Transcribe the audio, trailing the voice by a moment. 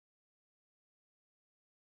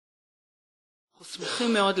אנחנו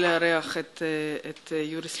שמחים מאוד לארח את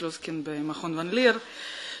יורי סלוזקין במכון ון ליר.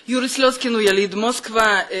 יורי סלוזקין הוא יליד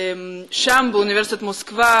מוסקבה, שם באוניברסיטת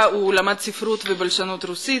מוסקבה הוא למד ספרות ובלשנות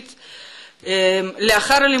רוסית.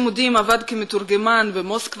 לאחר הלימודים עבד כמתורגמן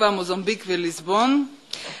במוסקבה, מוזמביק וליסבון.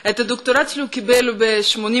 את הדוקטורט שלו קיבל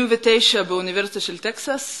ב-89 באוניברסיטה של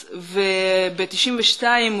טקסס, וב-92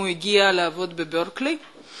 הוא הגיע לעבוד בברקלי.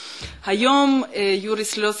 היום יורי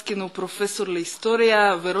סלוזקין הוא פרופסור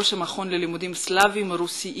להיסטוריה וראש המכון ללימודים סלאביים,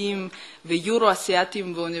 רוסיים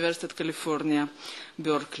ויורו-אסיאטיים באוניברסיטת קליפורניה,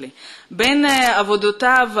 ברקלי. בין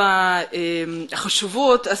עבודותיו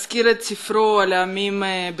החשובות אזכיר את ספרו על העמים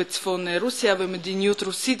בצפון רוסיה ומדיניות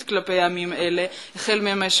רוסית כלפי העמים אלה, החל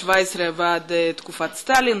מהמאה ה-17 ועד תקופת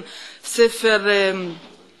סטלין. ספר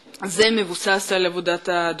זה מבוסס על עבודת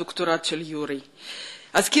הדוקטורט של יורי.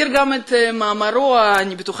 אזכיר גם את מאמרו,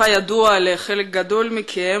 אני בטוחה ידוע לחלק גדול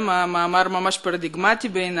מכם, המאמר ממש פרדיגמטי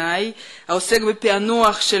בעיניי, העוסק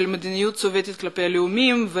בפענוח של מדיניות סובייטית כלפי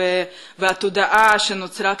הלאומים והתודעה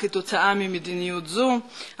שנוצרה כתוצאה ממדיניות זו.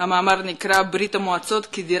 המאמר נקרא ברית המועצות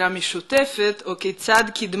כדירה משותפת, או כיצד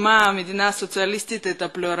קידמה המדינה הסוציאליסטית את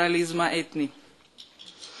הפלורליזם האתני.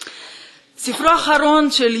 ספרו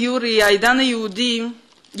האחרון של יורי, העידן היהודי,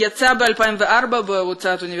 יצא ב-2004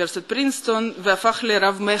 בהוצאת אוניברסיטת פרינסטון והפך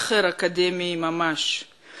לרב מחר אקדמי ממש.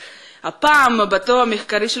 הפעם מבטו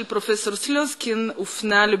המחקרי של פרופסור סליוזקין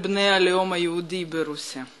הופנה לבני הלאום היהודי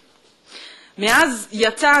ברוסיה. מאז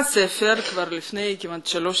יצא הספר, כבר לפני כמעט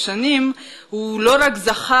 3 שנים, הוא לא רק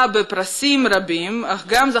זכה בפרסים רבים, אך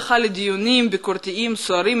גם זכה לדיונים ביקורתיים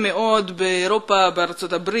סוערים מאוד באירופה,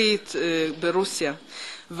 בארצות הברית, ברוסיה.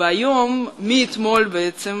 והיום, מאתמול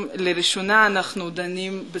בעצם, לראשונה אנחנו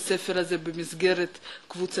דנים בספר הזה במסגרת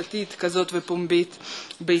קבוצתית כזאת ופומבית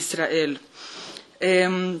בישראל.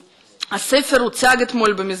 הספר הוצג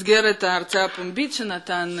אתמול במסגרת ההרצאה הפומבית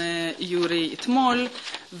שנתן יורי אתמול,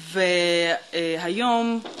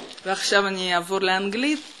 והיום, ועכשיו אני אעבור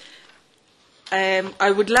לאנגלית,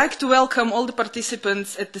 I would like to welcome all the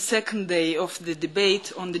participants at the second day of the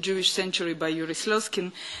debate on the Jewish century by Yuri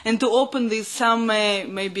Slezkine and to open with some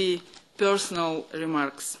maybe personal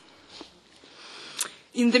remarks.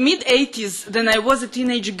 In the mid-80s, when I was a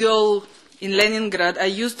teenage girl in Leningrad, I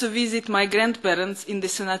used to visit my grandparents in the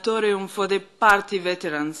sanatorium for the party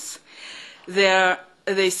veterans. There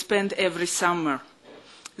they spent every summer.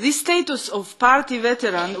 This status of party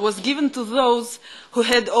veteran was given to those who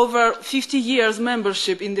had over 50 years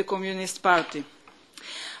membership in the Communist Party.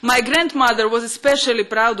 My grandmother was especially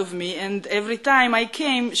proud of me, and every time I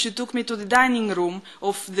came, she took me to the dining room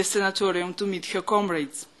of the sanatorium to meet her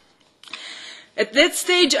comrades. At that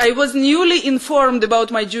stage, I was newly informed about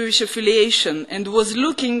my Jewish affiliation and was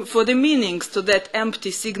looking for the meanings to that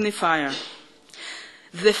empty signifier.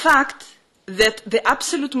 The fact that the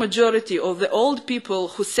absolute majority of the old people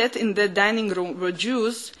who sat in that dining room were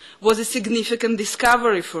Jews was a significant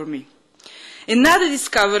discovery for me. Another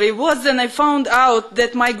discovery was when I found out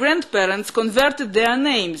that my grandparents converted their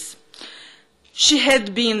names. She had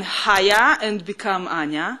been Haya and become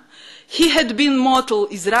Anya. He had been Motel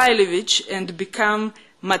Israelevich and become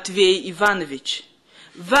Matvey Ivanovich.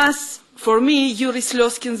 Thus, for me, Yuri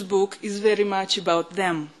Slezkine's book is very much about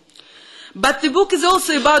them. But the book is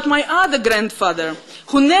also about my other grandfather,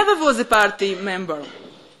 who never was a party member.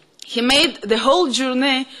 He made the whole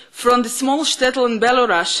journey from the small shtetl in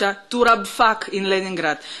Belorussia to Rabfak in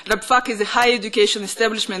Leningrad. Rabfak is a higher education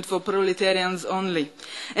establishment for proletarians only.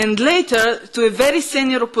 And later to a very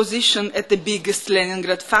senior position at the biggest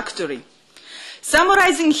Leningrad factory.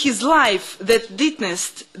 Summarizing his life that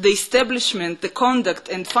witnessed the establishment, the conduct,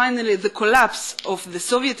 and finally the collapse of the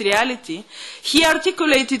Soviet reality, he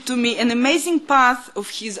articulated to me an amazing path of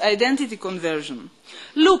his identity conversion.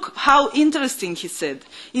 Look how interesting, he said.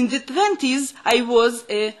 In the 20s, I was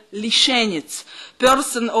a lishenets,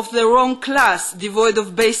 person of the wrong class, devoid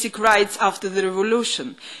of basic rights after the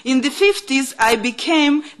revolution. In the 50s, I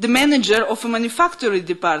became the manager of a manufacturing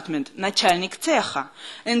department, начальник цеха.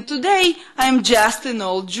 And today, I am just an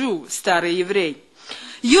old Jew, старый еврей.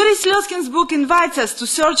 Yuri Slezkine's book invites us to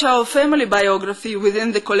search our family biography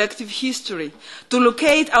within the collective history, to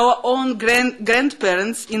locate our own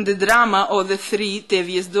grandparents in the drama of the 3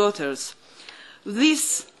 Tevies daughters.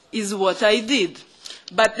 This is what I did.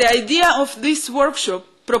 But the idea of this workshop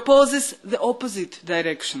proposes the opposite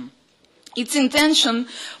direction. Its intention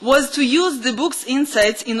was to use the book's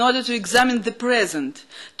insights in order to examine the present,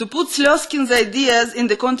 to put Slezkine's ideas in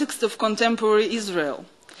the context of contemporary Israel.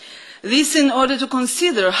 This in order to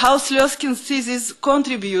consider how Slezkine's thesis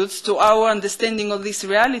contributes to our understanding of this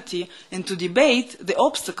reality and to debate the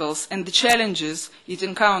obstacles and the challenges it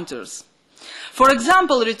encounters. For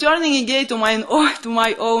example, returning again to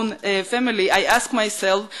my own family, I ask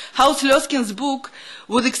myself how Slezkine's book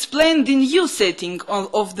would explain the new setting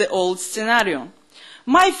of the old scenario.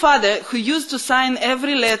 My father, who used to sign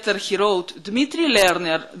every letter he wrote, Dmitry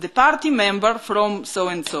Lerner, the party member from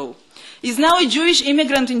so-and-so, is now a Jewish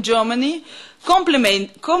immigrant in Germany,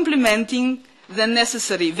 complementing the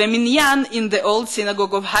necessary, the minyan in the old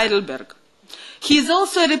synagogue of Heidelberg. He is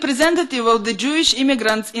also a representative of the Jewish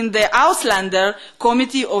immigrants in the Ausländer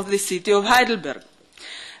Committee of the city of Heidelberg.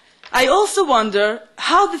 I also wonder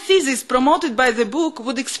how the thesis promoted by the book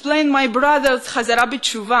would explain my brother's Chazara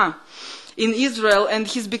b'Tshuva in Israel and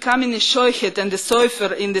his becoming a shoichet and a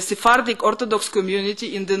soifer in the Sephardic Orthodox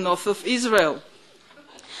community in the north of Israel.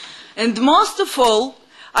 And most of all,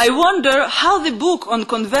 I wonder how the book on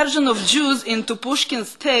conversion of Jews into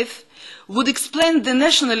Pushkin's faith would explain the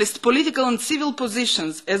nationalist political and civil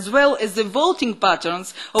positions, as well as the voting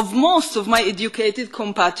patterns of most of my educated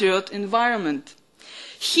compatriot environment.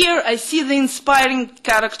 Here I see the inspiring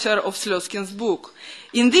character of Slezkine's book.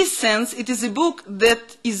 In this sense, it is a book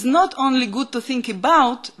that is not only good to think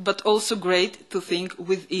about, but also great to think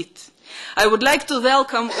with it. I would like to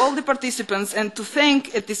welcome all the participants and to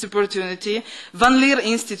thank at this opportunity Van Leer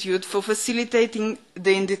Institute for facilitating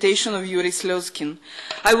the invitation of Yuri Slezkine.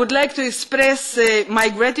 I would like to express my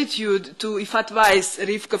gratitude to Ifat Weiss,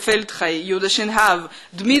 Rivka Feldhay, Yuda Shenhav,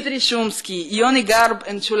 Dmitry Shumsky, Yoni Garb,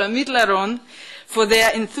 and Shulamit Laron for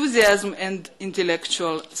their enthusiasm and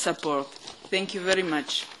intellectual support. Thank you very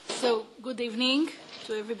much. So, good evening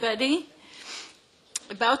to everybody.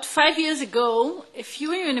 About 5 years ago, a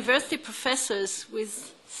few university professors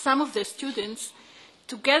with some of their students,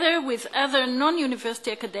 together with other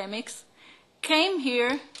non-university academics, came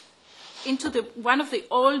here into one of the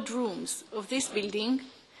old rooms of this building,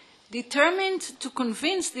 determined to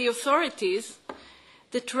convince the authorities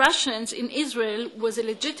that Russians in Israel was a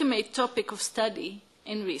legitimate topic of study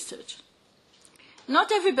and research.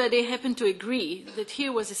 Not everybody happened to agree that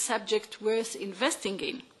here was a subject worth investing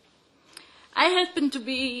in. I happened to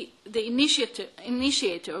be the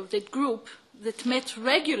initiator of that group that met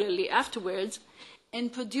regularly afterwards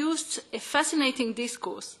and produced a fascinating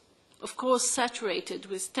discourse, of course saturated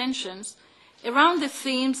with tensions, around the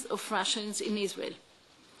themes of Russians in Israel,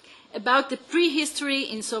 about the prehistory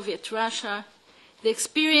in Soviet Russia, the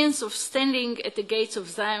experience of standing at the gates of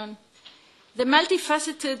Zion, the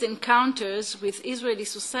multifaceted encounters with Israeli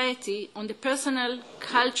society on the personal,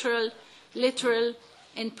 cultural, literal,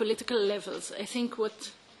 and political levels. I think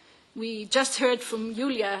what we just heard from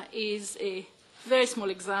Yulia is a very small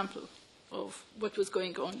example of what was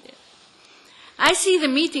going on there. I see the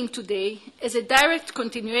meeting today as a direct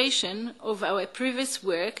continuation of our previous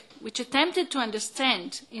work, which attempted to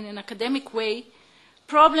understand in an academic way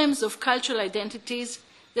problems of cultural identities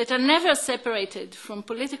that are never separated from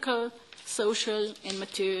political, social, and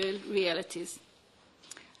material realities.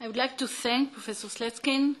 I would like to thank Professor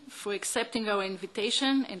Slezkine for accepting our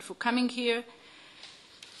invitation and for coming here,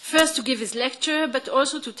 first to give his lecture, but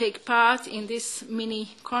also to take part in this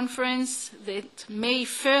mini-conference that may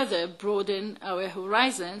further broaden our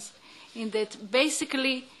horizons in that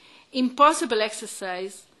basically impossible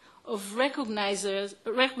exercise of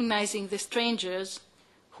recognizing the strangers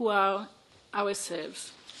who are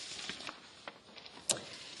ourselves.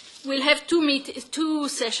 We'll have two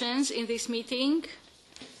sessions in this meeting.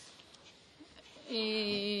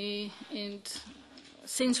 And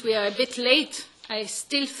since we are a bit late, I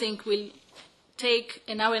still think we'll take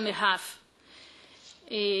an hour and a half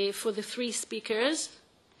for the three speakers.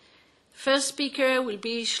 First speaker will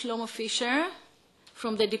be Shlomo Fischer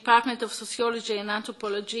from the Department of Sociology and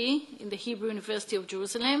Anthropology in the Hebrew University of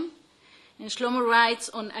Jerusalem. And Shlomo writes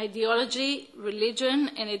on ideology, religion,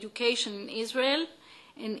 and education in Israel,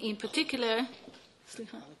 and in particular,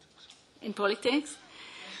 in politics.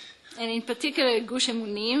 And in particular, Gush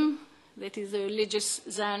Emunim, that is the religious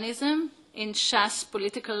Zionism, and Shas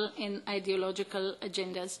political and ideological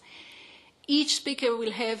agendas. Each speaker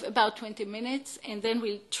will have about 20 minutes, and then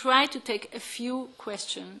we'll try to take a few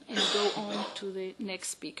questions and go on to the next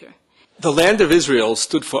speaker. The land of Israel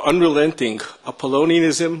stood for unrelenting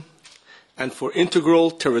Apollonianism and for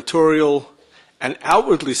integral, territorial, and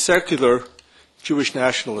outwardly secular Jewish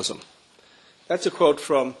nationalism. That's a quote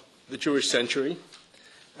from the Jewish Century.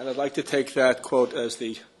 And I'd like to take that quote as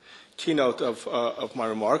the keynote of my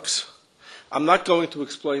remarks. I'm not going to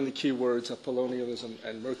explain the key words Apollonianism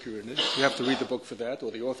and Mercury in it. You have to read the book for that, or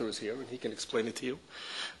the author is here, and he can explain it to you.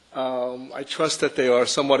 I trust that they are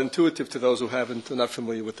somewhat intuitive to those who are not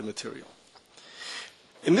familiar with the material.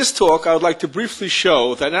 In this talk, I would like to briefly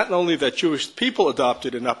show that not only that Jewish people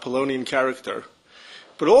adopted an Apollonian character,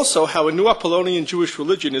 but also how a new Apollonian Jewish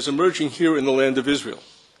religion is emerging here in the land of Israel.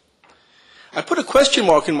 I put a question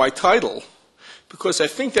mark in my title because I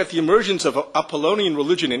think that the emergence of Apollonian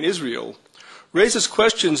religion in Israel raises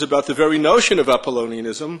questions about the very notion of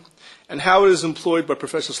Apollonianism and how it is employed by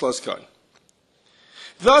Professor Slezkine.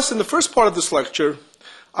 Thus, in the first part of this lecture,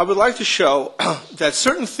 I would like to show that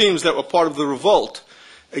certain themes that were part of the revolt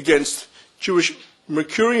against Jewish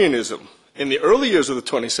Mercurianism in the early years of the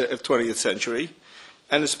 20th century,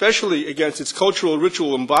 and especially against its cultural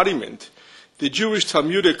ritual embodiment, the Jewish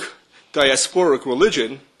Talmudic diasporic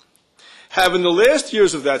religion, have in the last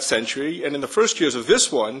years of that century and in the first years of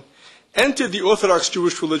this one entered the Orthodox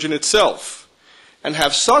Jewish religion itself and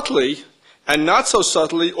have subtly and not so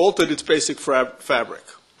subtly altered its basic fabric.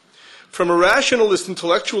 From a rationalist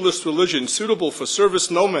intellectualist religion suitable for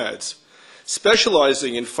service nomads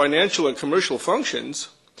specializing in financial and commercial functions,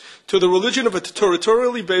 to the religion of a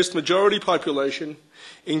territorially based majority population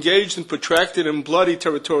engaged in protracted and bloody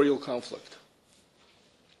territorial conflict.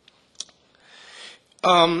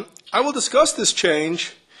 I will discuss this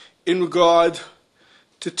change in regard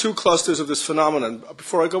to two clusters of this phenomenon.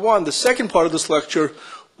 Before I go on, the second part of this lecture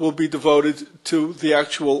will be devoted to the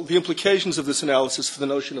implications of this analysis for the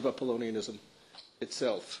notion of Apollonianism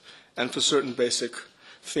itself and for certain basic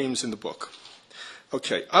themes in the book.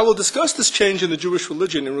 Okay, I will discuss this change in the Jewish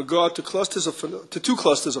religion in regard to two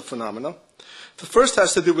clusters of phenomena. The first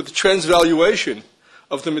has to do with the transvaluation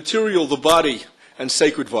of the material, the body, and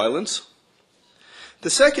sacred violence. The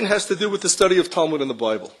second has to do with the study of Talmud and the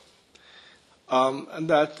Bible, and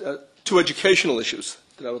that two educational issues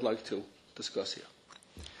that I would like to discuss here.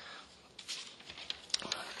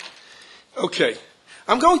 Okay,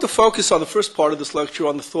 I'm going to focus on the first part of this lecture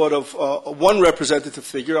on the thought of one representative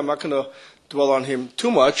figure. I'm not going to dwell on him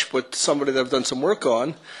too much, but somebody that I've done some work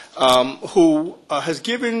on, who has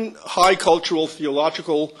given high cultural,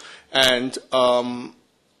 theological, and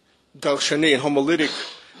darshani and homiletic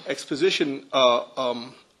exposition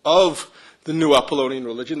of the new Apollonian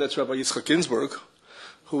religion. That's Rabbi Yitzchak Ginsburg,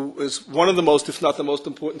 who is one of the most, if not the most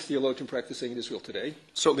important theologian practicing in Israel today,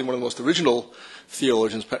 certainly one of the most original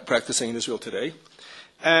theologians practicing in Israel today.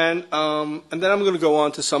 And then I'm going to go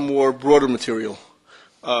on to some more broader material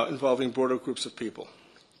involving broader groups of people.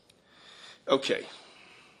 Okay.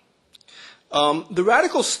 The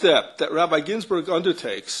radical step that Rabbi Ginsburg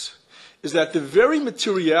undertakes is that the very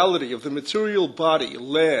materiality of the material body,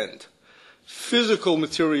 land, physical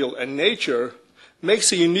material, and nature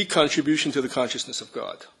makes a unique contribution to the consciousness of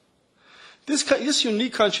God. This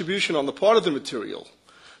unique contribution on the part of the material,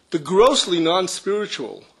 the grossly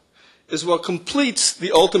non-spiritual, is what completes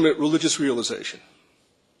the ultimate religious realization.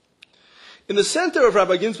 In the center of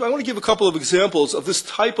Rabbi Ginsburg, I want to give a couple of examples of this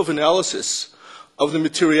type of analysis of the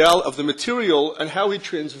material and how he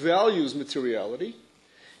transvalues materiality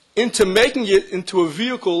into making it into a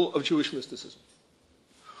vehicle of Jewish mysticism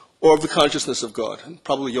or of the consciousness of God. And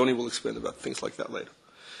probably Yoni will explain about things like that later.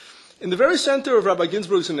 In the very center of Rabbi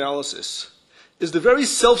Ginsburg's analysis is the very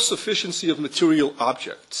self-sufficiency of material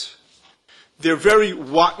objects, their very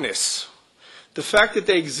whatness, the fact that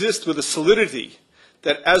they exist with a solidity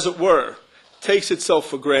that, as it were, takes itself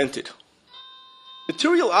for granted.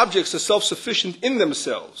 Material objects are self-sufficient in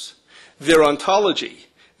themselves. Their ontology,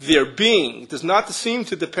 their being, does not seem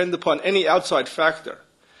to depend upon any outside factor.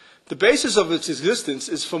 The basis of its existence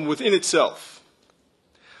is from within itself.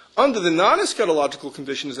 Under the non-eschatological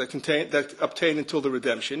conditions that obtain until the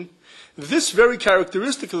redemption, this very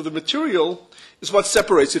characteristic of the material is what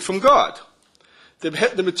separates it from God.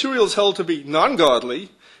 The material is held to be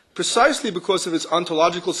non-godly precisely because of its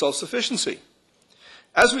ontological self-sufficiency.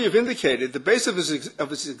 As we have indicated, the base of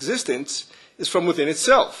its existence is from within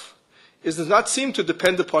itself. It does not seem to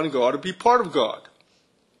depend upon God or be part of God.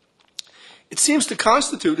 It seems to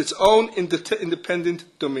constitute its own independent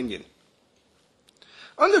dominion.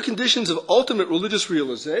 Under conditions of ultimate religious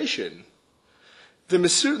realization, the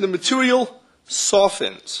material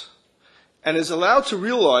softens and is allowed to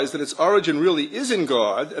realize that its origin really is in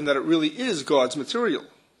God and that it really is God's material.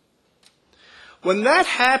 When that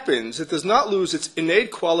happens, it does not lose its innate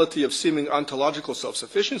quality of seeming ontological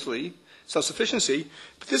self-sufficiency,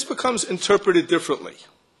 but this becomes interpreted differently.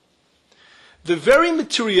 The very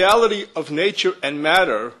materiality of nature and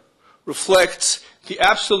matter reflects the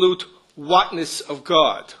absolute whatness of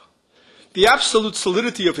God, the absolute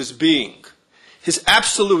solidity of his being, his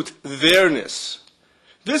absolute there-ness.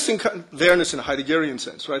 There-ness in a Heideggerian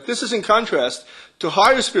sense, right? This is in contrast to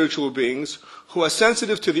higher spiritual beings who are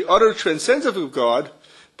sensitive to the utter transcendence of God,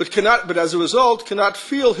 but as a result cannot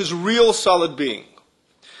feel his real solid being.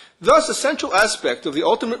 Thus, a central aspect of the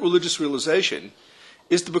ultimate religious realization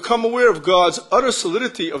is to become aware of God's utter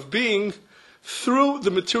solidity of being through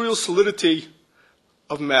the material solidity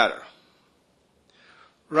of matter.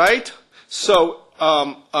 Right? So,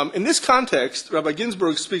 in this context, Rabbi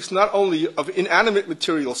Ginsburg speaks not only of inanimate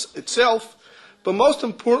materials itself, but most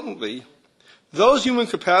importantly, those human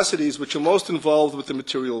capacities which are most involved with the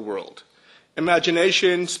material world.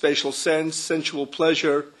 Imagination, spatial sense, sensual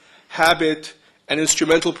pleasure, habit, and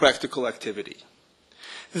instrumental practical activity.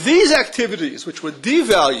 These activities which were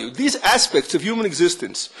devalued, these aspects of human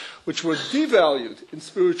existence, which were devalued in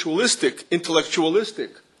spiritualistic,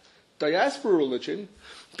 intellectualistic, diaspora religion,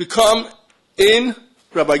 become, in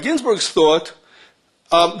Rabbi Ginsburg's thought,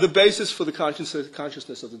 the basis for the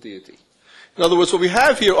consciousness of the deity. In other words, what we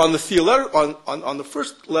have here on the on the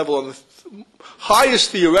first level, on the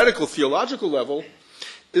highest theoretical, theological level,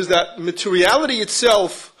 is that materiality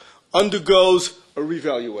itself undergoes a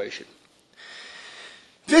revaluation.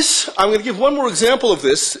 This, I'm going to give one more example of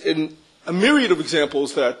this in a myriad of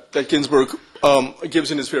examples that Ginsburg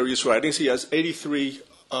gives in his various writings. He has 83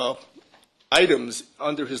 items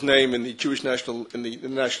under his name in the in the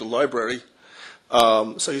National Library,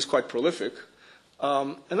 so he's quite prolific.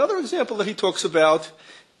 Another example that he talks about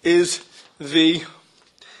is the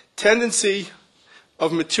tendency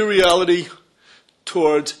of materiality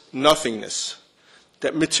towards nothingness.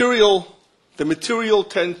 That the material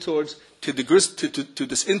tends to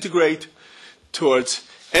disintegrate, towards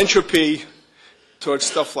entropy, towards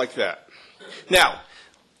stuff like that. Now,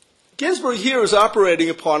 Ginsburg here is operating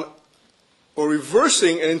upon or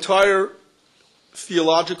reversing an entire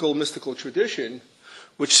theological mystical tradition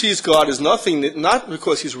which sees God as nothing, not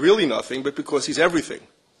because he's really nothing, but because he's everything.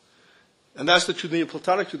 And that's the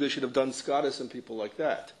Neoplatonic tradition of Duns Scotus and people like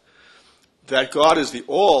that. That God is the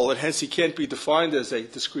all, and hence he can't be defined as a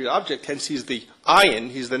discrete object, hence he's the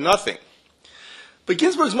ayin, he's the nothing. But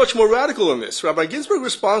Ginsburg is much more radical in this. Rabbi Ginsburg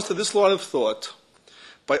responds to this line of thought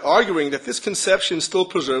by arguing that this conception still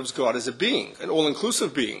preserves God as a being, an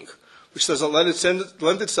all-inclusive being, which doesn't lend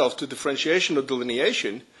itself to differentiation or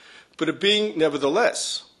delineation, but a being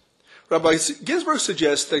nevertheless. Rabbi Ginsburg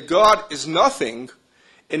suggests that God is nothing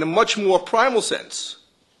in a much more primal sense.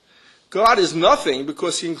 God is nothing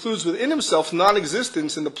because he includes within himself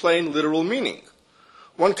non-existence in the plain literal meaning.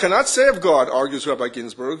 One cannot say of God, argues Rabbi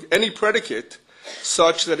Ginsburg, any predicate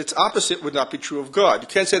such that its opposite would not be true of God. You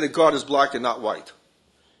can't say that God is black and not white.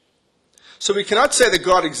 So we cannot say that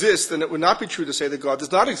God exists, and it would not be true to say that God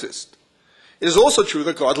does not exist. It is also true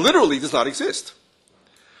that God literally does not exist.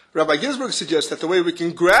 Rabbi Ginsburg suggests that the way we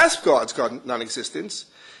can grasp God's non-existence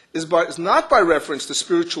is not by reference to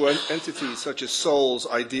spiritual entities such as souls,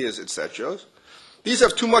 ideas, etc. These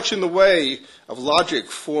have too much in the way of logic,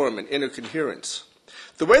 form, and inner coherence.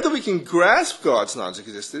 The way that we can grasp God's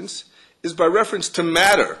non-existence is by reference to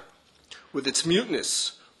matter, with its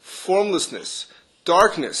muteness, formlessness,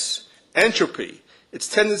 darkness, entropy, its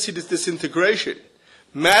tendency to disintegration.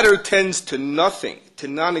 Matter tends to nothing, to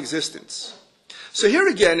non-existence. So here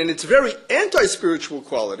again, in its very anti-spiritual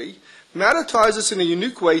quality, matter ties us in a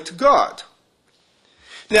unique way to God.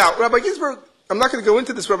 Now, Rabbi Ginsburg, I'm not going to go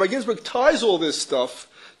into this, Rabbi Ginsburg ties all this stuff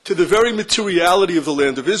to the very materiality of the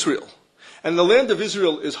land of Israel. And the land of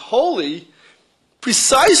Israel is holy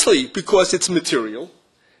precisely because it's material,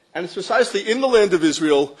 and it's precisely in the land of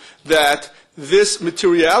Israel that this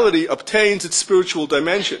materiality obtains its spiritual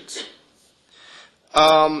dimensions.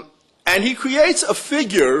 And he creates a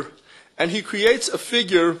figure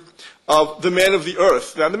of the man of the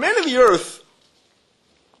earth. Now, the man of the earth,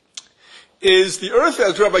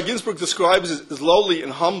 as Rabbi Ginsburg describes, is lowly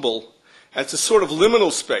and humble. And it's a sort of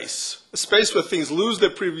liminal space, a space where things lose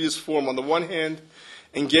their previous form on the one hand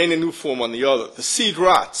and gain a new form on the other. The seed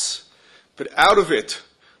rots, but out of it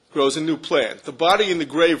grows a new plant. The body in the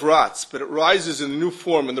grave rots, but it rises in a new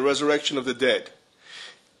form in the resurrection of the dead.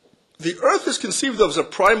 The earth is conceived of as a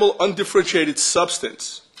primal, undifferentiated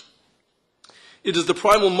substance. It is the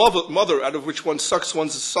primal mother out of which one sucks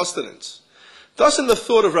one's sustenance. Thus, in the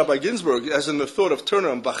thought of Rabbi Ginsburg, as in the thought of Turner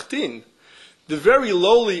and Bakhtin, the very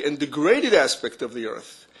lowly and degraded aspect of the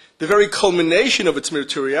earth, the very culmination of its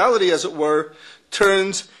materiality, as it were,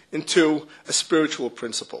 turns into a spiritual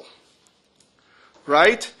principle.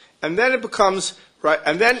 Right? And then it becomes, right,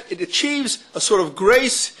 and then it achieves a sort of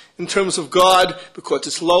grace in terms of God because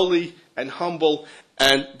it's lowly and humble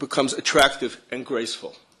and becomes attractive and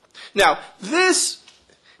graceful. Now, this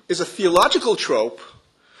is a theological trope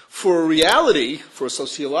for a reality, for a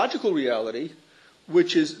sociological reality,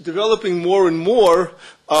 which is developing more and more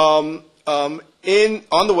on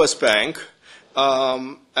the West Bank,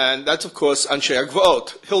 and that's, of course, Anshe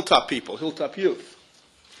Agvot, hilltop people, hilltop youth.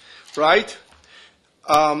 Right?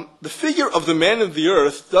 the figure of the man of the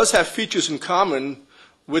earth does have features in common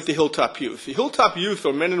with the hilltop youth. The hilltop youth,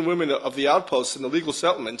 or men and women of the outposts and the legal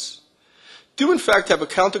settlements, do in fact have a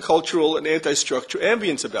countercultural and anti-structure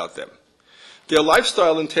ambience about them. Their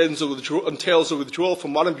lifestyle entails a withdrawal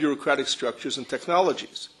from modern bureaucratic structures and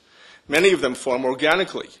technologies. Many of them form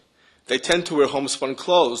organically. They tend to wear homespun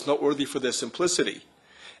clothes, noteworthy for their simplicity,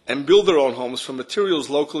 and build their own homes from materials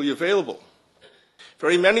locally available.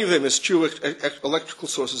 Very many of them eschew electrical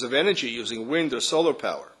sources of energy using wind or solar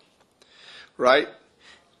power. Right?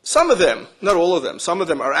 Some of them, not all of them, some of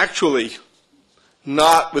them are actually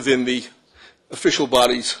not within the official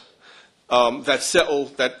bodies that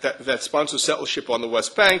sponsor settlership on the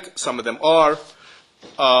West Bank. Some of them are.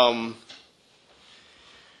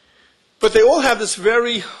 But they all have this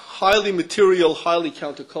very highly material, highly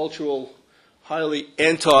countercultural, highly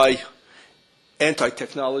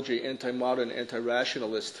anti-technology, anti-modern,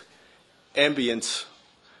 anti-rationalist ambience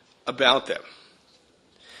about them.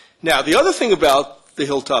 Now, the other thing about the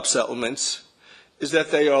hilltop settlements is that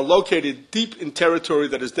they are located deep in territory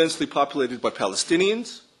that is densely populated by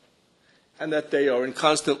Palestinians, and that they are in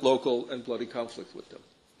constant local and bloody conflict with them.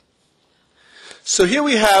 So here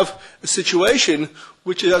we have a situation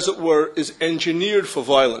which, as it were, is engineered for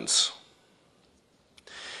violence.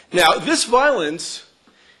 Now, this violence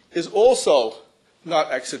is also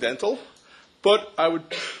not accidental, but I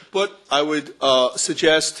would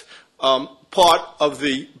suggest part of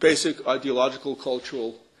the basic ideological,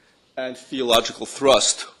 cultural, and theological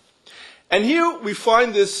thrust. And here we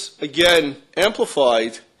find this, again,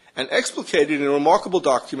 amplified and explicated in a remarkable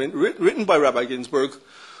document written by Rabbi Ginsburg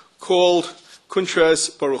called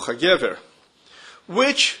Kuntres Baruch HaGever,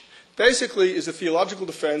 which basically is a theological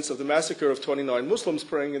defense of the massacre of 29 Muslims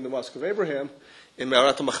praying in the Mosque of Abraham in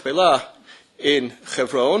Me'arat HaMachpelah in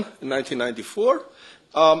Hebron in 1994,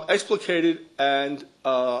 explicated and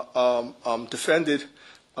defended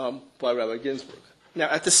by Rabbi Ginsburg. Now,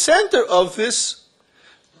 at the center of this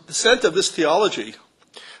theology,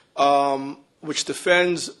 which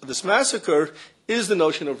defends this massacre, is the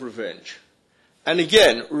notion of revenge. And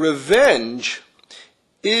again, revenge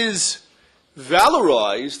is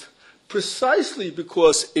valorized precisely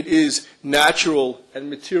because it is natural and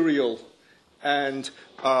material and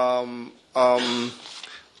of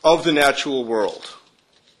the natural world.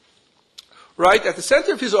 Right? At the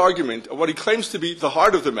center of his argument, of what he claims to be the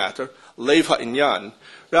heart of the matter, Lev ha'inyan,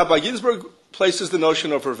 Rabbi Ginsburg places the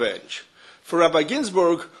notion of revenge. For Rabbi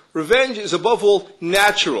Ginsburg, revenge is above all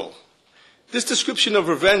natural. This description of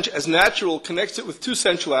revenge as natural connects it with two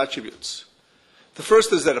central attributes. The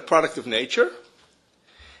first is that a product of nature,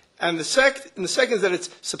 and the second is that it's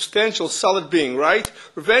substantial, solid being, right?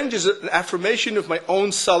 Revenge is an affirmation of my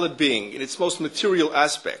own solid being in its most material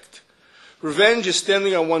aspect. Revenge is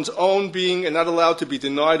standing on one's own being and not allowed to be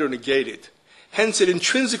denied or negated. Hence, it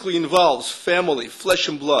intrinsically involves family, flesh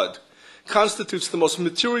and blood, constitutes the most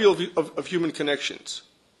material of human connections.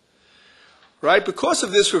 Right? Because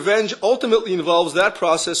of this, revenge ultimately involves that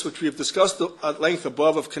process which we have discussed at length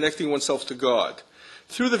above of connecting oneself to God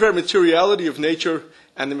through the very materiality of nature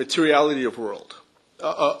and the materiality of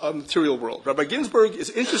material world. Rabbi Ginsburg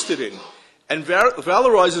is interested in and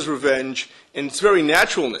valorizes revenge in its very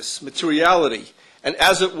naturalness, materiality, and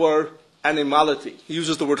as it were, animality. He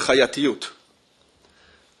uses the word chayatiyut.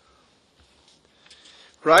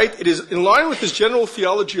 Right? It is in line with his general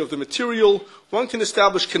theology of the material. One can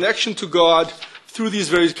establish connection to God through these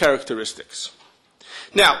various characteristics.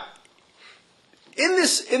 Now, in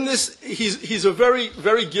this, he's a very,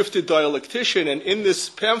 very gifted dialectician, and in this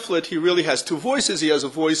pamphlet, he really has two voices. He has a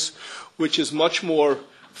voice which is much more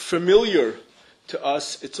familiar to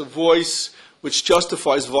us. It's a voice which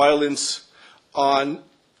justifies violence on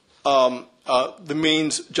the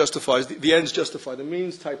means justifies the ends justify the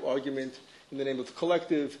means type argument. In the name of the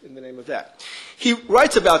collective, in the name of that. He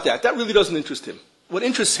writes about that. That really doesn't interest him. What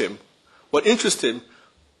interests him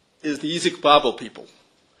is the Yizik Babel people.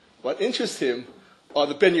 What interests him are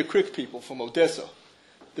the Ben Yakrik people from Odessa.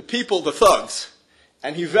 The people, the thugs.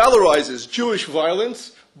 And he valorizes Jewish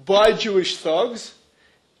violence by Jewish thugs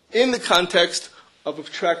in the context of a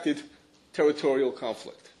protracted territorial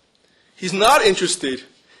conflict. He's not interested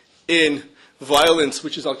in violence,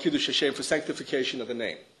 which is Al Kiddush Hashem, for sanctification of the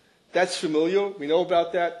name. That's familiar. We know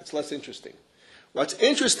about that. It's less interesting. What's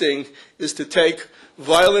interesting is to take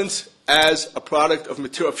violence as a product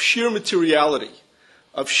of sheer materiality,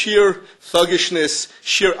 of sheer thuggishness,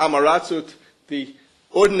 sheer amaratzut, the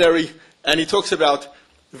ordinary, and he talks about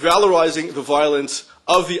valorizing the violence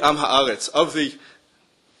of the Am Haaretz, of the,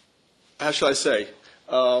 how shall I say,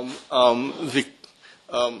 the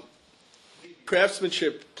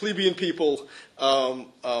craftsmanship, plebeian people,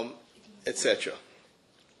 etc.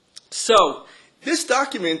 So this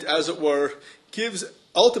document, as it were, gives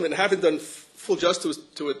ultimate, and I haven't done full justice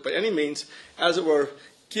to it by any means, as it were,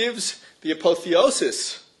 gives the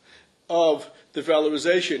apotheosis of the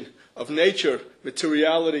valorization of nature,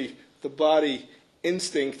 materiality, the body,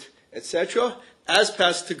 instinct, etc., as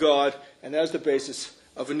passed to God and as the basis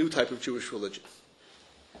of a new type of Jewish religion.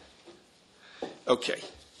 Okay.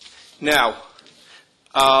 Now,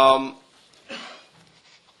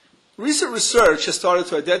 recent research has started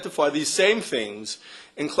to identify these same things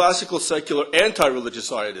in classical secular anti-religious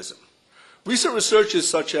Zionism. Recent researchers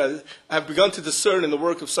such as have begun to discern in the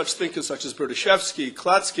work of such thinkers such as Berdichevsky,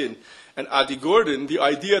 Slezkine, and Adi Gordon the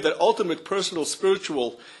idea that ultimate personal,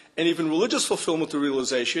 spiritual, and even religious fulfillment or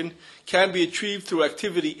realization can be achieved through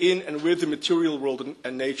activity in and with the material world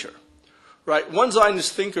and nature. Right? One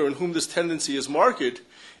Zionist thinker in whom this tendency is marked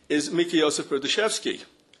is Mika Yosef Berdichevsky.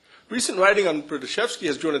 Recent writing on Berdichevsky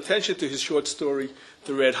has drawn attention to his short story,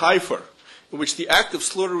 The Red Heifer, in which the act of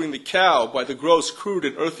slaughtering the cow by the gross, crude,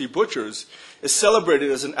 and earthy butchers is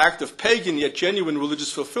celebrated as an act of pagan yet genuine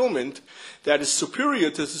religious fulfillment that is superior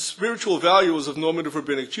to the spiritual values of normative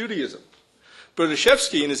rabbinic Judaism.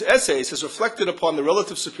 Berdichevsky, in his essays, has reflected upon the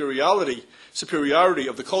relative superiority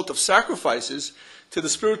of the cult of sacrifices to the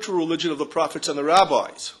spiritual religion of the prophets and the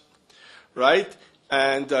rabbis. Right?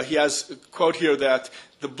 And he has a quote here that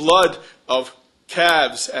the blood of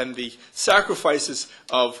calves and the sacrifices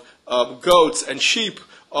of goats and sheep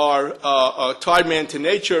are tied man to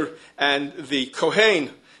nature, and the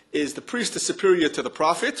Kohen is the priest is superior to the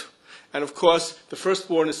prophet, and of course the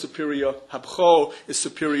firstborn is superior, Habcho is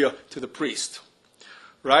superior to the priest.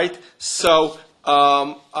 Right? So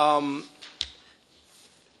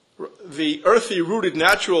the earthy, rooted,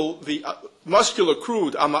 natural, the muscular,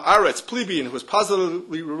 crude, Amaretz, plebeian, who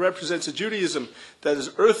positively represents a Judaism that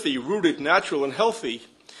is earthy, rooted, natural, and healthy,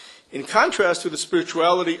 in contrast to the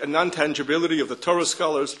spirituality and non-tangibility of the Torah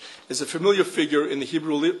scholars, is a familiar figure in the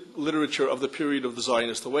Hebrew literature of the period of the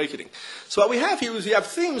Zionist awakening. So what we have here is we have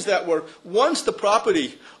themes that were once the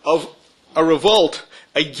property of a revolt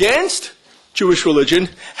against Jewish religion,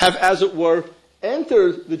 have, as it were,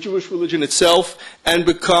 entered the Jewish religion itself and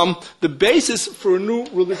become the basis for a new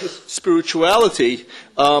religious spirituality,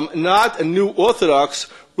 not a new orthodox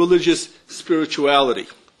religious spirituality.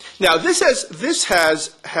 Now, this has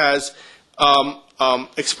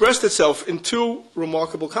expressed itself in two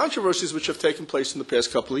remarkable controversies which have taken place in the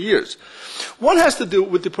past couple of years. One has to do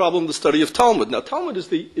with the problem of the study of Talmud. Now, Talmud is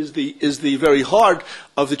the very heart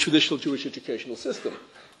of the traditional Jewish educational system,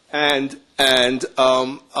 and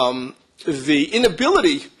the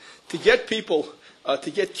inability to get people,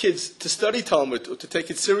 to get kids to study Talmud or to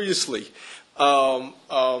take it seriously,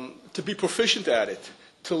 to be proficient at it,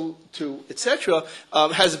 to etc.,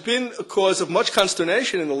 has been a cause of much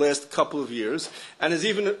consternation in the last couple of years, and has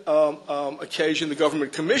even occasioned the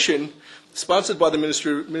government commission, sponsored by the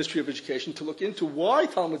Ministry of Education, to look into why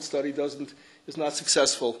Talmud study is not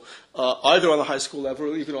successful either on the high school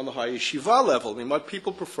level or even on the high yeshiva level. I mean, what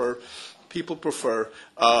people prefer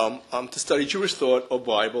to study Jewish thought or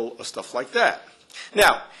Bible or stuff like that.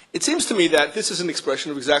 Now, it seems to me that this is an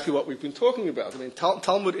expression of exactly what we've been talking about. I mean,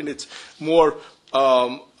 Talmud in its more,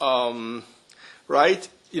 right,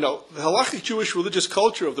 the halachic Jewish religious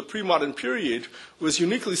culture of the pre-modern period was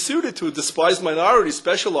uniquely suited to a despised minority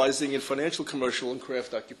specializing in financial, commercial, and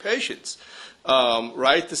craft occupations.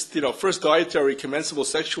 Right? This, first dietary, commensable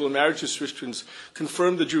sexual and marriage restrictions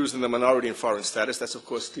confirmed the Jews in the minority in foreign status. That's, of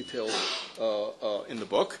course, detailed in the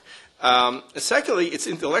book. Secondly, its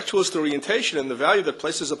intellectualist orientation and the value that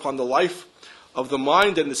places upon the life of the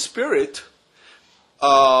mind and the spirit,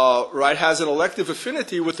 right, has an elective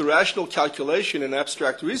affinity with the rational calculation and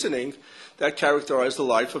abstract reasoning that characterize the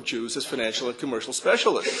life of Jews as financial and commercial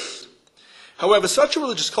specialists. However, such a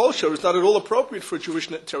religious culture is not at all appropriate for Jewish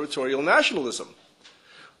territorial nationalism,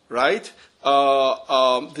 right?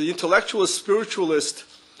 The intellectualist, spiritualist,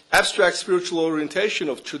 abstract spiritual orientation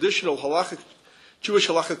of traditional Jewish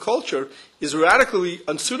halachic culture is radically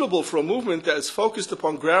unsuitable for a movement that is focused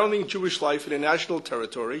upon grounding Jewish life in a national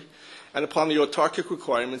territory and upon the autarkic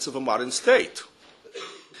requirements of a modern state.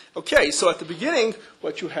 Okay, so at the beginning,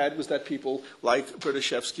 what you had was that people like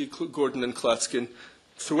Berdichevsky, Gordon, and Slezkine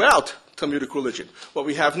throughout Talmudic religion. What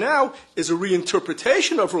we have now is a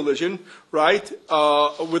reinterpretation of religion, right,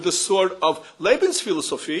 with a sort of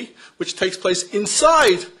Lebensphilosophie, which takes place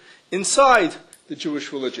inside the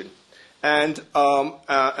Jewish religion. And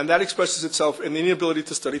that expresses itself in the inability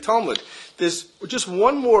to study Talmud. There's just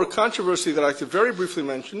one more controversy that I'd like to very briefly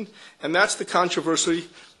mention, and that's the controversy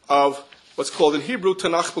of what's called in Hebrew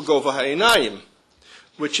Tanakh B'Gova Ha'einayim,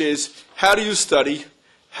 which is how do you study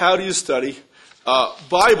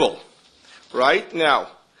Bible, right? Now,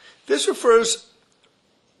 this refers,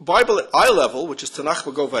 Bible at eye level, which is Tanakh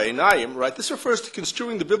B'Gova Ha'einayim, right? This refers to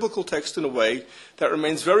construing the biblical text in a way that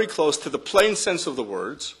remains very close to the plain sense of the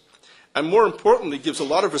words, and more importantly, gives a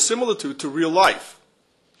lot of verisimilitude to real life.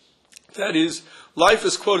 That is, life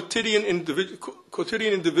as quotidian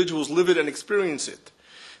individuals live it and experience it.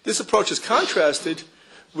 This approach is contrasted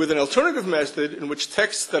with an alternative method in which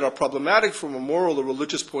texts that are problematic from a moral or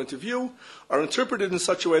religious point of view are interpreted in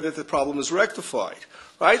such a way that the problem is rectified,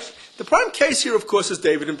 right? The prime case here, of course, is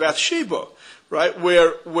David and Bathsheba, right?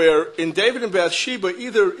 Where in David and Bathsheba,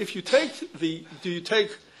 either if you take do you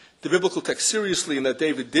take the biblical text seriously in that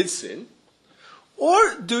David did sin,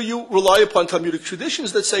 or do you rely upon Talmudic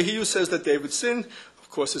traditions that say he who says that David sinned, of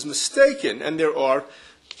course, is mistaken, and there are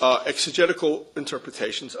exegetical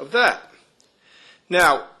interpretations of that.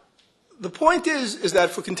 Now, the point is that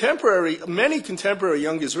for many contemporary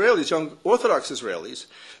young Israelis, young Orthodox Israelis,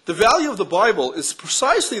 the value of the Bible is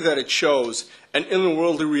precisely that it shows an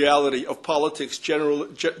inner-worldly reality of politics,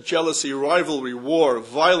 jealousy, rivalry, war,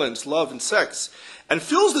 violence, love, and sex, and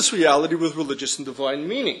fills this reality with religious and divine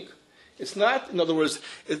meaning. It's not, in other words,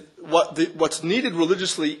 what's needed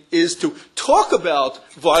religiously is to talk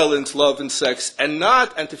about violence, love, and sex, and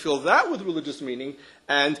to fill that with religious meaning,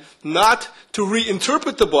 and not to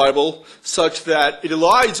reinterpret the Bible such that it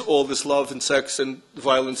elides all this love and sex and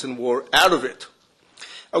violence and war out of it.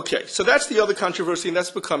 Okay, so that's the other controversy, and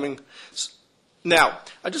that's becoming. Now,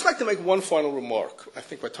 I'd just like to make one final remark. I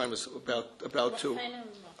think my time is about to.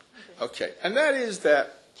 Okay, and that is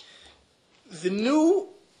that the new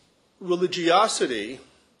religiosity,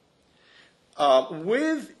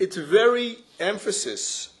 with its very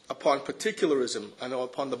emphasis upon particularism and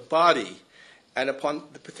upon the body and upon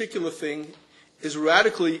the particular thing, is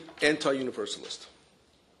radically anti-universalist.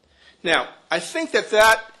 Now, I think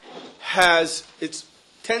that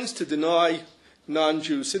tends to deny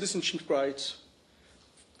non-Jews citizenship rights,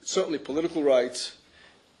 certainly political rights.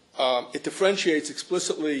 It differentiates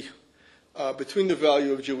explicitly between the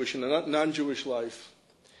value of Jewish and non-Jewish life.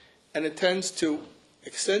 And it tends to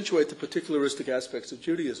accentuate the particularistic aspects of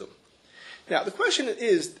Judaism. Now, the question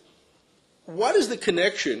is, what is the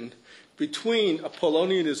connection between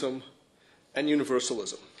Apollonianism and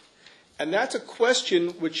universalism? And that's a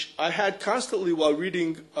question which I had constantly while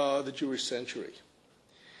reading the Jewish Century.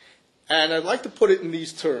 And I'd like to put it in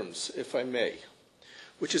these terms, if I may,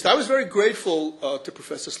 which is I was very grateful to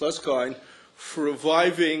Professor Slezkine for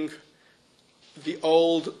reviving the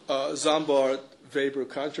old Zombart-Weber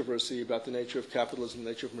controversy about the nature of capitalism, the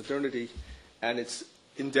nature of modernity, and its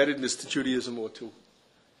indebtedness to Judaism or to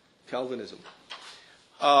Calvinism.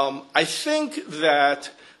 I think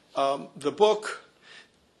that the book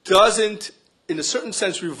doesn't, in a certain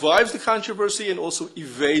sense, revives the controversy and also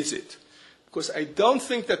evades it, because I don't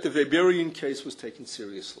think that the Weberian case was taken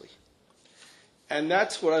seriously. And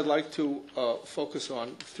that's what I'd like to focus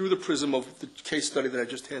on through the prism of the case study that I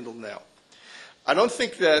just handled now. I don't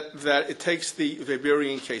think that it takes the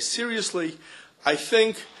Weberian case seriously. I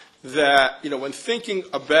think that, when thinking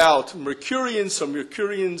about Mercurians, some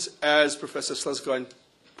Mercurians, as Professor Slezkine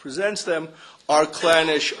presents them, are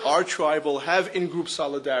clannish, are tribal, have in-group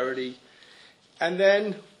solidarity. And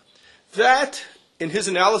then that, in his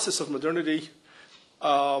analysis of modernity,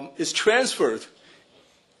 is transferred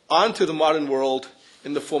onto the modern world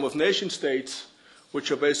in the form of nation-states, which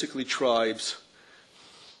are basically tribes,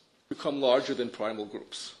 become larger than primal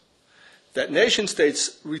groups. That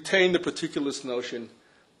nation-states retain the particularist notion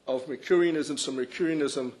of Mercurianism, so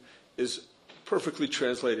Mercurianism is perfectly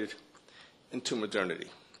translated into modernity.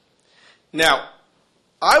 Now,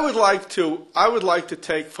 I would like to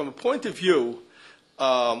take, from a point of view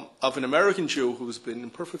of an American Jew who's been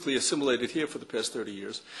perfectly assimilated here for the past 30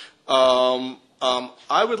 years, I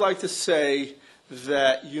would like to say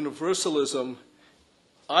that universalism,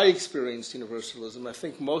 I experienced universalism. I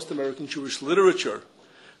think most American Jewish literature,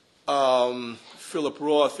 Philip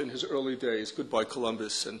Roth in his early days, Goodbye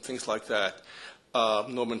Columbus, and things like that,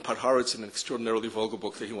 Norman Podhoretz in an extraordinarily vulgar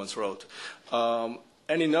book that he once wrote,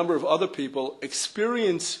 any number of other people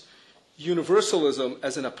experience universalism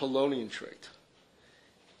as an Apollonian trait,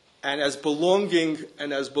 and as belonging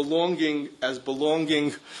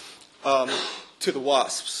to the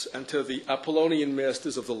wasps and to the Apollonian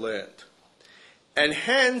masters of the land. And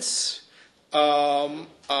hence, I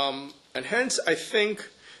think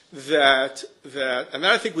that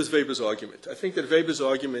I think was Weber's argument. I think that Weber's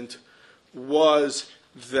argument was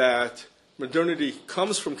that modernity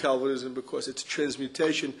comes from Calvinism because it's a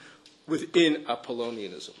transmutation within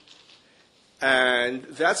Apollonianism. And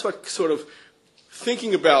that's what sort of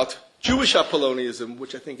thinking about Jewish Apollonianism,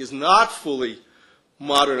 which I think is not fully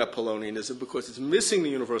modern Apollonianism because it's missing the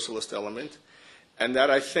universalist element, and that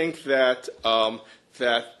I think that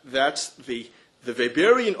that's the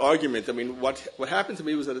Weberian argument. I mean, what happened to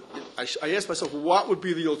me was that I asked myself, what would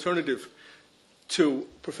be the alternative to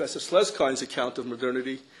Professor Slezkine's account of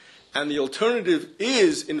modernity? And the alternative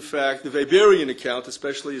is, in fact, the Weberian account,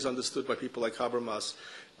 especially as understood by people like Habermas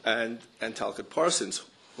and Talcott Parsons,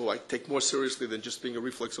 who I take more seriously than just being a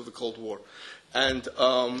reflex of the Cold War. And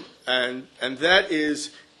that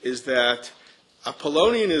is that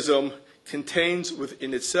Apollonianism contains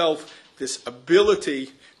within itself this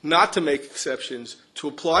ability not to make exceptions, to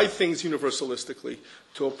apply things universalistically,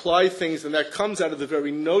 to apply things, and that comes out of the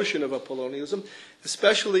very notion of Apollonianism,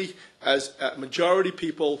 especially as a majority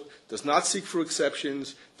people does not seek for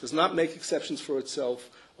exceptions, does not make exceptions for itself,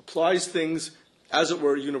 applies things, as it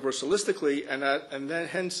were, universalistically, and then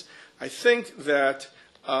hence I think that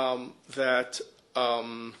the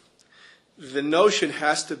notion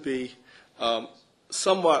has to be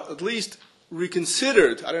somewhat, at least,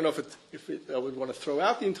 reconsidered. I don't know if I would want to throw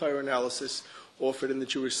out the entire analysis offered in the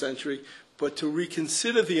Jewish century, but to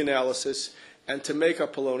reconsider the analysis and to make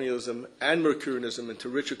Apollonianism and Mercurianism into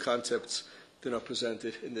richer concepts than are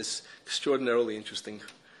presented in this extraordinarily interesting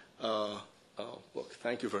book.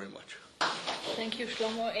 Thank you very much. Thank you,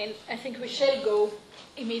 Shlomo. And I think we shall go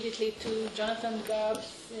immediately to Jonathan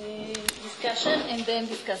Garb's discussion and then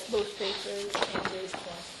discuss both papers and the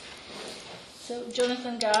response. So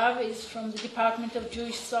Jonathan Garb is from the Department of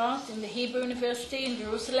Jewish Thought in the Hebrew University in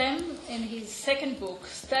Jerusalem, and his second book,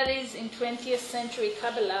 Studies in 20th Century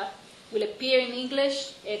Kabbalah, will appear in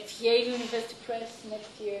English at Yale University Press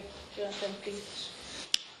next year. Jonathan, please.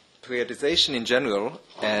 Periodization in general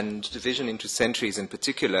and division into centuries in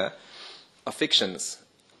particular are fictions,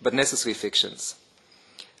 but necessary fictions.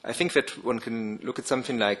 I think that one can look at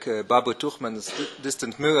something like Barbara Tuchman's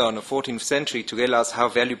Distant Mirror on the 14th century to realize how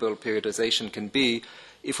valuable periodization can be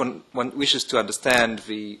if one wishes to understand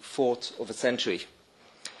the thought of a century.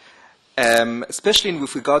 Especially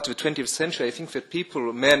with regard to the 20th century, I think that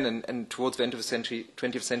people, men, and towards the end of the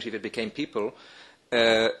 20th century they became people,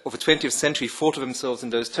 of the 20th century thought of themselves in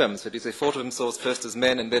those terms. That is, they thought of themselves first as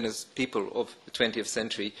men and then as people of the 20th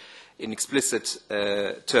century in explicit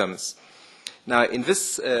terms. Now, in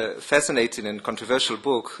this fascinating and controversial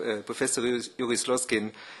book, Professor Yuri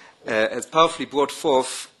Slezkine has powerfully brought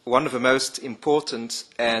forth one of the most important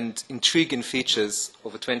and intriguing features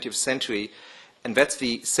of the 20th century, and that's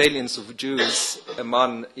the salience of Jews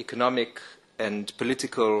among economic and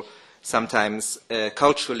political, sometimes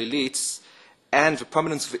cultural elites, and the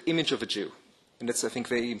prominence of the image of a Jew. And that's, I think,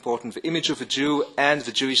 very important, the image of a Jew and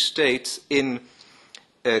the Jewish state in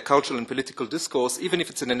cultural and political discourse, even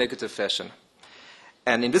if it's in a negative fashion.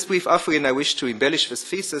 And in this brief offering, I wish to embellish this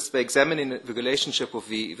thesis by examining the relationship of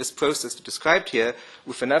this process described here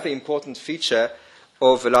with another important feature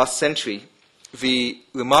of the last century, the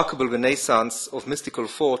remarkable renaissance of mystical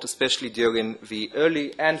thought, especially during the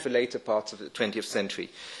early and the later parts of the 20th century.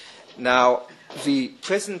 Now, the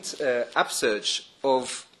present upsurge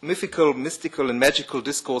of mythical, mystical, and magical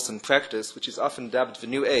discourse and practice, which is often dubbed the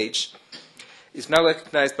New Age, is now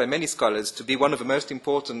recognized by many scholars to be one of the most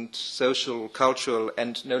important social, cultural,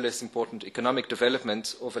 and no less important economic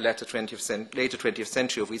development of the later 20th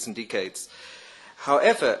century of recent decades.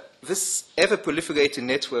 However, this ever-proliferating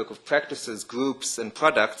network of practices, groups, and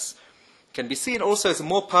products can be seen also as a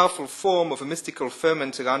more powerful form of a mystical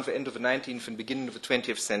ferment around the end of the 19th and beginning of the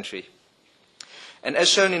 20th century. And as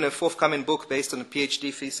shown in a forthcoming book based on a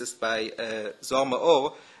PhD thesis by Zohar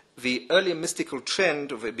Maor, the earlier mystical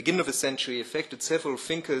trend of the beginning of the century affected several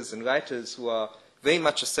thinkers and writers who are very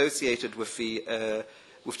much associated with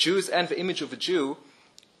with Jews and the image of a Jew,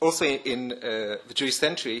 also in the Jewish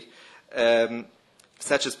century,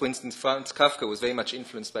 such as, for instance, Franz Kafka was very much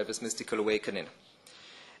influenced by this mystical awakening.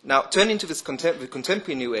 Now, turning to this the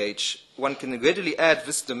contemporary New Age, one can readily add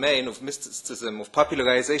this domain of mysticism, of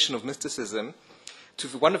popularization of mysticism, to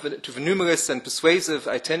the numerous and persuasive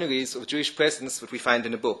itineraries of Jewish presence that we find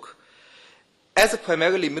in the book. As a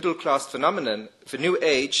primarily middle-class phenomenon, the New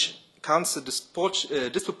Age counts a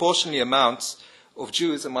disproportionately amount of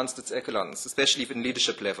Jews amongst its echelons, especially in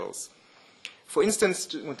leadership levels. For instance,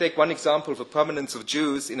 to take one example of the prominence of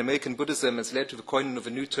Jews in American Buddhism has led to the coining of a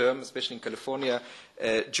new term, especially in California,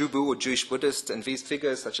 Jew-Boo or Jewish Buddhist, and these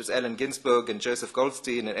figures such as Allen Ginsberg and Joseph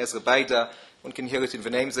Goldstein and Ezra Baida, one can hear it in the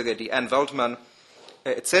names already, Anne Waldman,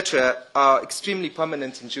 etc., are extremely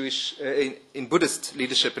prominent in Buddhist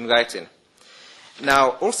leadership and writing.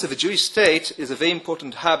 Now, also the Jewish state is a very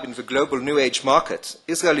important hub in the global New Age market.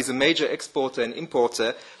 Israel is a major exporter and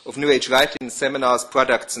importer of New Age writings, seminars,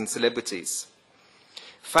 products, and celebrities.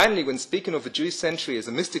 Finally, when speaking of the Jewish century as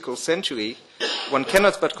a mystical century, one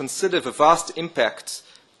cannot but consider the vast impact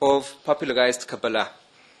of popularized Kabbalah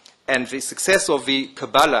and the success of the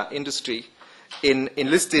Kabbalah industry in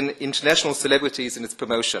enlisting international celebrities in its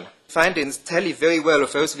promotion. Findings tally very well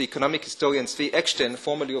of those of the economic historian Zvi Eckstein,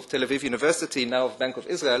 formerly of Tel Aviv University, now of Bank of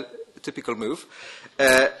Israel, a typical move.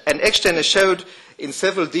 And Eckstein has showed in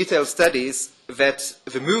several detailed studies that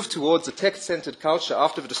the move towards a text-centered culture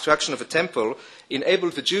after the destruction of the temple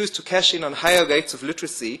enabled the Jews to cash in on higher rates of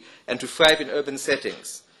literacy and to thrive in urban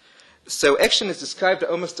settings. So Eckstein has described the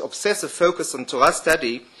almost obsessive focus on Torah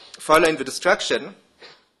study following the destruction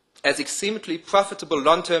as extremely profitable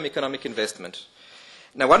long-term economic investment.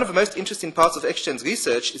 Now, one of the most interesting parts of Eckstein's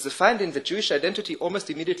research is the finding that Jewish identity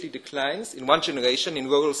almost immediately declines in one generation in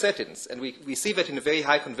rural settings, and we see that in the very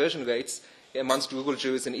high conversion rates amongst rural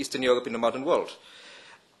Jews in Eastern Europe in the modern world.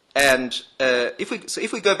 And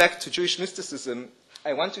if we go back to Jewish mysticism,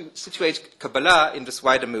 I want to situate Kabbalah in this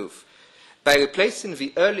wider move. By replacing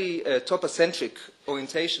the early topocentric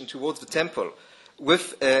orientation towards the temple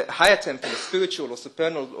with a higher temple, a spiritual or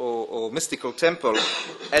supernal or mystical temple,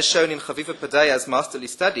 as shown in Chaviva Padaya's masterly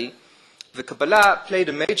study, the Kabbalah played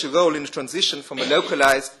a major role in the transition from a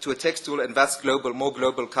localized to a textual and thus global, more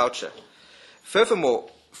global culture. Furthermore,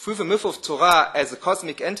 through the myth of Torah as a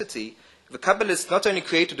cosmic entity, the Kabbalists not only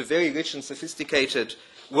created a very rich and sophisticated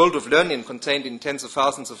world of learning contained in tens of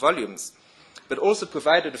thousands of volumes, but also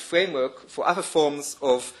provided a framework for other forms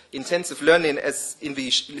of intensive learning, as in the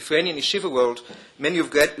Lithuanian yeshiva world, many of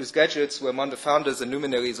whose graduates were among the founders and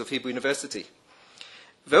luminaries of Hebrew University.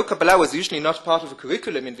 Though Kabbalah was usually not part of a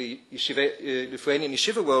curriculum in the Lithuanian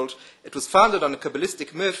yeshiva world, it was founded on a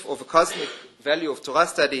Kabbalistic myth of a cosmic value of Torah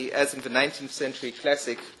study, as in the 19th century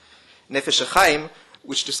classic Nefesh HaChaim,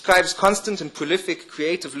 which describes constant and prolific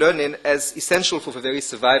creative learning as essential for the very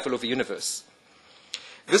survival of the universe.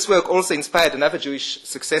 This work also inspired another Jewish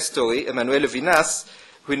success story, Emanuel Levinas,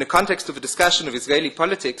 who in the context of a discussion of Israeli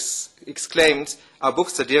politics exclaimed, "Our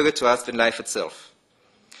books are dearer to us than life itself."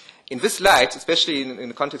 In this light, especially in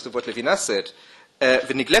the context of what Levinas said,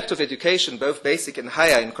 the neglect of education, both basic and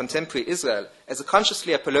higher, in contemporary Israel, as a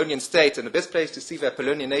consciously Apollonian state, and the best place to see the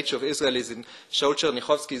Apollonian nature of Israel is in Shaul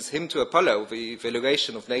Chernichovsky's Hymn to Apollo, the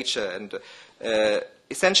veneration of nature, and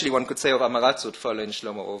essentially one could say of Amaratzut, following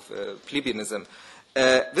Shlomo, of plebeianism.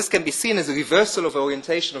 This can be seen as a reversal of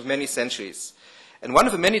orientation of many centuries. And one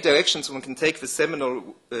of the many directions one can take this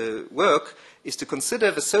seminal work is to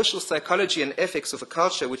consider the social psychology and ethics of a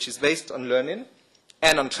culture which is based on learning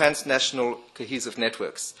and on transnational cohesive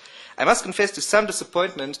networks. I must confess to some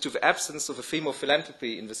disappointment to the absence of a theme of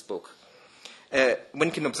philanthropy in this book.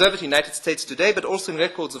 One can observe it in the United States today, but also in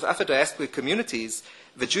records of other diasporic communities,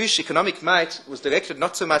 the Jewish economic might was directed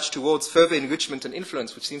not so much towards further enrichment and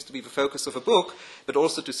influence, which seems to be the focus of a book, but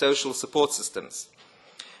also to social support systems.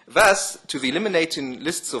 Thus, to the eliminating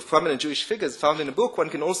lists of prominent Jewish figures found in a book, one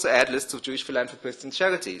can also add lists of Jewish philanthropists and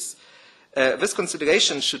charities. This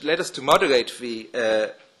consideration should lead us to moderate the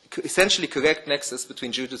essentially correct nexus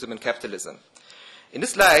between Judaism and capitalism. In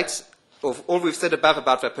this light of all we've said above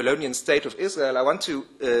about the Apollonian state of Israel, I want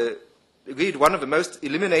to read one of the most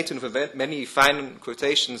illuminating of the many fine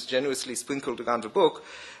quotations generously sprinkled around the book,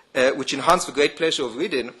 which enhance the great pleasure of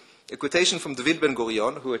reading, a quotation from David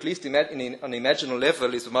Ben-Gurion, who at least on an imaginal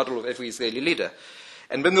level is the model of every Israeli leader.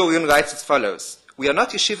 And Ben-Gurion writes as follows: "We are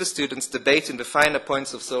not yeshiva students debating the finer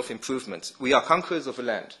points of self-improvement. We are conquerors of a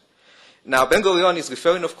land." Now, Ben-Gurion is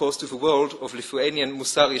referring, of course, to the world of Lithuanian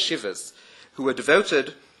Musar yeshivas, who were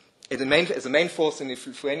devoted, as a main force in the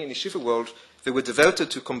Lithuanian yeshiva world, they were devoted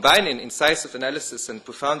to combining incisive analysis and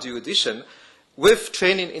profound erudition with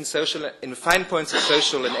training in fine points of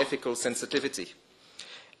social and ethical sensitivity.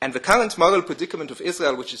 And the current moral predicament of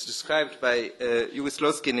Israel, which is described by Yuri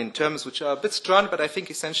Slezkine in terms which are a bit strong, but I think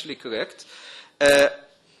essentially correct,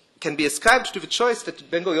 can be ascribed to the choice that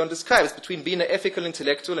Ben-Gurion describes between being an ethical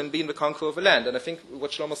intellectual and being the conqueror of a land. And I think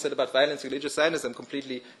what Shlomo said about violence, religious Zionism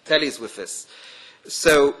completely tallies with this.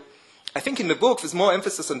 So I think in the book there's more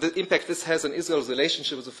emphasis on the impact this has on Israel's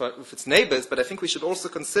relationship with its neighbors, but I think we should also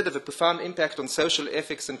consider the profound impact on social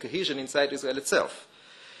ethics and cohesion inside Israel itself.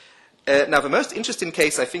 Now, the most interesting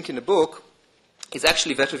case, I think, in the book is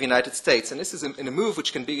actually that of the United States, and this is in a move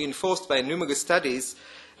which can be reinforced by numerous studies.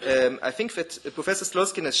 I think that Professor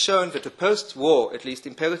Slezkine has shown that the post-war, at least,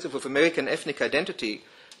 imperative of American ethnic identity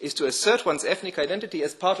is to assert one's ethnic identity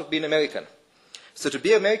as part of being American. So to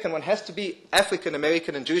be American, one has to be African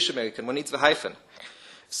American and Jewish American. One needs the hyphen.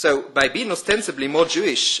 So by being ostensibly more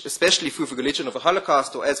Jewish, especially through the religion of the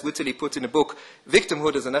Holocaust, or as wittily put in a book,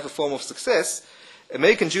 victimhood is another form of success,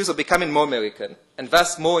 American Jews are becoming more American, and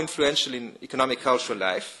thus more influential in economic cultural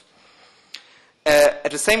life. At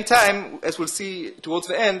the same time, as we'll see towards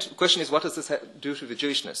the end, the question is, what does this do to the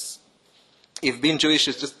Jewishness? If being Jewish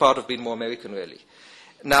is just part of being more American, really.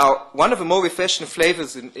 Now, one of the more refreshing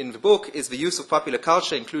flavors in the book is the use of popular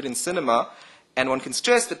culture, including cinema, and one can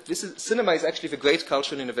stress that cinema is actually the great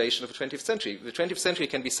cultural innovation of the 20th century. The 20th century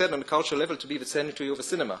can be said on a cultural level to be the century of the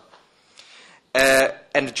cinema.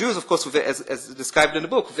 And the Jews, of course, were, as described in the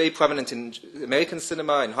book, very prominent in American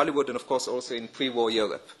cinema, in Hollywood, and of course also in pre-war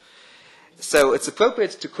Europe. So it's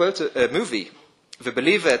appropriate to quote a movie, The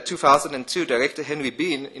Believer, 2002, director Henry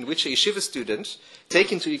Bean, in which a yeshiva student,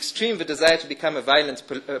 taking to the extreme the desire to become a violent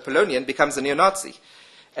Apollonian, becomes a neo-Nazi.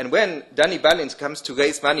 And when Danny Balint comes to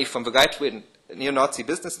raise money from the right-wing neo-Nazi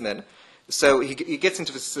businessmen, so he gets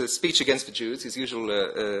into this speech against the Jews, his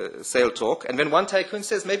usual sale talk, and then one tycoon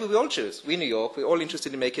says, maybe we're all Jews. We, New York, we're all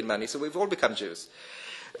interested in making money, so we've all become Jews.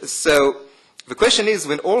 So the question is,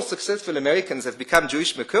 when all successful Americans have become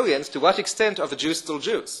Jewish Mercurians, to what extent are the Jews still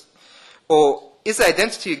Jews? Or is the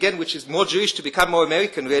identity, again, which is more Jewish to become more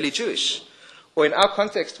American, really Jewish? Or in our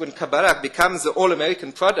context, when Kabbalah becomes the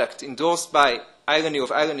all-American product endorsed by, irony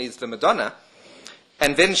of ironies, the Madonna,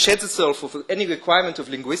 and then sheds itself of any requirement of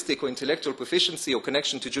linguistic or intellectual proficiency or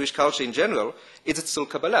connection to Jewish culture in general, is it still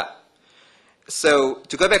Kabbalah? So,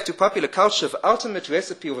 to go back to popular culture, the ultimate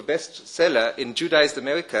recipe of a bestseller in Judaized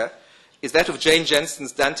America is that of Jane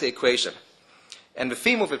Jensen's Dante Equation. And the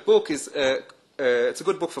theme of the book is, it's a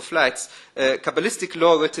good book for flights, Kabbalistic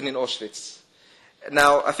law written in Auschwitz.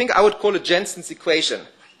 Now, I think I would call it Jensen's equation.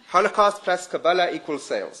 Holocaust plus Kabbalah equals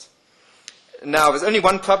sales. Now, there's only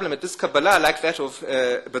one problem at this Kabbalah, like that of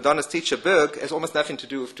Madonna's teacher Berg, has almost nothing to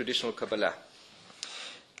do with traditional Kabbalah.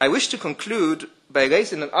 I wish to conclude by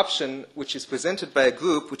raising an option which is presented by a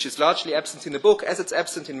group which is largely absent in the book, as it's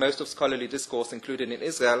absent in most of scholarly discourse, including in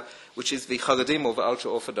Israel, which is the Haredim, or the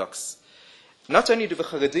ultra-Orthodox. Not only do the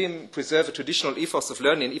Haredim preserve a traditional ethos of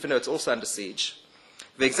learning, even though it's also under siege,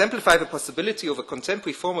 they exemplify the possibility of a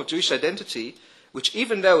contemporary form of Jewish identity, which,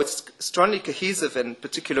 even though it's strongly cohesive and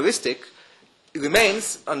particularistic,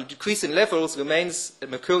 remains, on decreasing levels, remains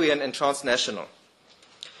Mercurian and transnational.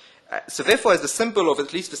 So therefore, as the symbol of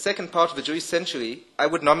at least the second part of the Jewish century, I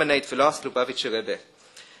would nominate the last Lubavitcher Rebbe.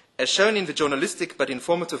 As shown in the journalistic but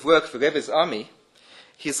informative work, The Rebbe's Army,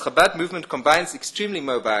 his Chabad movement combines extremely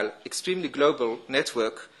mobile, extremely global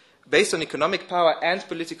network based on economic power and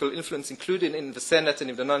political influence, including in the Senate and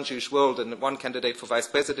in the non-Jewish world, and one candidate for vice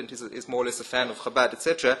president is more or less a fan of Chabad,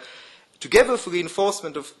 etc., together for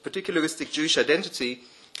reinforcement of particularistic Jewish identity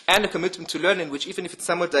and a commitment to learning, which, even if it's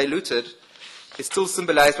somewhat diluted, is still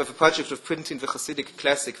symbolized by the project of printing the Hasidic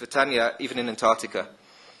classic, the Tanya, even in Antarctica.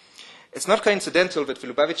 It's not coincidental that the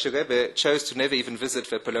Lubavitcher Rebbe chose to never even visit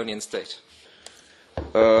the Apollonian state.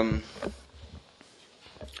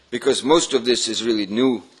 Because most of this is really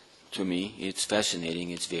new to me. It's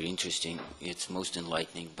fascinating, it's very interesting, it's most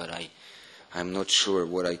enlightening, but I'm not sure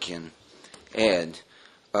what I can add.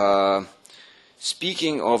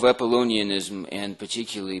 Speaking of Apollonianism and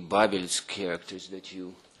particularly Babel's characters that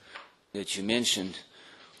you mentioned,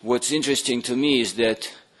 what's interesting to me is that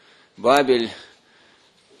Babel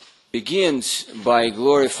begins by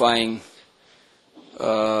glorifying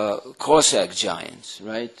Cossack giants,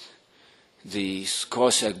 right? These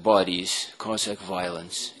Cossack bodies, Cossack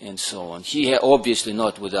violence, and so on. He obviously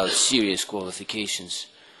not without serious qualifications.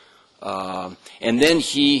 And then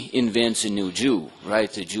he invents a new Jew,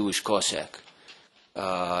 right? The Jewish Cossack,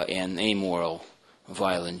 an amoral,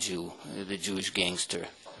 violent Jew, the Jewish gangster,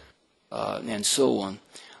 and so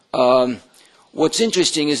on. What's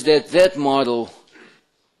interesting is that that model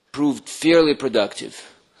proved fairly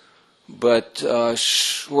productive, but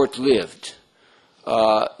short-lived.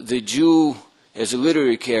 The Jew, as a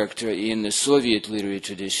literary character in the Soviet literary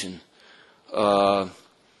tradition,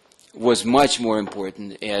 was much more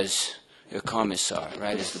important as a commissar,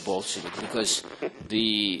 right, as the Bolshevik, because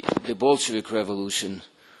the Bolshevik Revolution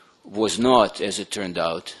was not, as it turned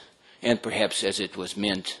out, and perhaps as it was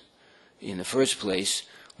meant in the first place,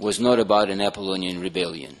 was not about an Apollonian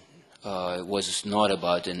rebellion. It was not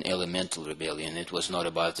about an elemental rebellion. It was not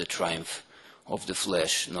about the triumph of the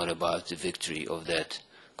flesh, not about the victory of that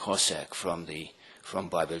Cossack from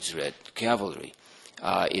Babel's Red Cavalry.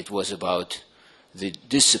 It was about the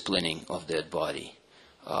disciplining of that body,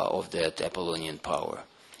 of that Apollonian power,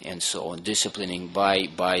 and so on, disciplining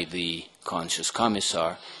by the conscious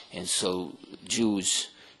commissar, and so Jews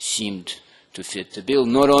seemed to fit the bill,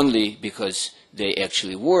 not only because they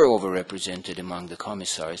actually were overrepresented among the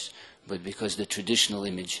commissars, but because the traditional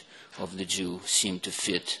image of the Jew seemed to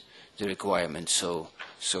fit the requirements so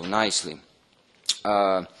nicely.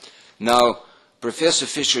 Now, Professor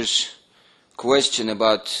Fischer's question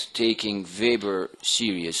about taking Weber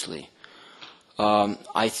seriously.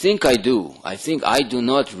 I think I do. I think I do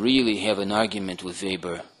not really have an argument with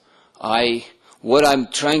Weber. What I'm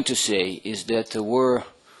trying to say is that there were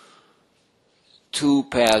two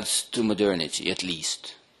paths to modernity, at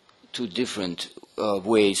least, two different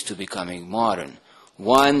ways to becoming modern.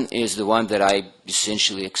 One is the one that I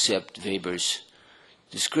essentially accept Weber's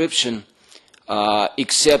description,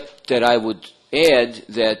 except that I would add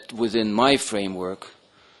that within my framework,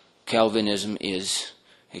 Calvinism is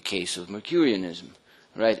a case of Mercurianism,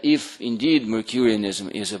 right? If indeed Mercurianism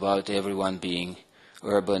is about everyone being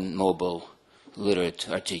urban, mobile, literate,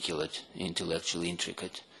 articulate, intellectually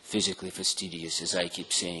intricate, physically fastidious, as I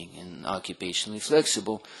keep saying, and occupationally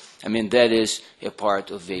flexible, I mean, that is a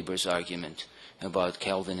part of Weber's argument about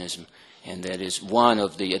Calvinism, and that is one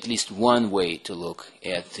of the, at least one way to look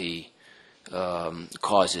at the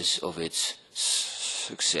causes of its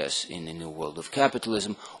success in the new world of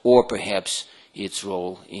capitalism, or perhaps its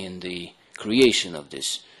role in the creation of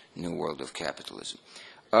this new world of capitalism.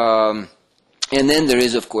 And then there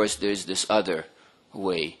is, of course, there's this other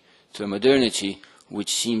way to modernity,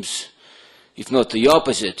 which seems, if not the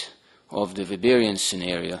opposite of the Weberian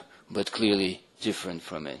scenario, but clearly different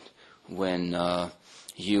from it. When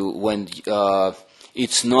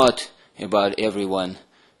it's not about everyone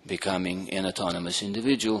becoming an autonomous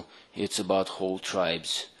individual, it's about whole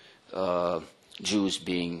tribes, Jews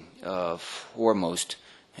being foremost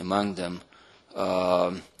among them,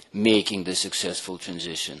 making the successful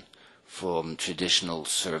transition from traditional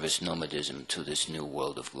service nomadism to this new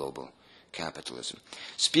world of global capitalism.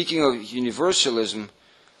 Speaking of universalism,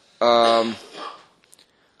 I'm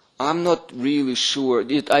not really sure.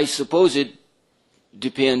 I suppose it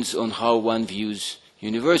depends on how one views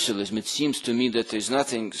universalism. It seems to me that there's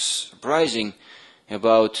nothing surprising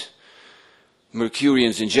about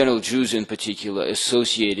Mercurians in general, Jews in particular,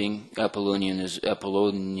 associating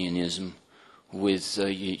Apollonianism with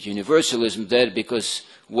universalism, that because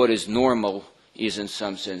what is normal is in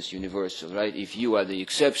some sense universal, right? If you are the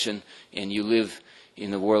exception and you live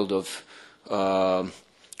in the world of the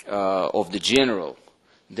general,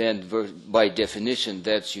 then by definition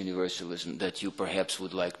that's universalism that you perhaps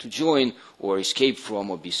would like to join or escape from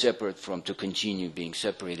or be separate from, to continue being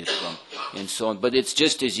separated from, and so on. But it's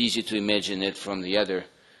just as easy to imagine it from the other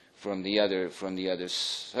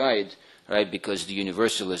side, right? Because the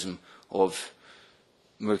universalism of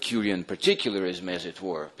Mercurian particularism, as it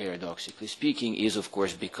were, paradoxically speaking, is of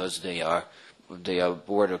course because they are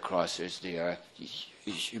border crossers, they are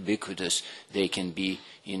ubiquitous, they can be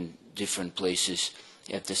in different places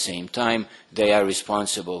at the same time. They are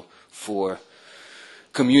responsible for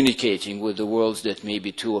communicating with the worlds that may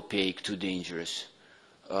be too opaque, too dangerous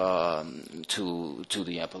to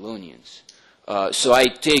the Apollonians. So I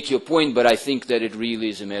take your point, but I think that it really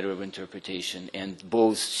is a matter of interpretation, and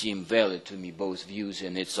both seem valid to me, both views,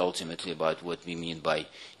 and it's ultimately about what we mean by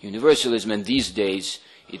universalism. And these days,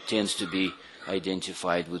 it tends to be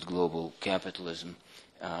identified with global capitalism,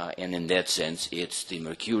 and in that sense, it's the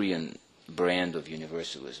Mercurian brand of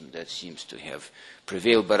universalism that seems to have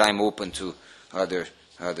prevailed. But I'm open to other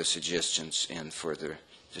suggestions and further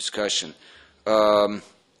discussion. The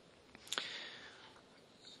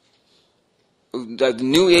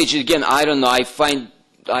New Age, again, I don't know. I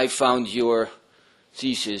found your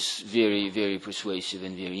thesis very, very persuasive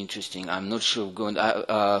and very interesting. I'm not sure.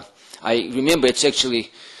 I remember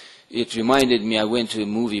it reminded me, I went to a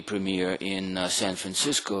movie premiere in San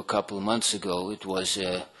Francisco a couple of months ago. It was,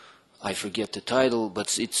 I forget the title,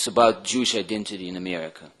 but it's about Jewish identity in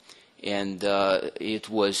America. And it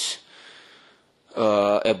was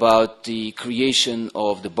about the creation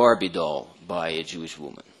of the Barbie doll by a Jewish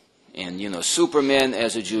woman. And, Superman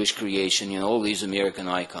as a Jewish creation, all these American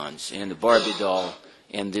icons, and the Barbie doll,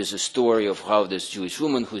 and there's a story of how this Jewish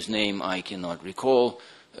woman, whose name I cannot recall,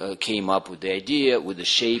 came up with the idea, with the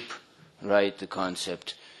shape, right, the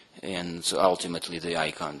concept, and so ultimately the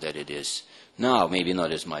icon that it is now. Maybe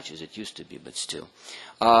not as much as it used to be, but still.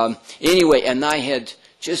 Anyway, and I had,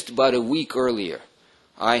 just about a week earlier,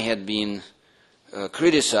 I had been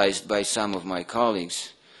criticized by some of my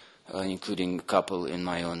colleagues, including a couple in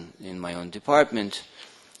my own department,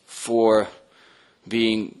 for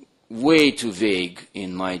being way too vague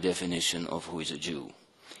in my definition of who is a Jew,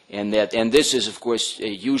 and this is of course a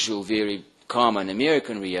usual, very common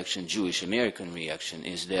American reaction, Jewish American reaction,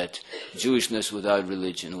 is that Jewishness without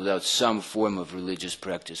religion, without some form of religious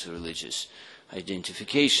practice or religious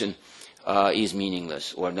identification, is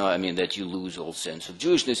meaningless, or not. I mean, that you lose all sense of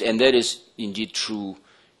Jewishness, and that is indeed true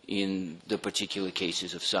in the particular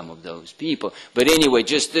cases of some of those people. But anyway,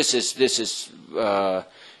 just this is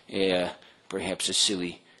perhaps a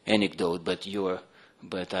silly anecdote,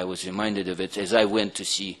 but I was reminded of it as I went to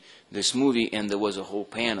see this movie, and there was a whole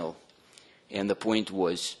panel, and the point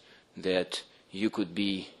was that you could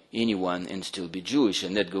be anyone and still be Jewish,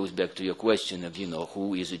 and that goes back to your question of,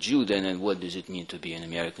 who is a Jew then, and what does it mean to be an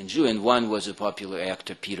American Jew? And one was a popular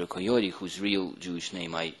actor, Peter Coyote, whose real Jewish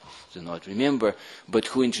name I do not remember, but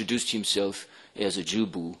who introduced himself as a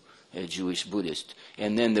Jew, a Jewish Buddhist.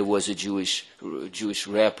 And then there was a Jewish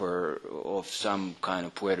rapper of some kind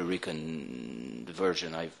of Puerto Rican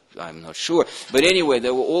version, I'm not sure. But anyway,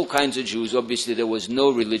 there were all kinds of Jews. Obviously, there was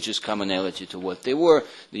no religious commonality to what they were.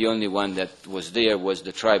 The only one that was there was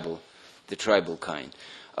the tribal kind.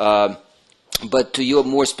 But to your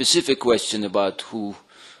more specific question about who,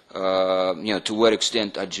 to what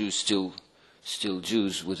extent are Jews still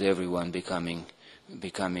Jews, with everyone becoming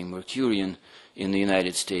Mercurian in the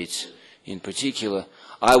United States in particular,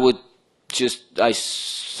 I would I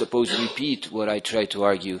suppose, repeat what I try to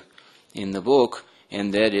argue in the book,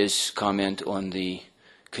 and that is comment on the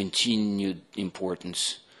continued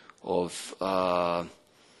importance of the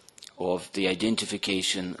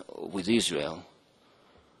identification with Israel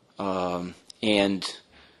and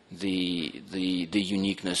the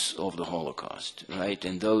uniqueness of the Holocaust, right?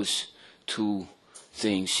 And those two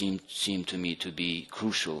things seem to me to be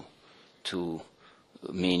crucial to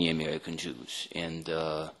many American Jews, and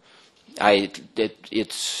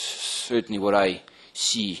it's certainly what I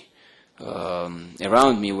see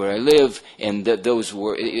around me where I live, and those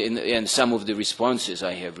were, and some of the responses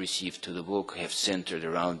I have received to the book have centered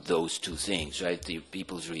around those two things, right? The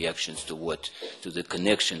people's reactions to the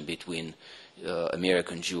connection between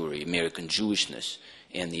American Jewry, American Jewishness,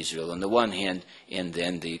 and Israel on the one hand, and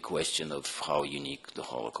then the question of how unique the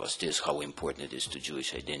Holocaust is, how important it is to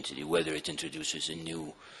Jewish identity, whether it introduces a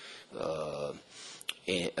new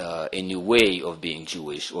way of being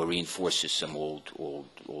Jewish or reinforces some old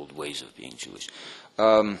ways of being Jewish.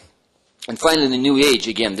 And finally, the New Age,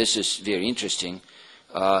 again, this is very interesting.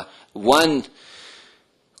 One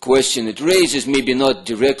question it raises, maybe not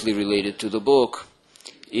directly related to the book,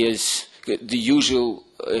 is the usual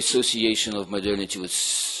association of modernity with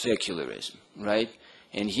secularism, right?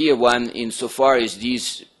 And here one, insofar as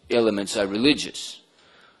these elements are religious,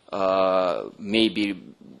 may be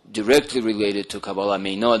directly related to Kabbalah,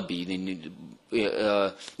 may not be.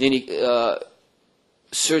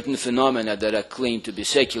 Certain phenomena that are claimed to be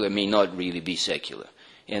secular may not really be secular.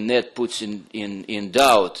 And that puts in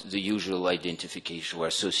doubt the usual identification or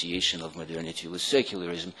association of modernity with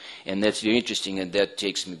secularism. And that's very interesting, and that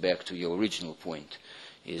takes me back to your original point,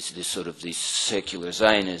 is this sort of this secular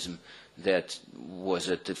Zionism that was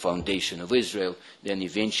at the foundation of Israel, then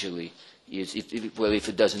eventually, if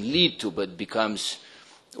it doesn't lead to, but becomes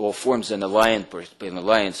or forms an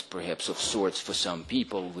alliance perhaps of sorts for some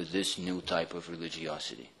people with this new type of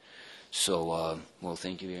religiosity. So, well,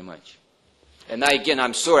 thank you very much. And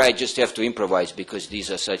I'm sorry, I just have to improvise because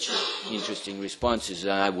these are such interesting responses,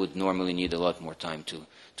 and I would normally need a lot more time to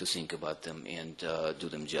think about them and do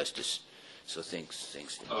them justice. So thanks.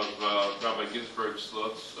 Of Rabbi Ginsburg's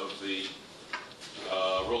thoughts of the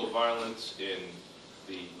role of violence in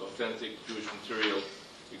the authentic Jewish material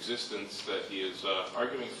existence that he is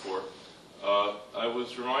arguing for, I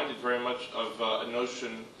was reminded very much of a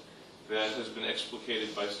notion that has been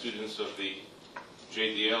explicated by students of the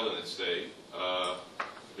JDL in its day.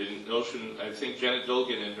 The notion, I think Janet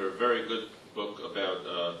Dolgen in her very good book about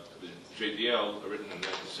the JDL, written in the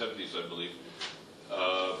 1970s, I believe,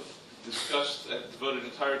 discussed and devoted an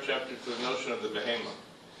entire chapter to the notion of the Behema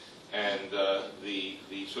and the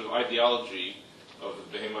sort of ideology of the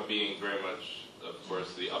Behema being very much, of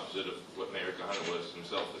course, the opposite of what Meir Kahane was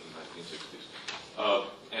himself in the 1960s.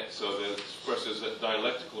 And so, of course, there's a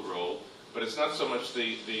dialectical role, but it's not so much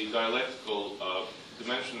the dialectical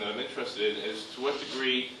dimension that I'm interested in as to what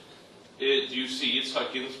degree do you see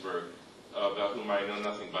Yitzhak Ginsburg, about whom I know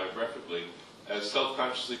nothing biographically, as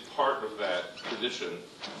self-consciously part of that tradition,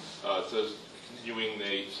 to continuing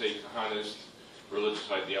the, say, Kahanist religious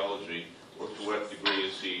ideology, or to what degree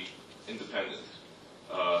is he independent,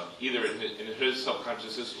 either in his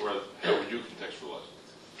self-consciousness or how would you contextualize it?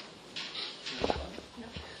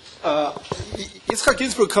 Yitzhak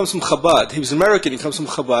Ginsburg comes from Chabad. He was American. He comes from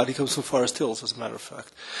Chabad. He comes from Forest Hills, as a matter of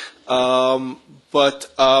fact.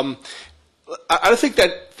 But I don't think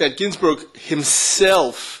that Ginsburg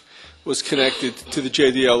himself was connected to the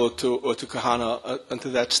JDL or to Kahana and to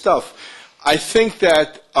that stuff. I think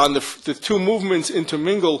that on the two movements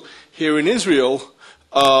intermingle here in Israel,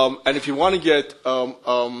 and if you want to get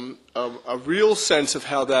a real sense of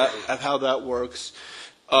how that works,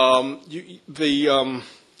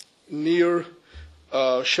 Leer,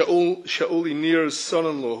 Shauli Leer's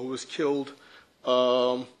son-in-law, who was killed,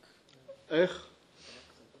 who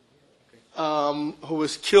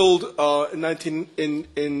was killed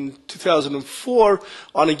in 2004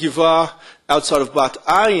 on a givah outside of Bat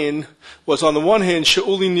Ayin, was on the one hand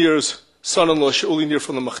Shauli Leer's son-in-law, Shauli Leer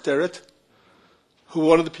from the Machteret, who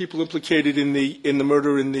one of the people implicated in the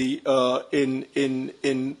murder in the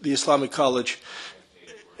Islamic College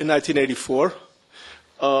in 1984,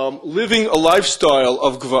 living a lifestyle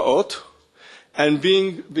of Gvaot, and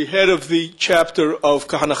being the head of the chapter of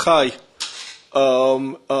Kahanachai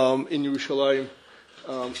in Yerushalayim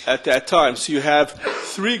at that time. So you have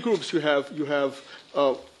three groups. You have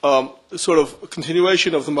sort of a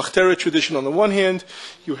continuation of the Machteret tradition on the one hand.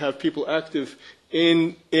 You have people active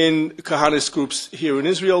in Kahanist groups here in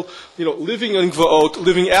Israel, living in Gvaot,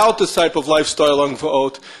 living out this type of lifestyle on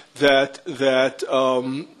Gvaot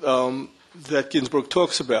that Ginsburg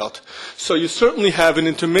talks about. So you certainly have an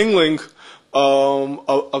intermingling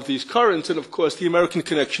of these currents, and of course the American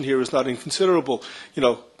connection here is not inconsiderable.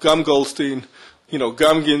 Gam Goldstein,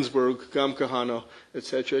 Gam Ginsburg, Gam Kahana,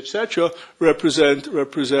 etc., represent the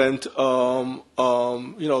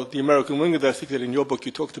American wing of that. I think that in your book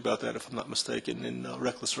you talked about that, if I'm not mistaken, in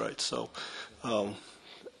Reckless Rights. So, so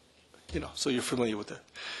you're familiar with that.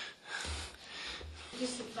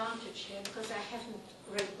 Disadvantage here, because I haven't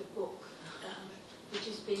read the book which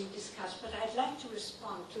is being discussed, but I'd like to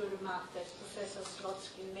respond to a remark that Professor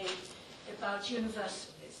Slezkine made about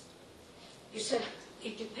universalism. You said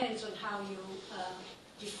it depends on how you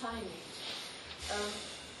define it.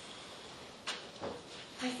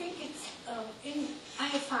 I think it's I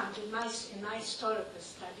have found in my historical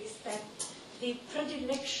studies that the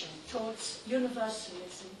predilection towards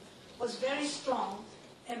universalism was very strong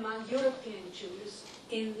among European Jews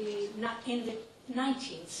in the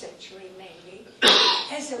 19th century mainly,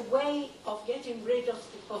 as a way of getting rid of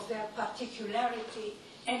their particularity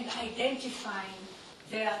and identifying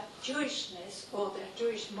their Jewishness or their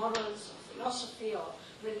Jewish morals or philosophy or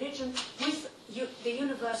religion with the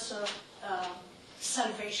universal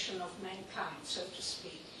salvation of mankind, so to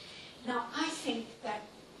speak. Now, I think that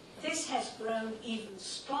this has grown even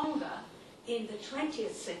stronger in the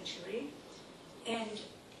 20th century, and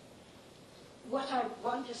what I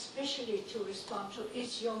want especially to respond to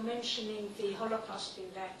is your mentioning the Holocaust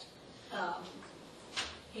in that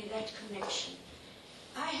connection.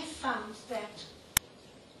 I have found that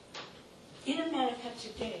in America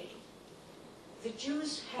today, the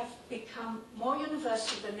Jews have become more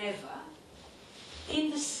universal than ever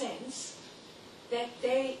in the sense that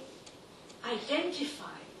they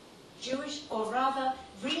identify Jewish, or rather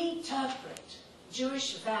reinterpret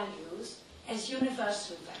Jewish values as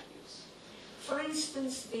universal values. For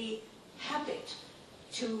instance, the habit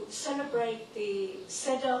to celebrate the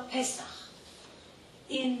Seder Pesach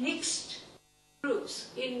in mixed groups,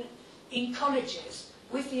 in colleges,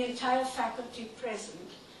 with the entire faculty present,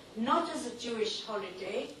 not as a Jewish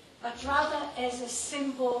holiday, but rather as a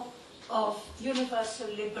symbol of universal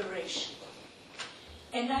liberation.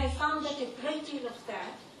 And I found that a great deal of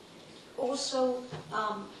that also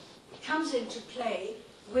comes into play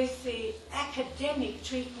with the academic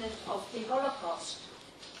treatment of the Holocaust,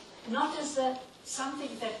 not as something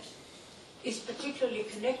that is particularly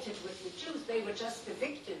connected with the Jews. They were just the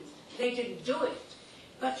victims. They didn't do it.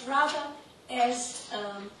 But rather as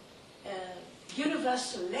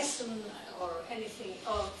universal lesson or anything,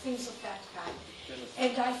 or things of that kind.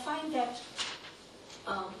 And I find that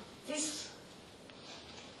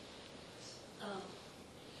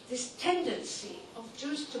this tendency of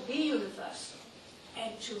Jews to be universal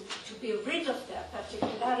and to be rid of their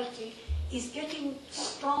particularity is getting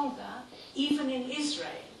stronger even in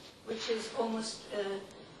Israel, which is almost a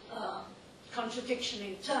contradiction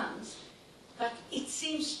in terms, but it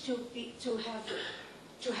seems to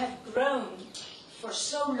have grown for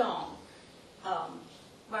so long,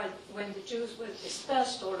 when the Jews were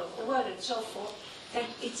dispersed all over the world and so forth, that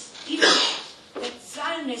it's even that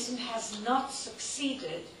Zionism has not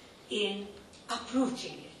succeeded in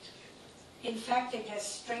uprooting it. In fact, it has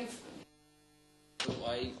strengthened. So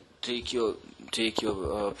I take your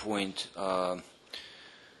point.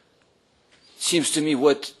 Seems to me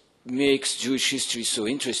what makes Jewish history so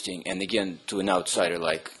interesting, and again to an outsider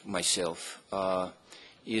like myself,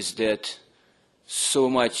 is that so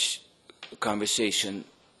much conversation,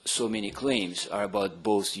 so many claims are about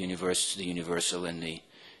both the universal and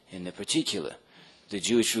the particular. The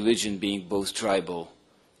Jewish religion being both tribal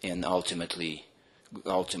and ultimately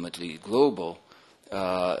global,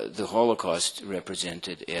 the Holocaust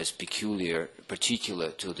represented as particular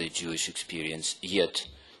to the Jewish experience, yet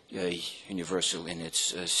universal in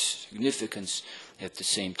its significance at the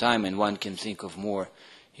same time, and one can think of more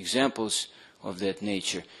examples of that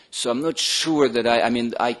nature. So I'm not sure that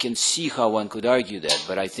I can see how one could argue that,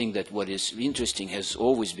 but I think that what is interesting, has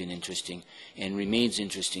always been interesting, and remains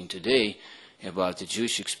interesting today about the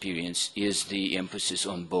Jewish experience is the emphasis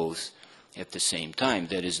on both at the same time.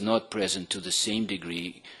 That is not present to the same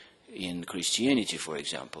degree in Christianity, for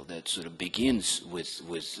example, that sort of begins with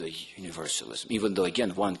universalism, even though,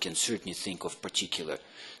 again, one can certainly think of particular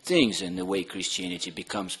things and the way Christianity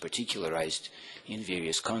becomes particularized in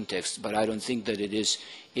various contexts, but I don't think that it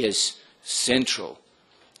is central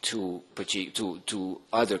to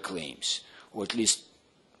other claims, or at least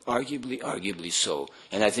arguably so.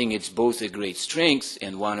 And I think it's both a great strength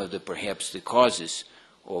and one of perhaps the causes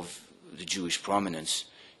of the Jewish prominence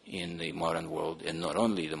in the modern world, and not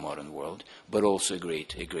only the modern world, but also a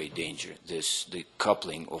great danger. The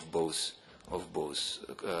coupling of both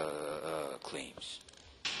claims.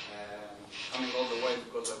 Coming all the way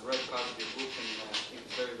because I've read part of your book and I think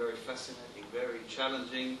it's very, very fascinating, very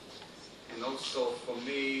challenging, and also for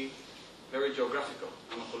me very geographical.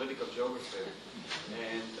 I'm a political geographer,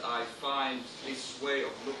 and I find this way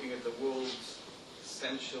of looking at the world,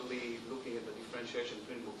 essentially looking at the differentiation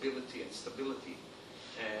between mobility and stability,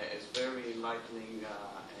 is very enlightening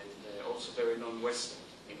and also very non-Western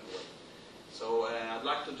in a way. So I'd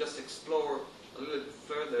like to just explore a little bit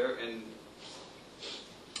further, and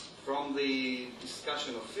from the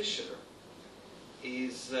discussion of Fischer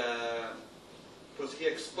is because he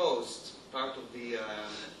exposed part of the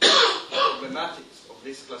problematics of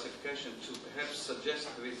this classification to perhaps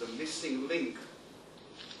suggest there is a missing link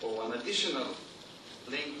or an additional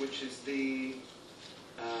link, which is the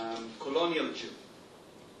colonial Jew.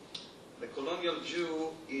 The colonial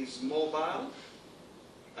Jew is mobile,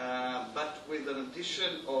 but with an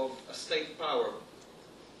addition of a state power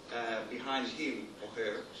behind him or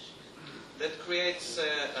her. That creates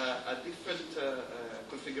a different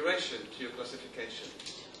configuration to your classification,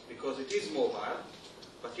 because it is mobile,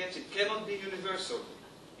 but yet it cannot be universal.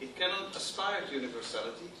 It cannot aspire to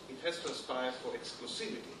universality. It has to aspire for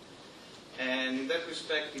exclusivity. And in that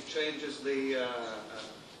respect, it changes the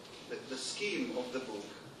scheme of the book.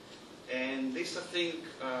 And this, I think,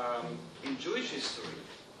 in Jewish history,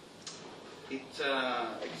 it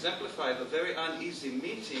exemplified a very uneasy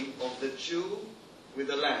meeting of the Jew with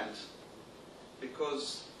the land.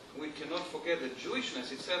 Because we cannot forget that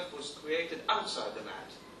Jewishness itself was created outside the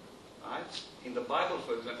land. Right? In the Bible,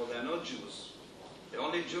 for example, there are no Jews. The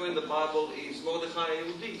only Jew in the Bible is Mordechai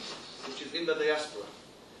Yehudi, which is in the diaspora.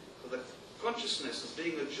 So the consciousness of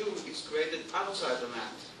being a Jew is created outside the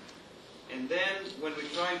land. And then when we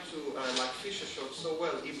try to, like Fischer showed so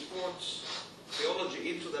well, import theology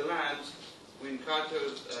into the land, we encounter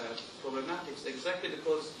problematics exactly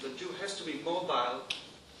because the Jew has to be mobile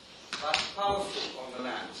but powerful on the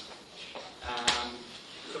land.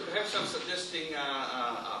 So perhaps I'm suggesting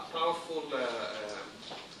a powerful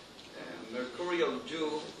mercurial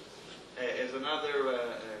Jew as another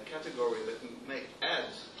category that may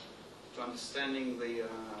add to understanding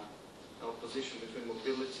our position between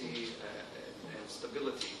mobility and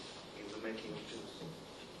stability in the making of Jews.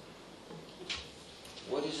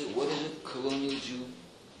 What is a colonial Jew?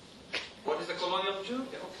 What is a colonial Jew?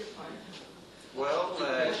 Yeah, okay, fine. Well,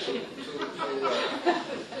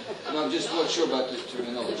 no, I'm just not sure about the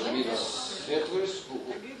terminology. I mean, settlers?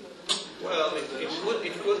 Well,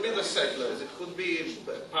 it could be the settlers. It could be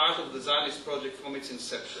part of the Zionist project from its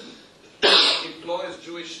inception. It employs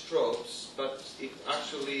Jewish tropes, but it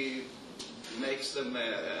actually makes them,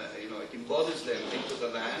 it embodies them into the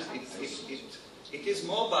land. It is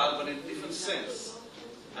mobile, but in a different sense.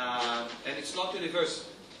 And it's not universal.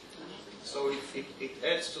 So it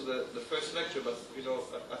adds to the first lecture, but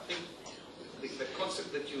I think the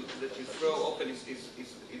concept that you throw open is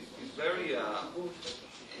very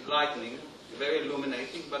enlightening, very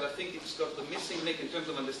illuminating. But I think it's got the missing link in terms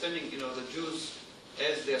of understanding, the Jews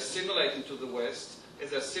as they assimilate into the West,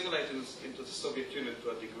 as they assimilate into the Soviet Union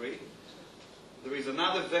to a degree. There is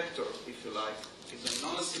another vector, if you like, is a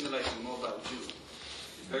non-assimilating mobile Jew.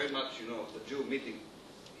 Very much, the Jew meeting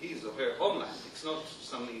his or her homeland. It's not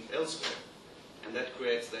something elsewhere. And that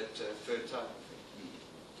creates that third type.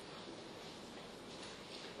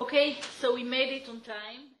 Okay, so we made it on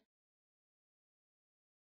time.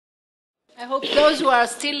 I hope those who are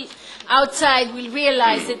still outside will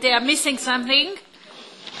realize that they are missing something,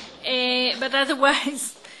 but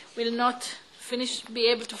otherwise will not be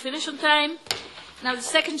able to finish on time. Now the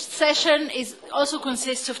second session also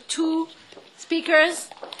consists of two speakers.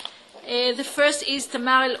 The first is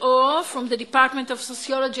Tamar El-Or from the Department of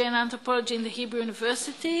Sociology and Anthropology in the Hebrew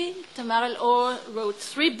University. Tamar El-Or wrote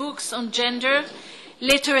 3 books on gender,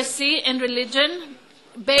 literacy, and religion,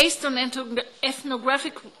 based on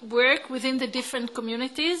ethnographic work within the different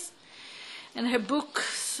communities. And her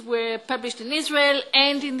books were published in Israel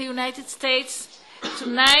and in the United States.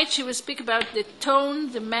 Tonight she will speak about the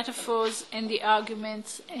tone, the metaphors, and the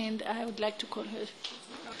arguments, and I would like to call her.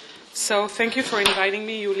 So thank you for inviting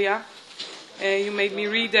me, Julia. You made me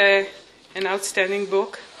read an outstanding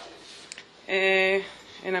book, and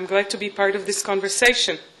I'm glad to be part of this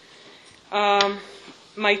conversation.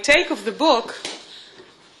 My take of the book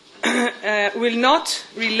will not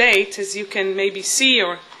relate, as you can maybe see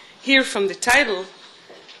or hear from the title,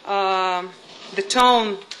 the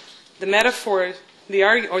tone, the metaphor,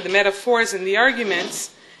 the metaphors and the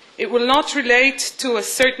arguments. It will not relate to a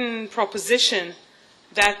certain proposition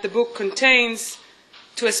that the book contains,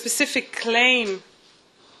 to a specific claim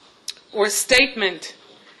or statement,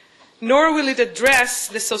 nor will it address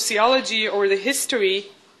the sociology or the history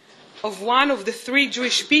of one of the 3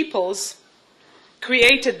 Jewish peoples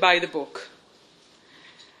created by the book.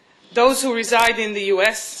 Those who reside in the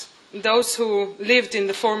US, those who lived in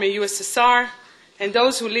the former USSR, and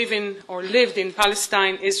those who live in or lived in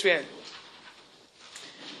Palestine, Israel.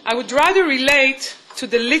 I would rather relate to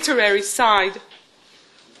the literary side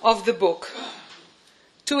of the book,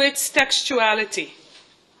 to its textuality,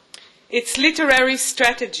 its literary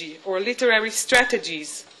strategy or literary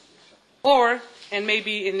strategies, or, and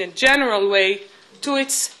maybe in a general way, to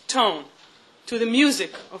its tone, to the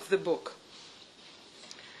music of the book.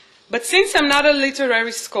 But since I'm not a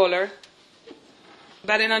literary scholar,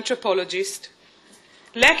 but an anthropologist,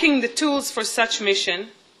 lacking the tools for such mission,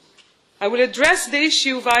 I will address the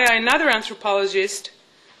issue via another anthropologist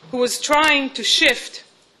who was trying to shift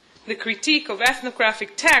the critique of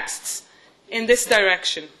ethnographic texts in this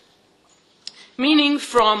direction, meaning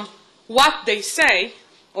from what they say,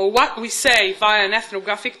 or what we say via an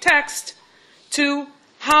ethnographic text, to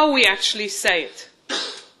how we actually say it.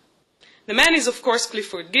 The man is, of course,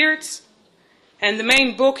 Clifford Geertz, and the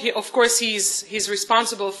main book, of course, he's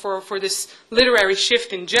responsible for this literary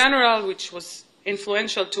shift in general, which was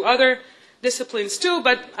influential to other disciplines too,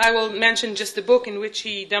 but I will mention just the book in which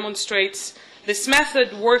he demonstrates this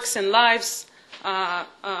method, Works and Lives,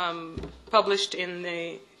 published in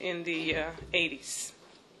the 80s.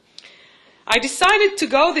 I decided to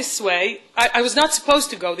go this way. I was not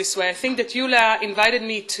supposed to go this way. I think that Yulia invited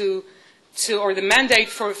me to or the mandate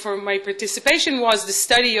for my participation was the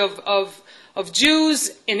study of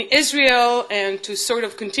Jews in Israel, and to sort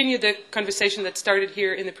of continue the conversation that started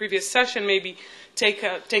here in the previous session, maybe take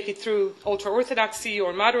it through ultra-Orthodoxy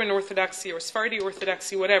or modern Orthodoxy or Sephardi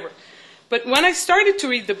Orthodoxy, whatever. But when I started to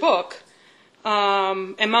read the book,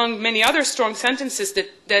 among many other strong sentences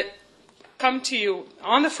that come to you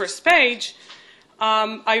on the first page,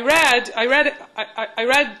 I read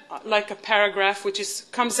like a paragraph which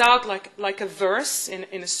comes out like a verse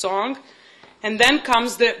in a song, and then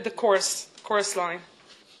comes the chorus line,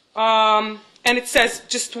 and it says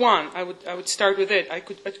just one. I would start with it. I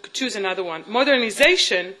could choose another one.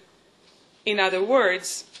 Modernization, in other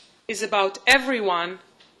words, is about everyone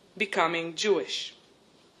becoming Jewish.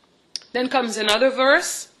 Then comes another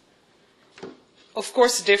verse, of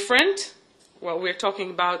course different. Well, we're talking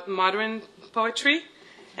about modern poetry.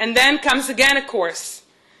 And then comes again a chorus.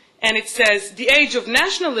 And it says, the age of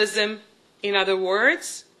nationalism, in other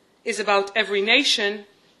words, is about every nation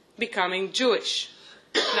becoming Jewish.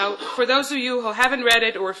 Now, for those of you who haven't read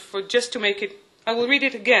it, or for just to make it, I will read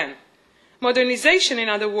it again. Modernization, in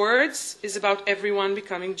other words, is about everyone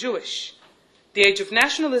becoming Jewish. The age of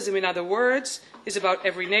nationalism, in other words, is about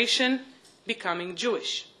every nation becoming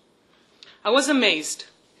Jewish. I was amazed.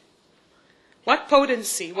 What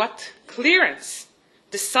potency, what clearance,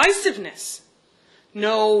 decisiveness.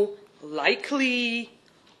 No likely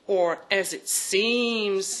or as it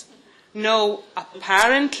seems, no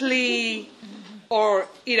apparently, or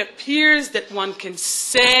it appears that one can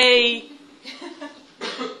say.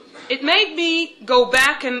 It made me go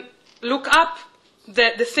back and look up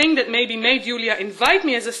the thing that maybe made Julia invite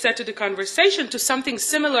me, as I said, to the conversation, to something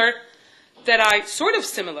similar that I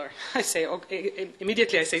say, okay,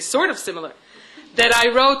 immediately I say sort of similar, that I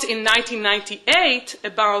wrote in 1998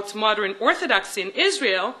 about modern Orthodoxy in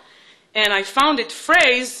Israel, and I found it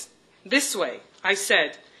phrased this way. I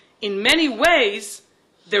said, in many ways,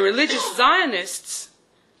 the religious Zionists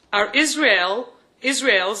are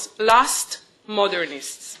Israel's last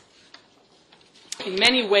modernists. In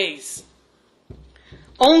many ways.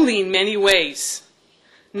 Only in many ways.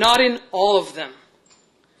 Not in all of them.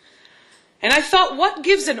 And I thought, what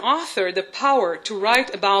gives an author the power to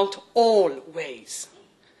write about all ways?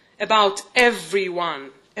 About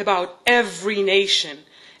everyone, about every nation,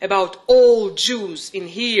 about all Jews in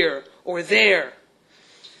here or there.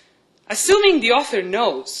 Assuming the author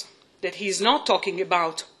knows that he is not talking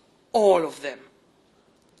about all of them.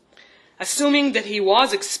 Assuming that he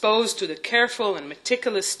was exposed to the careful and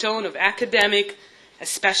meticulous tone of academic,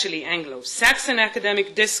 especially Anglo-Saxon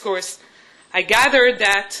academic discourse, I gathered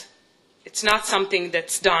that it's not something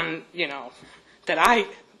that's done, that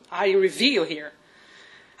I reveal here.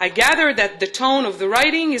 I gather that the tone of the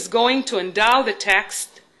writing is going to endow the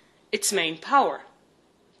text its main power.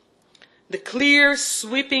 The clear,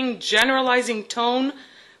 sweeping, generalizing tone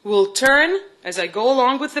will turn, as I go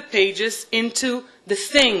along with the pages, into the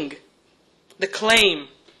thing, the claim,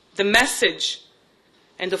 the message.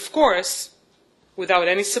 And of course, without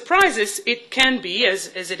any surprises, it can be, as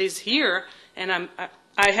it is here, and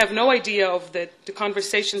I have no idea of the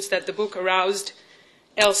conversations that the book aroused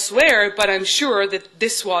elsewhere, but I'm sure that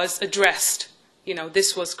this was addressed.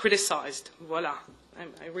 This was criticized. Voila,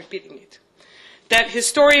 I'm repeating it. That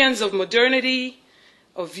historians of modernity,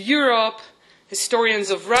 of Europe, historians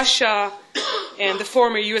of Russia and the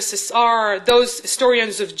former USSR, those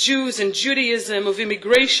historians of Jews and Judaism, of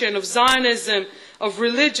immigration, of Zionism, of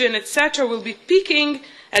religion, etc., will be peeking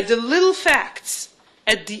at the little facts,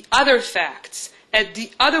 at the other facts, at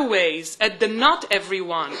the other ways, at the not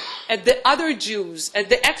everyone, at the other Jews, at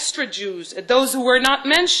the extra Jews, at those who were not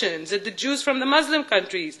mentioned, at the Jews from the Muslim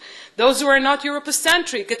countries, those who are not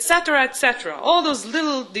Europocentric, etc., etc., all those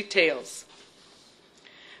little details.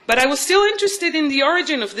 But I was still interested in the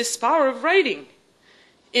origin of this power of writing,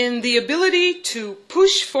 in the ability to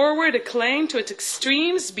push forward a claim to its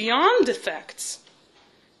extremes beyond the facts,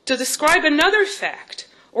 to describe another fact,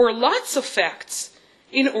 or lots of facts,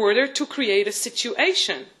 in order to create a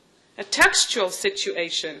situation, a textual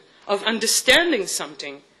situation of understanding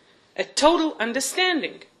something, a total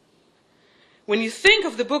understanding. When you think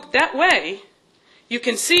of the book that way, you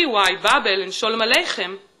can see why Babel and Sholem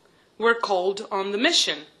Aleichem were called on the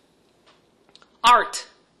mission. Art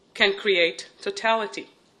can create totality.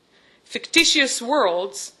 Fictitious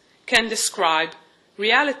worlds can describe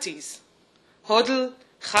realities. Hodel,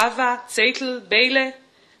 Chava, Tsaytl, Bele,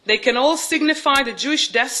 they can all signify the Jewish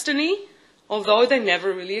destiny, although they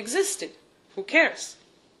never really existed. Who cares?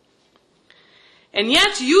 And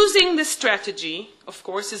yet, using this strategy, of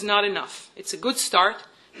course, is not enough. It's a good start.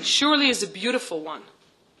 It surely is a beautiful one.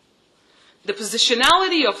 The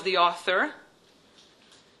positionality of the author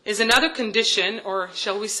is another condition, or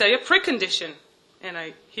shall we say a precondition. And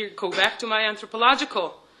I here go back to my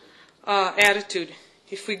anthropological attitude.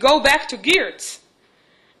 If we go back to Geertz,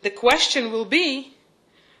 the question will be,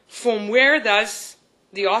 from where does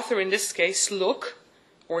the author in this case look,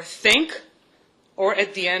 or think, or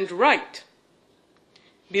at the end write?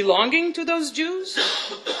 Belonging to those Jews?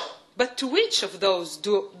 But to which of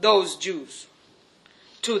those Jews?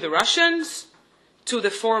 To the Russians? To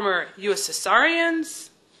the former USSRians?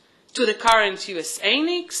 To the current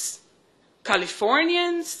USAnics?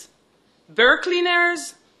 Californians?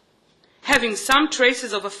 Berkeleyers? Having some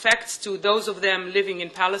traces of effects to those of them living in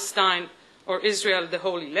Palestine or Israel, the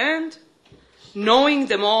Holy Land, knowing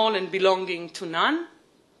them all and belonging to none?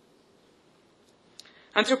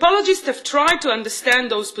 Anthropologists have tried to understand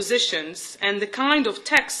those positions and the kind of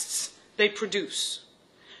texts they produce.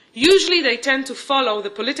 Usually they tend to follow the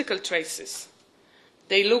political traces.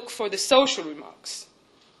 They look for the social remarks,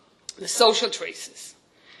 the social traces.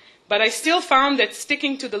 But I still found that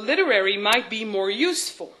sticking to the literary might be more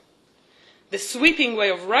useful. The sweeping way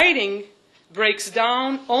of writing breaks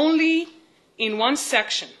down only in one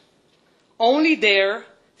section. Only there,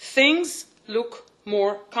 things look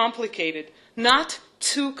more complicated, not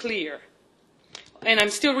too clear. And I'm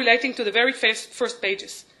still relating to the very first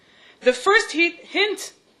pages. The first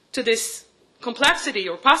hint to this complexity,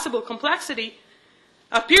 or possible complexity,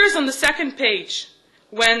 appears on the second page,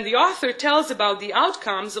 when the author tells about the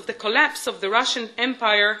outcomes of the collapse of the Russian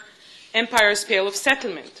Empire's Pale of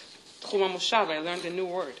Settlement. Tchum HaMoshav, I learned a new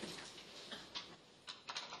word.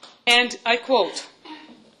 And I quote,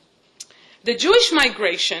 "The Jewish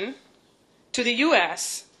migration to the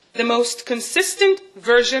US, the most consistent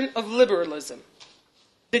version of liberalism.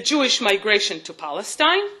 The Jewish migration to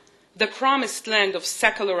Palestine, the promised land of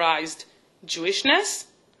secularized Jewishness,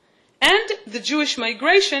 and the Jewish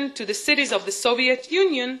migration to the cities of the Soviet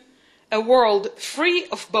Union, a world free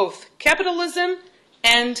of both capitalism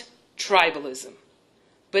and tribalism.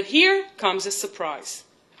 But here comes a surprise.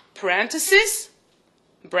 Parenthesis,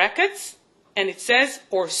 brackets, and it says,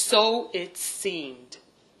 or so it seemed.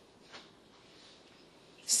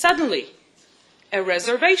 Suddenly, a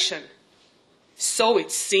reservation. So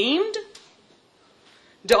it seemed?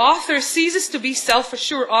 The author ceases to be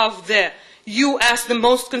self-assured of the U.S., the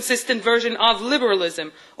most consistent version of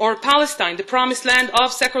liberalism, or Palestine, the promised land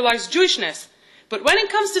of secularized Jewishness. But when it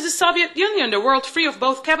comes to the Soviet Union, the world free of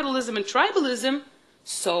both capitalism and tribalism,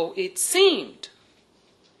 so it seemed.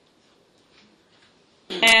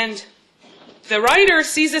 And the writer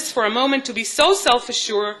ceases for a moment to be so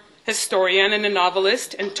self-assured historian and a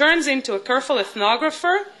novelist and turns into a careful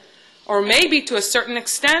ethnographer, or maybe to a certain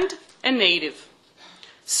extent, a native.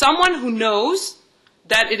 Someone who knows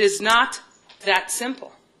that it is not that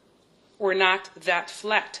simple, or not that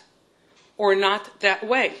flat, or not that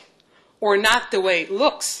way, or not the way it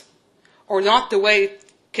looks, or not the way it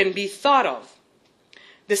can be thought of.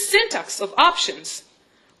 The syntax of options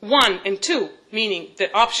 1 and 2, meaning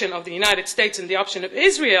the option of the United States and the option of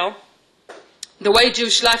Israel, the way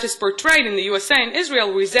Jewish life is portrayed in the USA and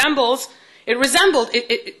Israel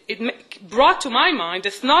it brought to my mind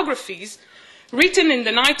ethnographies written in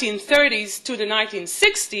the 1930s to the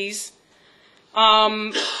 1960s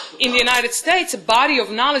in the United States, a body of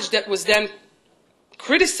knowledge that was then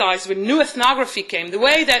criticized when new ethnography came. The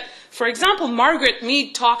way that, for example, Margaret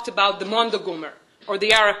Mead talked about the Mondogumer or the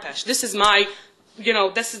Arapesh. This is my,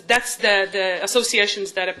 that's the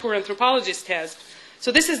associations that a poor anthropologist has.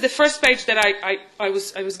 So this is the first page that I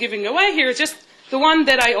was giving away here, just the one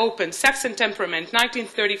that I opened, Sex and Temperament,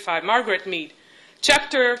 1935, Margaret Mead.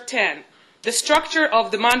 Chapter 10, the structure of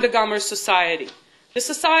the Mondogumer society. The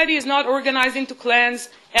society is not organized into clans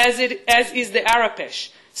as is the Arapesh,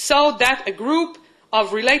 so that a group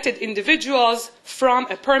of related individuals from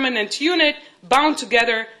a permanent unit bound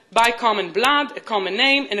together by common blood, a common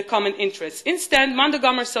name, and a common interest. Instead,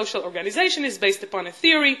 Mondogumer social organization is based upon a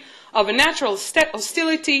theory of a natural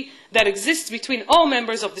hostility that exists between all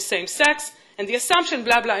members of the same sex, and the assumption,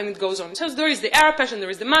 blah, blah, and it goes on. So there is the Arapesh and there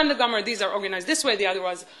is the Mondogumer. These are organized this way, the other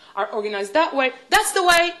ones are organized that way. That's the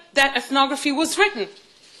way that ethnography was written,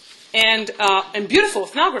 and beautiful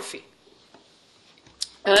ethnography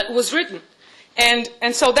was written.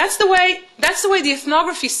 And so that's the way the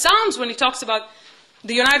ethnography sounds when he talks about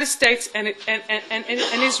the United States and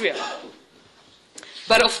Israel.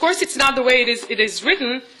 But of course, it's not the way it is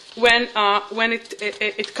written when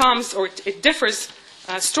it comes, or it differs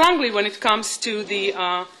strongly when it comes to the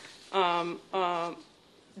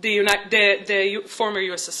former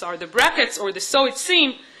USSR. The brackets, or the so it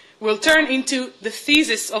seemed, will turn into the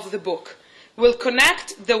thesis of the book. Will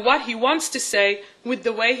connect the what he wants to say with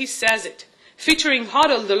the way he says it, featuring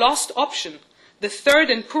Hodel, the lost option, the third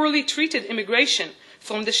and poorly treated immigration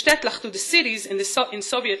from the Shtetl to the cities in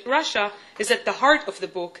Soviet Russia, is at the heart of the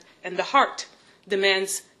book, and the heart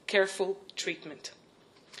demands careful treatment.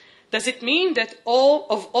 Does it mean that all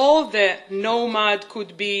the nomad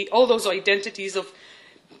could be, all those identities of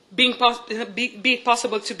be it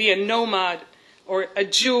possible to be a nomad, or a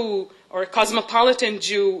Jew, or a cosmopolitan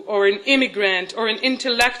Jew, or an immigrant, or an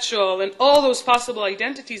intellectual, and all those possible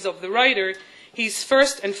identities of the writer, he's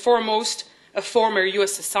first and foremost a former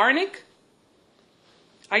USSRnik?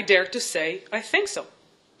 I dare to say, I think so.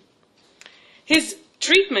 His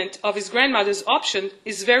treatment of his grandmother's option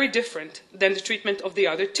is very different than the treatment of the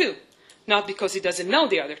other two. Not because he doesn't know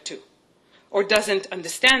the other two, or doesn't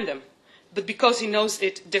understand them, but because he knows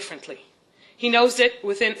it differently. He knows it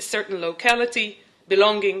within a certain locality,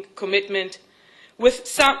 belonging, commitment,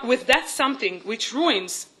 with that something which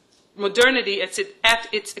ruins modernity at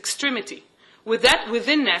its extremity, with that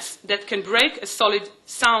withinness that can break a solid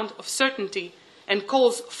sound of certainty and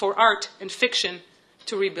calls for art and fiction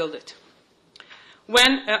to rebuild it.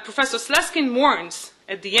 When Professor Slezkine warns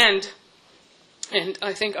at the end, and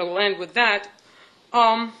I think I will end with that,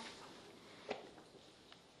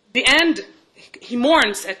 he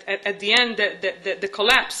mourns at the end the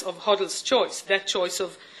collapse of Hodel's choice, that choice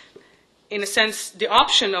of, in a sense, the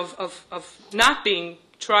option of not being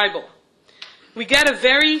tribal. We get a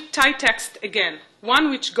very tight text again, one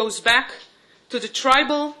which goes back to the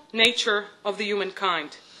tribal nature of the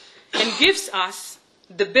humankind and gives us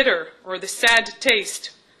the bitter or the sad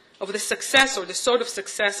taste of the success, or the sort of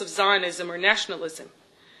success, of Zionism or nationalism.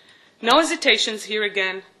 No hesitations here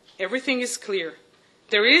again. Everything is clear.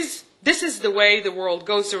 This is the way the world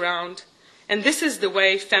goes around, and this is the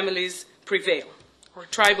way families prevail, or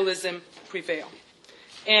tribalism prevail.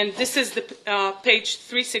 And this is the page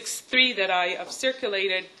 363 that I have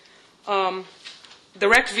circulated, the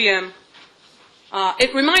Requiem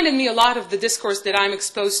It reminded me a lot of the discourse that I'm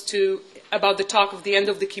exposed to about the talk of the end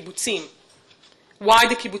of the kibbutzim. Why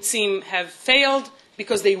the kibbutzim have failed?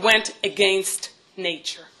 Because they went against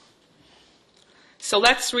nature. So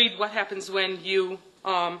let's read what happens when you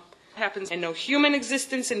happens, and no human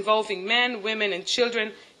existence involving men, women, and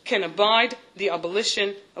children can abide the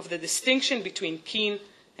abolition of the distinction between keen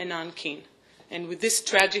and non-keen. And with this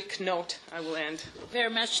tragic note, I will end. Very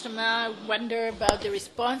much, Tamar. I wonder about the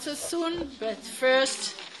responses soon, but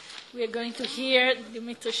first we are going to hear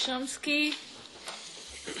Dmitry Chomsky.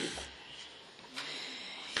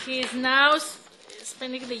 He is now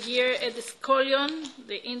spending the year at the Skolion,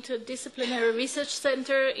 the Interdisciplinary Research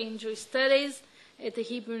Center in Jewish Studies at the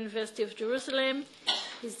Hebrew University of Jerusalem.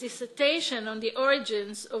 His dissertation on the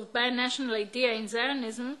origins of binational idea in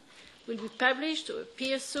Zionism will be published or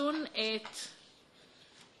appear soon at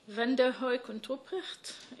Van der Hoek und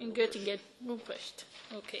Ruprecht in Göttingen. Ruprecht.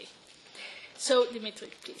 Okay. So, Dimitri,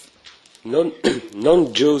 please.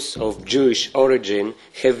 Non-Jews of Jewish origin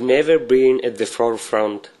have never been at the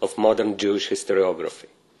forefront of modern Jewish historiography.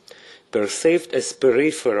 Perceived as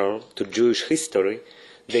peripheral to Jewish history,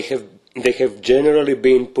 they have generally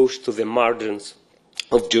been pushed to the margins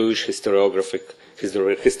of Jewish historiographic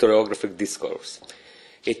discourse.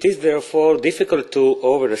 It is therefore difficult to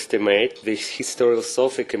overestimate the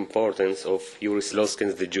historiosophic importance of Yuri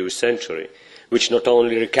Slezkine's The Jewish Century, which not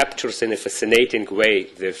only recaptures in a fascinating way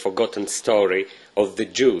the forgotten story of the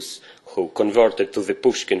Jews who converted to the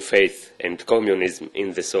Pushkin faith and communism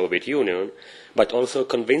in the Soviet Union, but also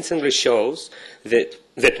convincingly shows that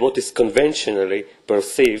what is conventionally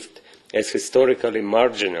perceived as historically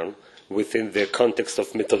marginal within the context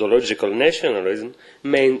of methodological nationalism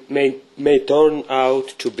may turn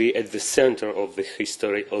out to be at the center of the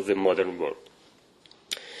history of the modern world.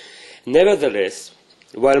 Nevertheless,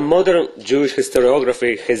 while modern Jewish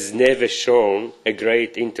historiography has never shown a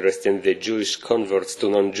great interest in the Jewish converts to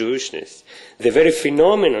non-Jewishness, the very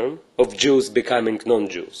phenomenon of Jews becoming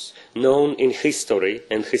non-Jews, known in history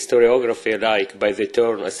and historiography alike by the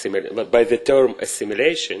term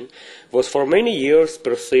assimilation, was for many years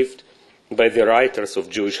perceived by the writers of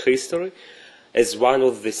Jewish history as one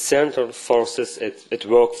of the central forces at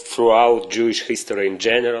work throughout Jewish history in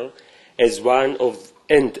general, as one of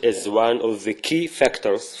the key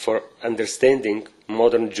factors for understanding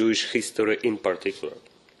modern Jewish history in particular.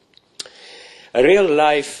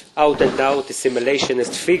 Real-life, out-and-out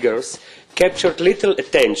assimilationist figures captured little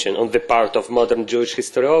attention on the part of modern Jewish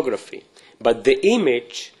historiography, but the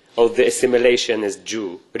image of the assimilationist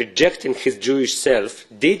Jew, rejecting his Jewish self,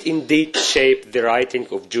 did indeed shape the writing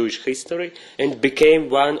of Jewish history and became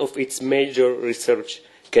one of its major research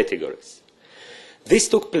categories. This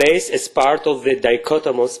took place as part of the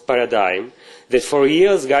dichotomous paradigm that for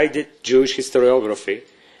years guided Jewish historiography,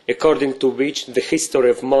 according to which the history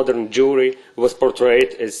of modern Jewry was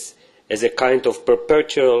portrayed as a kind of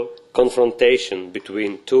perpetual confrontation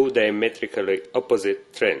between two diametrically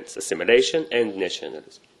opposite trends, assimilation and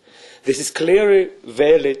nationalism. This is clearly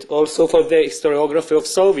valid also for the historiography of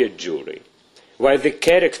Soviet Jewry, while the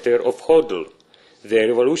character of Hodl, the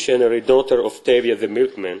revolutionary daughter of Tevye the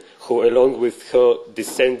milkman, who along with her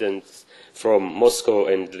descendants from Moscow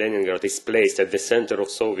and Leningrad is placed at the center of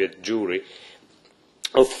Soviet Jewry,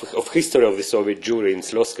 of history of the Soviet Jewry in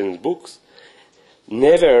Slezkine's books,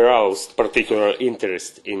 never aroused particular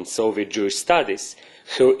interest in Soviet Jewish studies,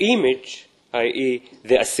 her image, i.e.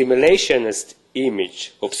 the assimilationist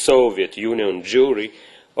image of Soviet Union Jewry,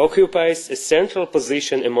 occupies a central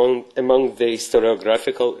position among the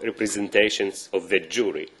historiographical representations of the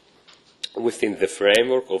Jewry, within the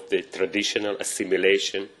framework of the traditional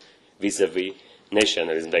assimilation vis-à-vis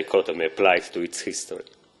nationalism dichotomy applied to its history.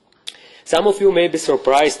 Some of you may be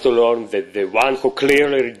surprised to learn that the one who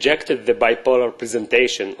clearly rejected the bipolar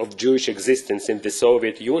presentation of Jewish existence in the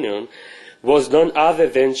Soviet Union was none other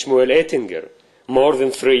than Shmuel Ettinger, more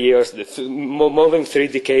than 3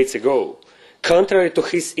 decades ago. Contrary to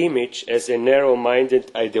his image as a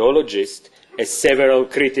narrow-minded ideologist, as several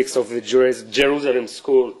critics of the Jerusalem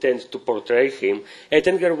school tend to portray him,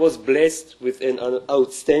 Ettinger was blessed with an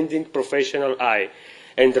outstanding professional eye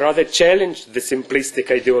and rather challenged the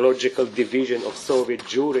simplistic ideological division of Soviet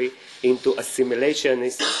Jewry into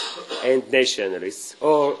assimilationists and nationalists,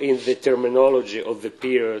 or in the terminology of the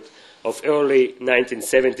period of early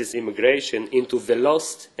 1970s immigration, into the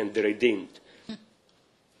lost and the redeemed.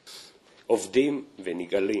 Ovdim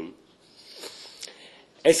v'nigalim.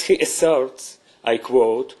 As he asserts, I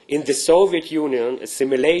quote, "In the Soviet Union,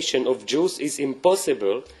 assimilation of Jews is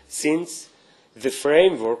impossible since the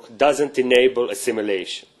framework doesn't enable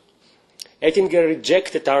assimilation. Oettinger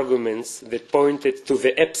rejected arguments that pointed to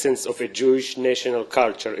the absence of a Jewish national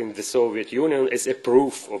culture in the Soviet Union as a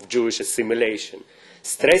proof of Jewish assimilation,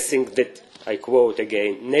 stressing that, I quote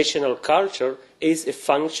again, national culture is a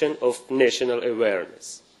function of national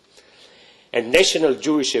awareness. And national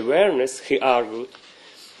Jewish awareness, he argued,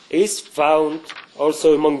 is found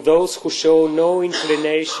also among those who show no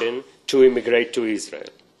inclination to immigrate to Israel.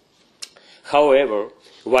 However,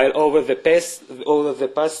 while over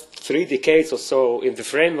the past 3 decades or so, in the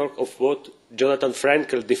framework of what Jonathan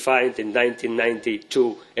Frankel defined in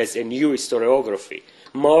 1992 as a new historiography,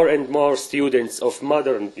 more and more students of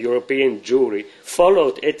modern European Jewry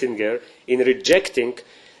followed Oettinger in rejecting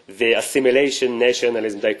the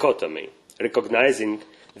assimilation-nationalism dichotomy, recognizing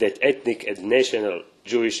that ethnic and national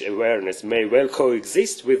Jewish awareness may well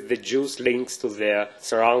coexist with the Jews' links to their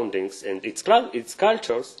surroundings and its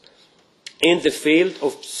cultures. In the field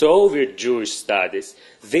of Soviet Jewish studies,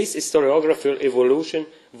 this historiographical evolution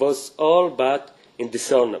was all but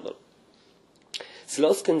indiscernible.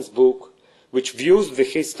 Slezkine's book, which views the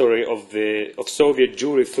history of Soviet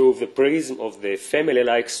Jewry through the prism of the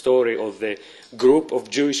family-like story of the group of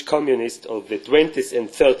Jewish communists of the 20s and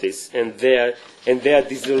 30s and their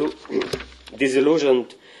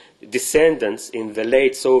disillusioned descendants in the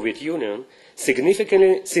late Soviet Union,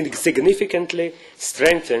 significantly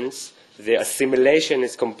strengthens the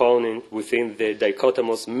assimilationist component within the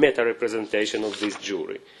dichotomous meta-representation of this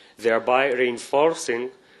Jewry, thereby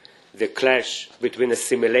reinforcing the clash between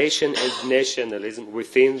assimilation and nationalism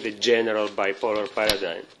within the general bipolar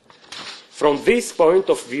paradigm. From this point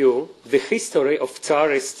of view, the history of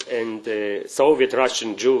Tsarist and Soviet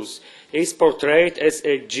Russian Jews is portrayed as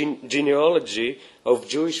a genealogy of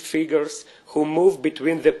Jewish figures who move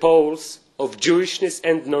between the poles of Jewishness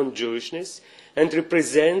and non-Jewishness and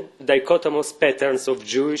represent dichotomous patterns of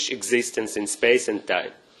Jewish existence in space and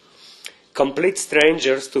time. Complete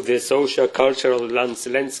strangers to the socio-cultural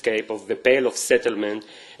landscape of the Pale of Settlement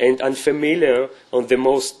and unfamiliar on the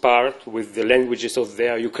most part with the languages of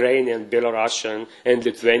their Ukrainian, Belarusian and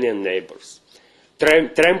Lithuanian neighbors.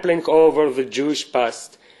 Trampling over the Jewish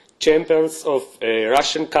past, champions of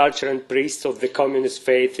Russian culture and priests of the communist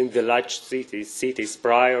faith in the large cities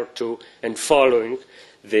prior to and following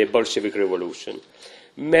the Bolshevik Revolution.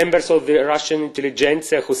 Members of the Russian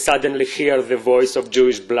intelligentsia who suddenly hear the voice of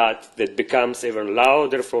Jewish blood that becomes ever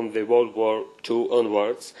louder from the World War II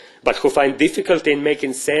onwards, but who find difficulty in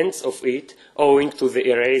making sense of it owing to the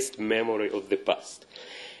erased memory of the past.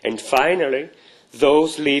 And finally,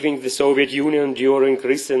 those leaving the Soviet Union during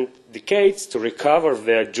recent decades to recover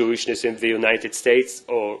their Jewishness in the United States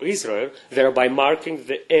or Israel, thereby marking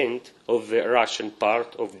the end of the Russian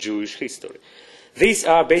part of Jewish history. These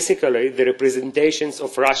are basically the representations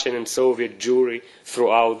of Russian and Soviet Jewry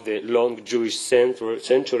throughout the long Jewish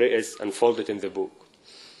century as unfolded in the book.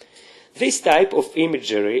 This type of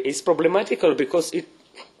imagery is problematical because it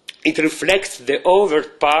reflects the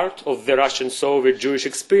overt part of the Russian-Soviet Jewish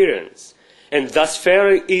experience, and thus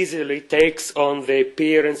very easily takes on the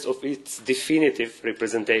appearance of its definitive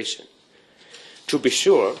representation. To be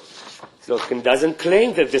sure, Slezkine doesn't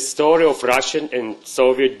claim that the story of Russian and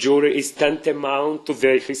Soviet Jewry is tantamount to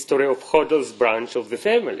the history of Hodel's branch of the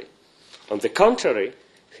family. On the contrary,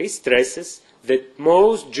 he stresses that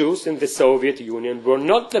most Jews in the Soviet Union were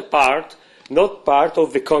not part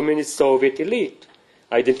of the communist Soviet elite,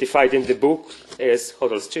 identified in the book as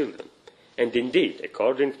Hodel's children. And indeed,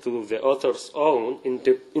 according to the author's own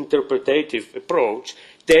interpretative approach,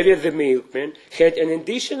 Tevye the milkman had an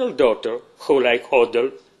additional daughter who, like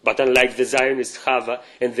Hodel, but unlike the Zionist Chava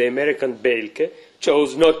and the American Belke,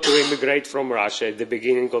 chose not to immigrate from Russia at the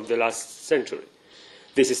beginning of the last century.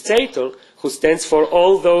 This is Tsaytl, who stands for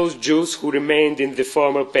all those Jews who remained in the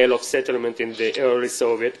former Pale of Settlement in the early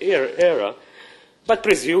Soviet era, but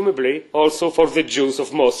presumably also for the Jews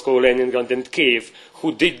of Moscow, Leningrad and Kiev,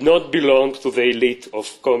 who did not belong to the elite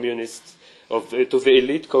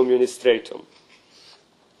communist stratum.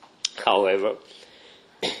 However,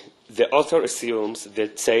 the author assumes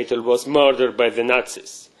that Tsaytl was murdered by the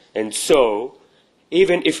Nazis, and so,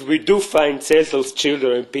 even if we do find Tsaytl's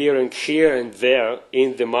children appearing here and there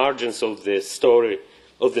in the margins of the story,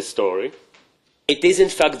 it is in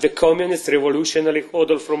fact the communist revolutionary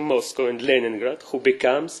Hodel from Moscow and Leningrad who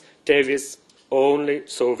becomes Tevye's only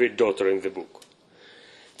Soviet daughter in the book.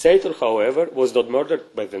 Tsaytl, however, was not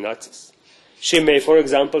murdered by the Nazis. She may, for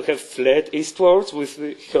example, have fled eastwards with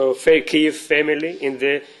her Kiev family in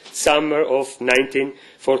the summer of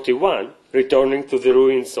 1941, returning to the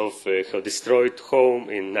ruins of her destroyed home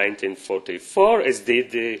in 1944, as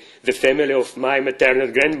did the family of my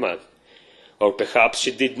maternal grandmother. Or perhaps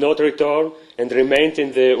she did not return and remained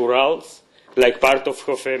in the Urals, like part of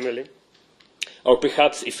her family. Or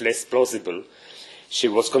perhaps, if less plausible, she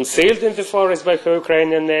was concealed in the forest by her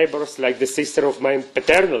Ukrainian neighbors, like the sister of my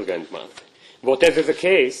paternal grandmother. Whatever the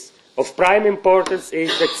case, of prime importance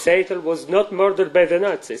is that Tsaytl was not murdered by the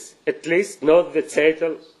Nazis, at least not the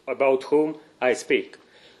Tsaytl about whom I speak.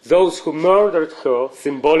 Those who murdered her,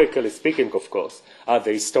 symbolically speaking of course, are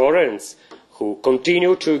the historians who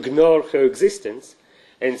continue to ignore her existence,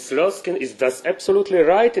 and Slezkine is thus absolutely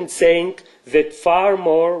right in saying that far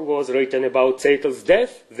more was written about Tsaytl's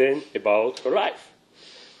death than about her life.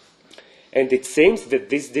 And it seems that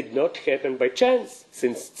this did not happen by chance,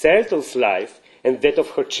 since Tsaytl's life and that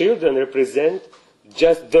of her children represent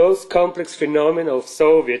just those complex phenomena of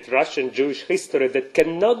Soviet, Russian, Jewish history that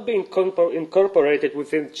cannot be incorporated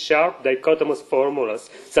within sharp dichotomous formulas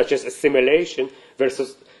such as assimilation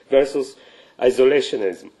versus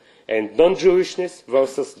isolationism and non-Jewishness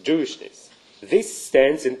versus Jewishness. This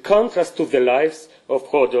stands in contrast to the lives of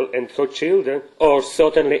Hodel and her children, or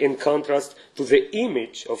certainly in contrast to the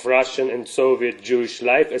image of Russian and Soviet Jewish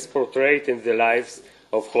life as portrayed in the lives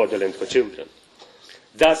of Hodel and her children.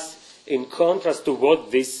 Thus, in contrast to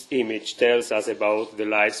what this image tells us about the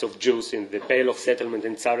lives of Jews in the Pale of Settlement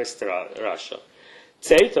in Tsarist Russia,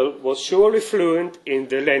 Tsaytl was surely fluent in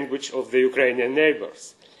the language of the Ukrainian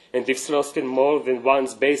neighbors. And if Slezkine more than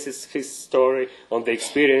once bases his story on the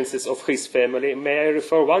experiences of his family, may I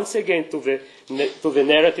refer once again to the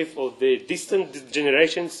narrative of the distant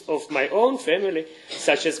generations of my own family,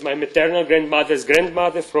 such as my maternal grandmother's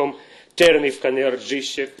grandmother from Chernivka near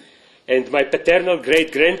Zhishev, and my paternal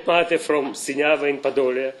great-grandmother from Sinyava in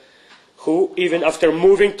Podolia, who, even after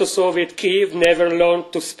moving to Soviet Kiev, never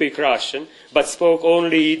learned to speak Russian, but spoke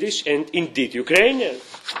only Yiddish and indeed Ukrainian.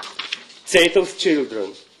 Tsaytl's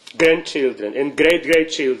children, grandchildren, and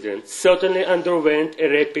great-grandchildren certainly underwent a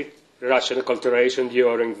rapid Russian acculturation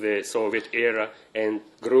during the Soviet era and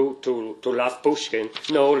grew to love Pushkin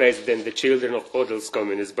no less than the children of Hodel's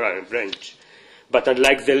communist branch. But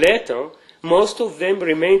unlike the latter, most of them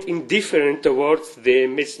remained indifferent towards the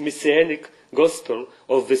messianic gospel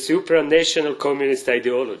of the supranational communist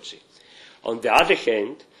ideology. On the other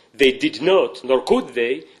hand, they did not, nor could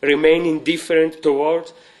they, remain indifferent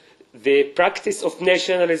towards the practice of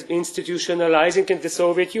nationalism institutionalizing in the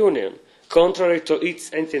Soviet Union, contrary to its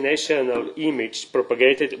anti-national image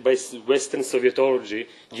propagated by Western Sovietology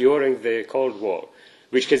during the Cold War,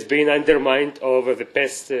 which has been undermined over the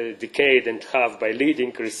past decade and a half by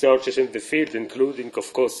leading researchers in the field, including,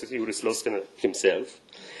 of course, Yuri Slezkine himself.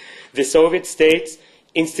 The Soviet states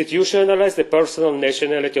institutionalized the personal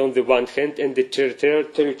nationality on the one hand and the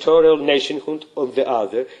territorial nationhood on the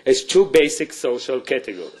other as two basic social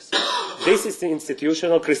categories. These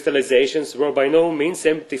institutional crystallizations were by no means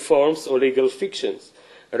empty forms or legal fictions.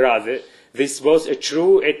 Rather, this was a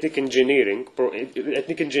true ethnic engineering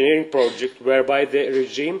project whereby the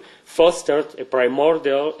regime fostered a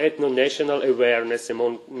primordial ethno-national awareness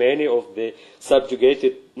among many of the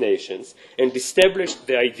subjugated nations and established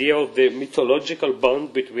the idea of the mythological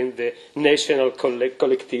bond between the national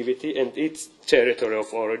collectivity and its territory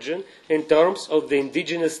of origin in terms of the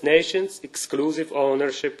indigenous nation's exclusive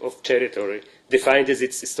ownership of territory defined as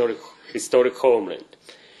its historic homeland,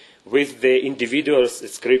 with the individual's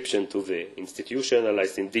ascription to the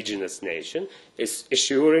institutionalized indigenous nation is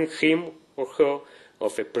assuring him or her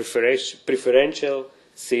of a preferential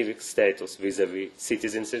civic status vis-à-vis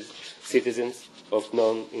citizens of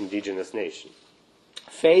non-indigenous nations.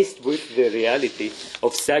 Faced with the reality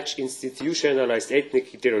of such institutionalized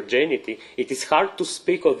ethnic heterogeneity, it is hard to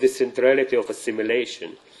speak of the centrality of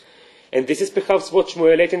assimilation. And this is perhaps what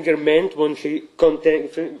Shmuel Ettinger meant when he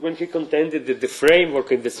contended that the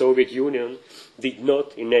framework in the Soviet Union did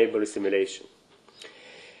not enable assimilation.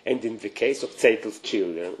 And in the case of Tsaytl's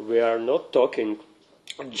children, we are not talking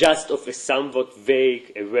just of a somewhat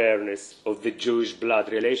vague awareness of the Jewish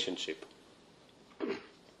blood relationship,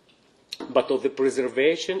 but of the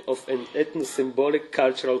preservation of an ethno-symbolic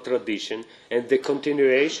cultural tradition and the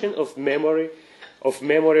continuation of memory of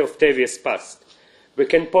Tevia's past. We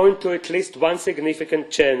can point to at least one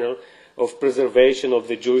significant channel of preservation of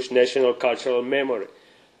the Jewish national cultural memory.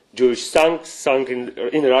 Jewish songs sung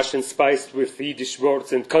in Russian spiced with Yiddish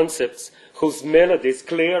words and concepts, whose melodies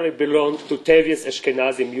clearly belong to Tevia's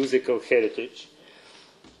Ashkenazi musical heritage.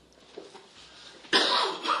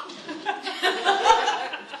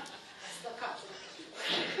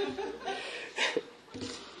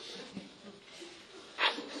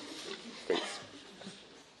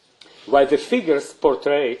 While the figures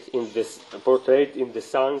portrayed in the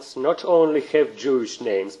songs not only have Jewish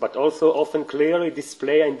names, but also often clearly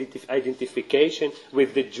display identification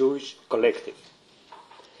with the Jewish collective.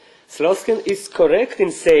 Slezkine is correct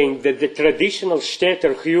in saying that the traditional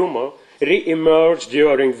Städter humor re-emerged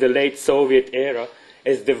during the late Soviet era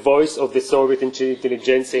as the voice of the Soviet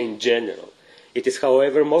intelligentsia in general. It is,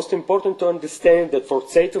 however, most important to understand that for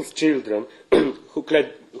Tsaytl's children, who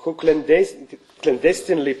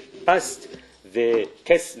clandestinely passed the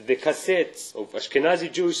cassettes of Ashkenazi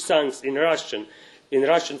Jewish songs in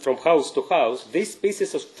Russian from house to house, these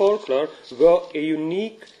pieces of folklore were a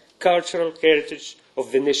unique cultural heritage of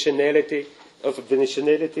the nationality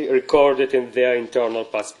recorded in their internal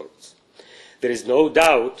passports. There is no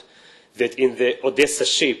doubt that in the Odessa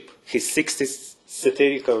ship, his 60th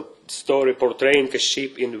satirical story portraying a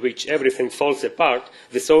ship in which everything falls apart,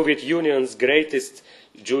 the Soviet Union's greatest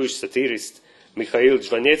Jewish satirist, Mikhail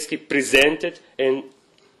Zhvanetsky, presented an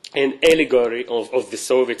allegory of the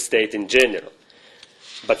Soviet state in general.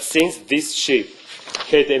 But since this ship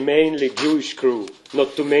had a mainly Jewish crew,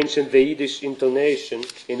 not to mention the Yiddish intonation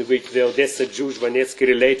in which the Odessa Jew Zhvanetsky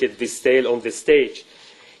related this tale on the stage,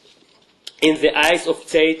 in the eyes of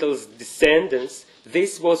Tsaytl's descendants,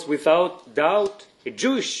 this was without doubt a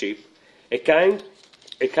Jewish ship, a kind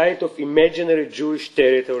of imaginary Jewish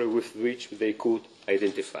territory with which they could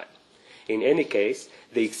identify. In any case,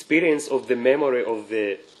 the experience of the memory of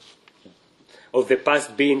the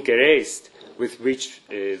past being erased, with which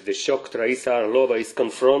the shocked Raisa Arlova is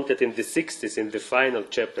confronted in the 60s in the final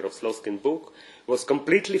chapter of Slezkine's book, was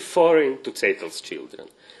completely foreign to Tsaytl's children.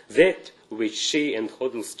 That which she and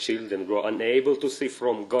Hodel's children were unable to see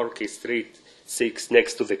from Gorky Street 6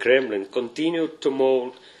 next to the Kremlin continued to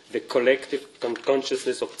mold the collective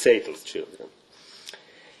consciousness of Tsaytl's children.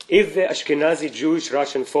 If the Ashkenazi Jewish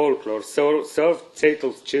Russian folklore served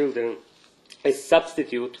Tsaytl's children as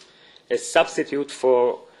substitute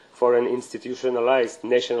for an institutionalized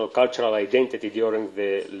national cultural identity during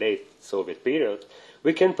the late Soviet period,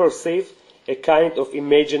 we can perceive a kind of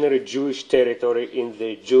imaginary Jewish territory in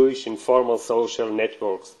the Jewish informal social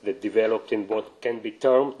networks that developed in what can be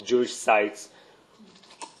termed Jewish sites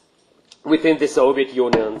within the Soviet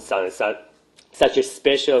Union, such as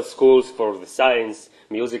special schools for the science,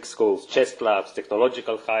 music schools, chess clubs,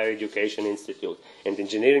 technological higher education institutes, and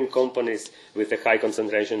engineering companies with a high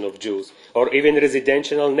concentration of Jews, or even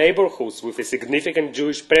residential neighborhoods with a significant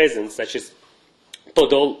Jewish presence, such as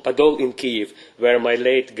Podol in Kiev, where my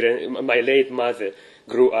late mother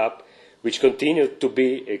grew up, which continued to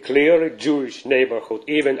be a clearly Jewish neighborhood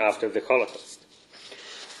even after the Holocaust.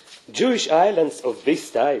 Jewish islands of this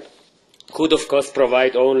type could, of course,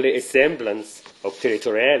 provide only a semblance of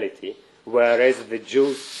territoriality, whereas the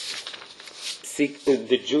Jews'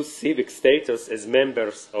 civic status as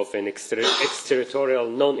members of an extraterritorial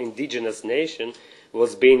non-indigenous nation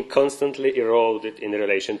was being constantly eroded in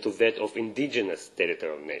relation to that of indigenous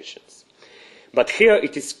territorial nations. But here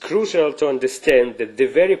it is crucial to understand that the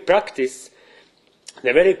very practice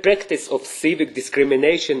of civic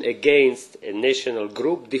discrimination against a national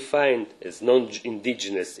group defined as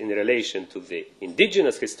non-indigenous in relation to the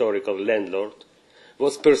indigenous historical landlord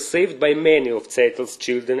was perceived by many of Tsaytl's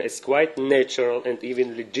children as quite natural and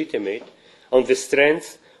even legitimate on the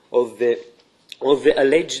strength of the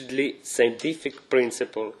allegedly scientific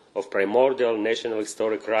principle of primordial national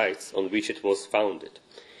historic rights on which it was founded.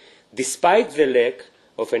 Despite the lack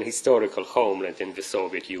of an historical homeland in the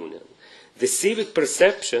Soviet Union, the civic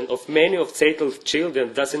perception of many of Tsaytl's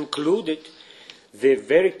children thus included the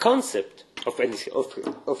very concept of an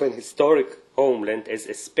historic homeland as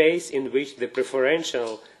a space in which the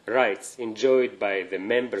preferential rights enjoyed by the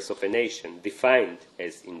members of a nation defined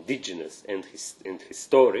as indigenous and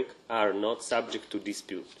historic are not subject to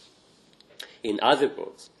dispute. In other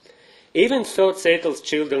words, even though Tsaytl's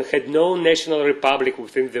children had no national republic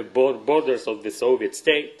within the borders of the Soviet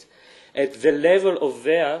state, at the level of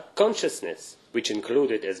their consciousness, which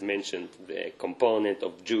included, as mentioned, the component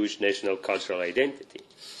of Jewish national cultural identity,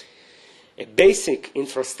 a basic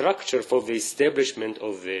infrastructure for the establishment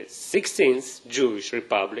of the 16th Jewish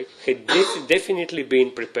Republic had definitely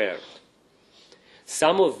been prepared.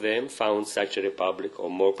 Some of them found such a republic, or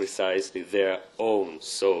more precisely their own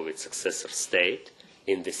Soviet successor state,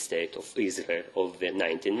 in the state of Israel of the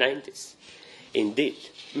 1990s. Indeed,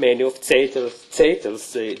 many of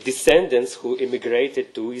Tsaytl's descendants who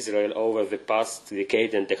immigrated to Israel over the past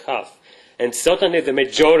decade and a half, and certainly the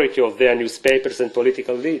majority of their newspapers and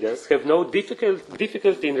political leaders, have no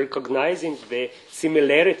difficulty in recognizing the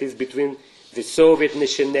similarities between the Soviet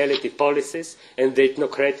nationality policies and the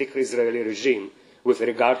ethnocratic Israeli regime with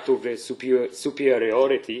regard to the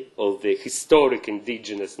superiority of the historic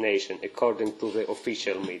indigenous nation according to the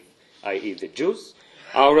official myth, i.e. the Jews,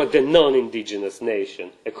 or the non-indigenous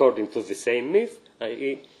nation according to the same myth,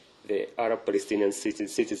 i.e. the Arab Palestinian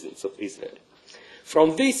citizens of Israel.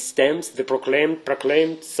 From this stems the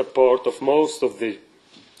proclaimed support of most of the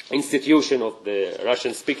institutions of the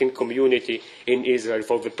Russian-speaking community in Israel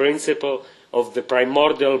for the principle of the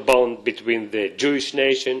primordial bond between the Jewish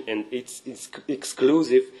nation and its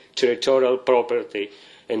exclusive territorial property,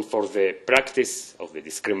 and for the practice of the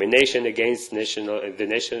discrimination against the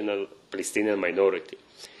national Palestinian minority.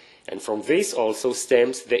 And from this also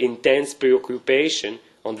stems the intense preoccupation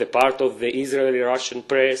on the part of the Israeli-Russian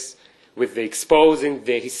press with the exposing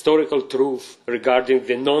the historical truth regarding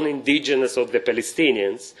the non-indigenous of the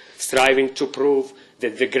Palestinians, striving to prove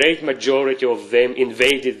that the great majority of them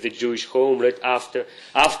invaded the Jewish homeland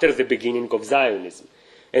after the beginning of Zionism,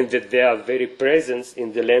 and that their very presence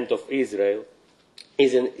in the land of Israel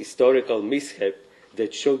is an historical mishap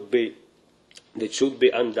that should be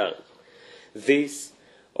undone. This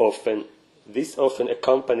often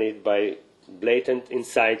accompanied by blatant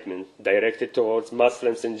incitement directed towards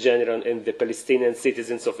Muslims in general and the Palestinian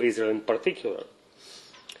citizens of Israel in particular.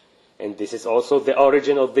 And this is also the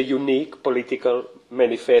origin of the unique political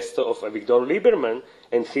manifesto of Avigdor Lieberman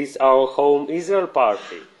and his Our Home Israel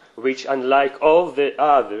party, which, unlike all the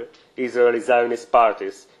other Israeli Zionist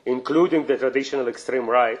parties, including the traditional extreme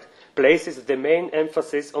right, places the main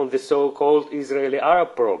emphasis on the so-called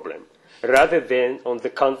Israeli-Arab problem, rather than on the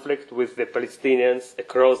conflict with the Palestinians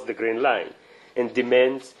across the Green Line, and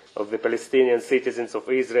demands of the Palestinian citizens of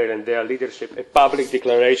Israel and their leadership a public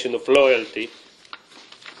declaration of loyalty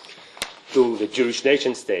to the Jewish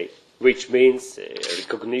nation-state, which means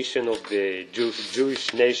recognition of the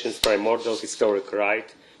Jewish nation's primordial historic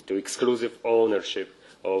right to exclusive ownership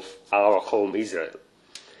of our home Israel.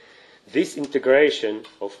 This integration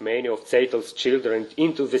of many of Tsaytl's children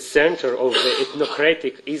into the center of the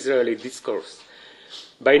ethnocratic Israeli discourse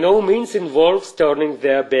by no means involves turning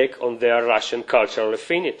their back on their Russian cultural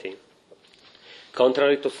affinity.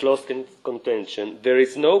 Contrary to Slezkine's contention, there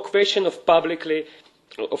is no question of publicly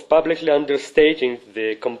understating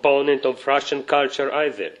the component of Russian culture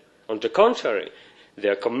either. On the contrary,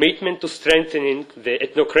 their commitment to strengthening the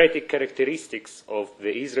ethnocratic characteristics of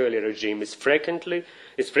the Israeli regime is frequently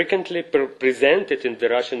presented in the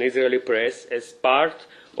Russian-Israeli press as part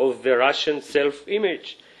of the Russian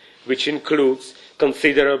self-image, which includes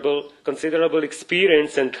considerable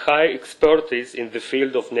experience and high expertise in the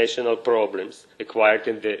field of national problems acquired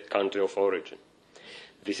in the country of origin.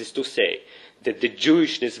 This is to say that the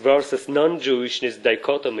Jewishness versus non-Jewishness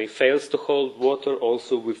dichotomy fails to hold water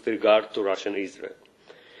also with regard to Russian Israel.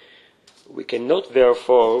 We cannot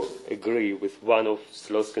therefore agree with one of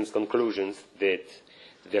Slezkine's conclusions that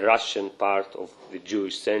the Russian part of the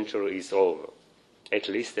Jewish century is over, at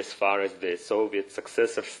least as far as the Soviet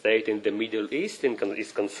successor state in the Middle East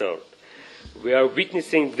is concerned. We are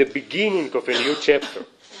witnessing the beginning of a new chapter,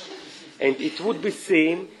 and it would be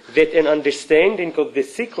seen that an understanding of the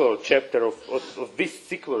sequel chapter of this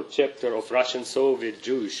sequel chapter of Russian-Soviet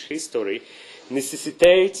Jewish history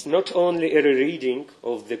necessitates not only a rereading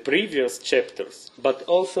of the previous chapters, but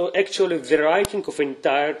also actually the writing of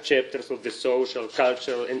entire chapters of the social,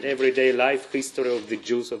 cultural, and everyday life history of the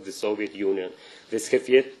Jews of the Soviet Union that have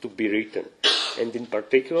yet to be written, and in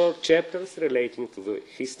particular chapters relating to the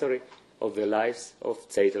history of the lives of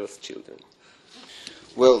Tsaytl's children.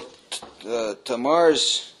 Well,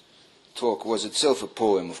 Tamar's talk was itself a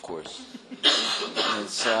poem, of course, and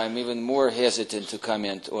so I'm even more hesitant to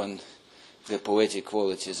comment on the poetic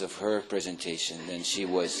qualities of her presentation than she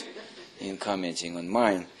was in commenting on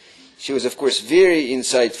mine. She was, of course, very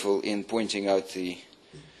insightful in pointing out the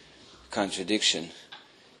contradiction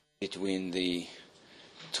between the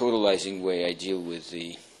totalizing way I deal with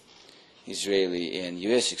the Israeli and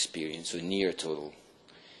U.S. experience, or near total,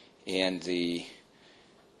 and the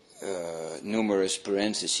numerous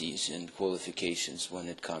parentheses and qualifications when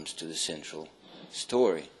it comes to the central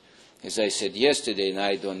story. As I said yesterday, and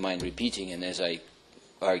I don't mind repeating, and as I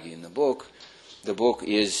argue in the book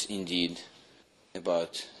is indeed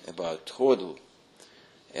about Hodl.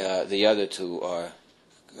 The other two are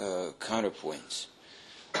counterpoints.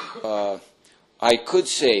 I could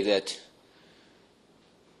say that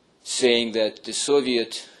saying that the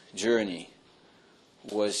Soviet journey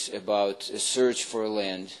was about a search for a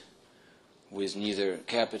land with neither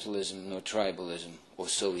capitalism nor tribalism, or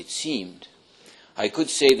so it seemed, I could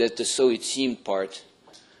say that the so it seemed part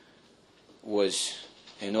was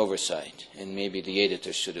an oversight, and maybe the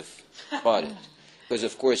editor should have caught it. Because,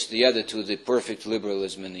 of course, the other two, the perfect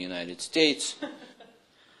liberalism in the United States,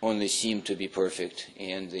 only seemed to be perfect,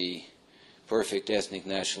 and the perfect ethnic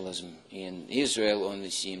nationalism in Israel only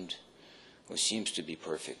seemed or seems to be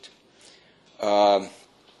perfect.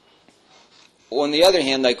 on the other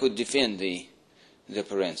hand, I could defend the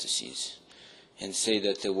parentheses and say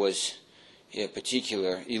that there was a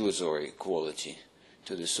particular illusory quality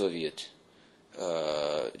to the Soviet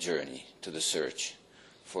journey, to the search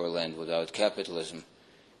for a land without capitalism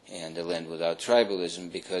and a land without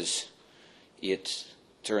tribalism, because it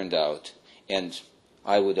turned out, and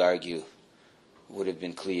I would argue would have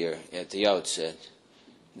been clear at the outset,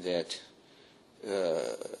 that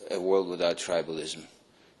a world without tribalism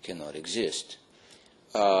cannot exist.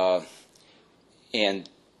 And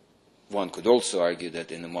one could also argue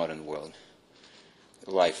that in the modern world,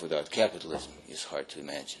 life without capitalism is hard to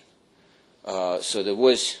imagine. So there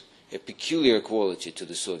was a peculiar quality to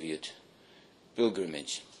the Soviet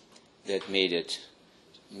pilgrimage that made it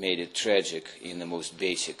tragic in the most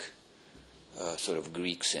basic sort of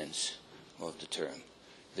Greek sense of the term.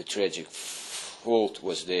 The tragic fault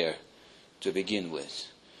was there to begin with,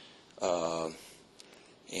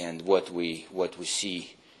 and what we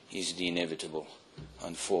see is the inevitable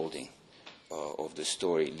unfolding of the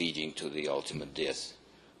story, leading to the ultimate death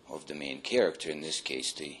of the main character, in this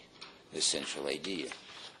case the central idea.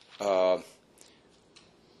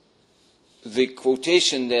 The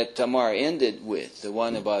quotation that Tamar ended with, the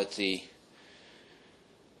one about the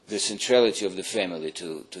centrality of the family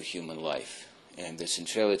to human life, and the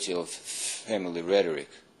centrality of family rhetoric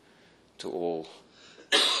to all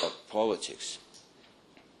politics,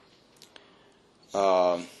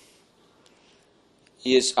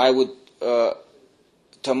 is, I would,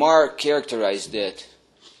 Tamar characterized that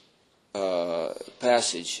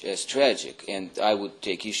passage as tragic, and I would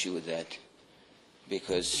take issue with that,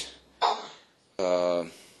 because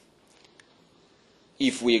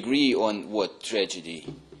if we agree on what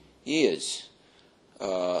tragedy is,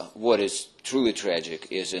 what is truly tragic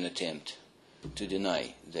is an attempt to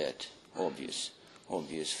deny that obvious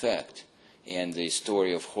fact. And the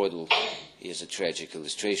story of Hodl is a tragic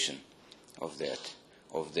illustration of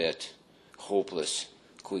that hopeless,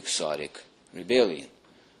 quixotic rebellion.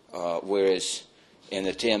 Whereas an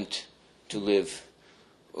attempt to live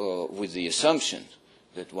with the assumption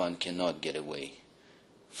that one cannot get away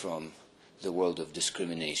from the world of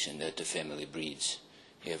discrimination that the family breeds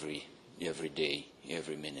every day,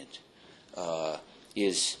 every minute,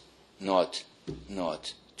 is not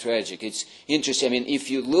tragic. It's interesting. I mean, if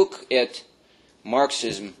you look at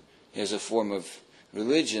Marxism as a form of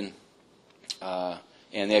religion,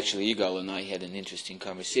 and actually Igal and I had an interesting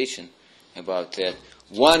conversation about that,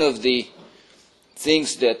 one of the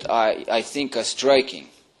things that I think are striking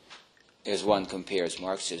as one compares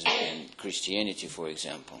Marxism and Christianity, for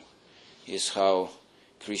example, is how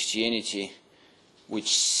Christianity,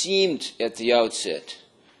 which seemed at the outset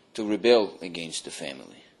to rebel against the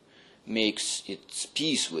family, makes its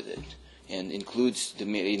peace with it and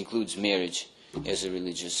includes marriage as a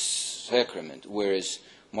religious sacrament, whereas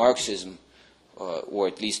Marxism, or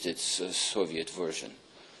at least its Soviet version,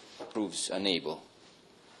 proves unable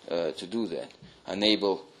to do that,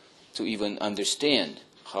 unable to even understand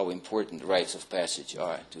how important rites of passage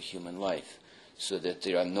are to human life, so that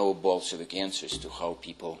there are no Bolshevik answers to how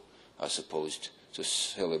people are supposed to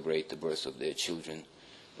celebrate the birth of their children,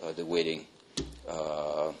 the wedding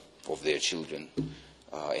of their children,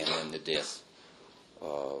 and then the death,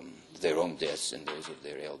 their own deaths and those of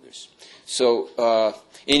their elders. So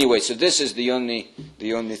anyway, so this is the only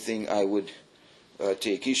thing I would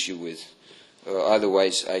take issue with.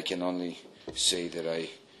 Otherwise, I can only say that I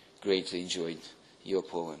greatly enjoyed your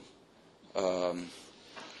poem.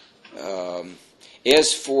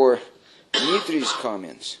 As for Dmitri's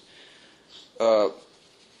comments,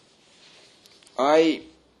 I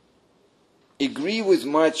agree with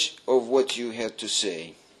much of what you had to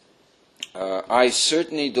say. I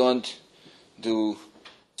certainly don't do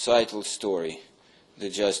Tsaytl's story the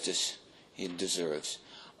justice it deserves.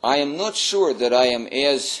 I am not sure that I am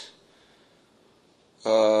as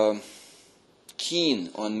keen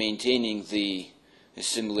on maintaining the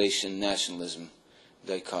assimilation-nationalism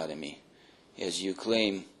dichotomy as you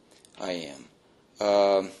claim I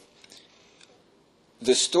am.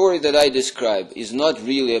 The story that I describe is not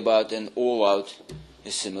really about an all-out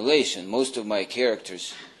assimilation. Most of my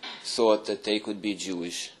characters thought that they could be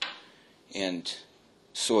Jewish and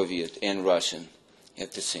Soviet and Russian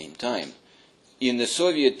at the same time. In the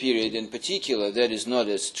Soviet period in particular, that is not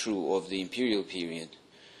as true of the imperial period.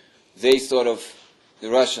 They thought of the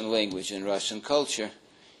Russian language and Russian culture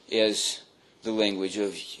as the language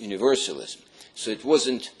of universalism. So it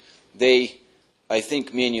wasn't, I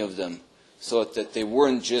think many of them thought that they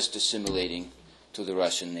weren't just assimilating to the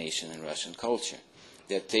Russian nation and Russian culture,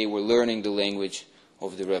 that they were learning the language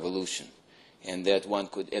of the revolution, and that one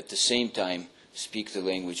could at the same time speak the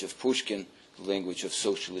language of Pushkin, language of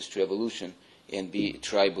socialist revolution, and be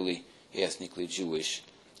tribally, ethnically Jewish.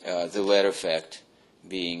 The latter fact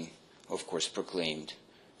being, of course, proclaimed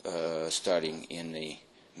starting in the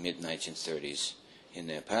mid-1930s in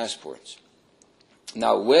their passports.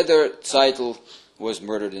 Now, whether Tsaytl was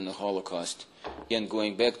murdered in the Holocaust, again,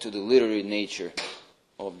 going back to the literary nature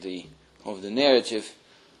of the narrative,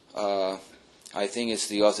 I think it's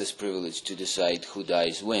the author's privilege to decide who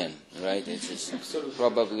dies when, right? It's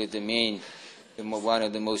probably one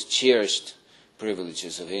of the most cherished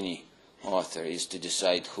privileges of any author is to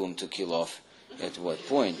decide whom to kill off at what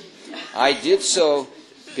point. I did so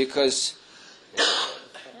because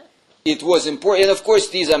it was important, and of course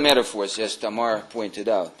these are metaphors, as Tamar pointed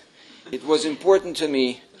out. It was important to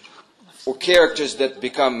me for characters that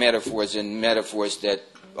become metaphors and metaphors that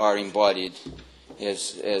are embodied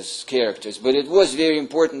as characters. But it was very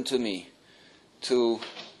important to me to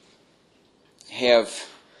have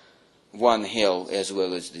one hell as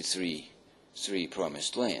well as the three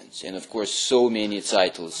promised lands. And of course, so many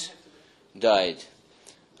Tsaytls died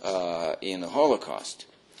in the Holocaust.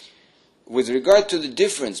 With regard to the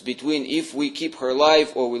difference between if we keep her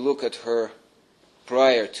alive or we look at her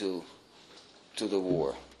prior to the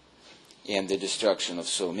war and the destruction of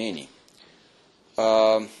so many,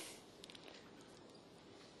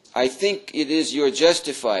 I think you're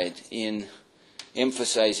justified in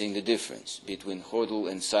emphasizing the difference between Hodel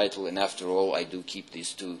and Tsaytl, and after all, I do keep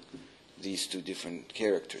these two different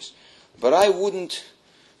characters. But I wouldn't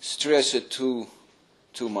stress it too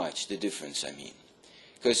much, the difference, I mean.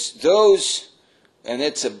 Because those, and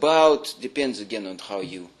it's depends again on how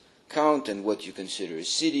you count and what you consider a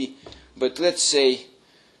city, but let's say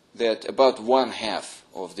that about 1/2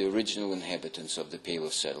 of the original inhabitants of the Pale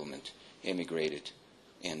of Settlement emigrated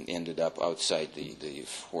and ended up outside the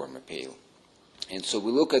former Pale. And so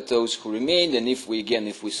we look at those who remained, and if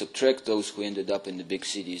we subtract those who ended up in the big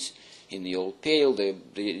cities in the old Pale,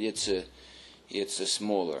 it's a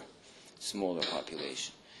smaller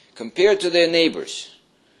population. Compared to their neighbors,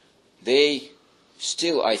 they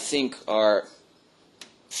still, I think, are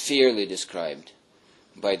fairly described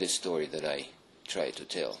by the story that I try to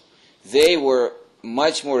tell. They were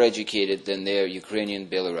much more educated than their Ukrainian,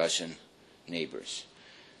 Belarusian neighbors.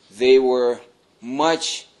 They were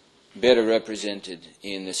much better represented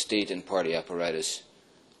in the state and party apparatus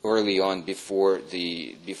early on before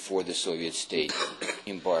the Soviet state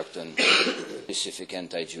embarked on specific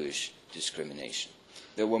anti-Jewish discrimination.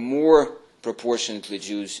 There were more proportionately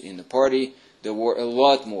Jews in the party. There were a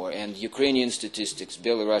lot more, and Ukrainian statistics,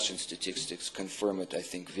 Belarusian statistics confirm it, I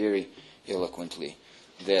think, very eloquently,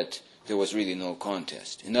 that there was really no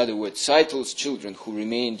contest. In other words, Tsaytl's children who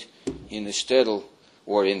remained in the shtetl,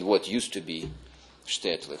 or in what used to be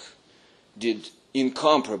shtetlich, did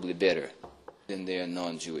incomparably better than their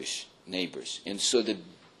non-Jewish neighbors. And so the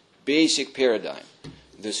basic paradigm,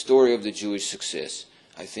 the story of the Jewish success,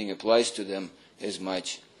 I think applies to them as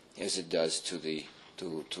much as it does to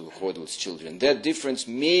Hodel's children. That difference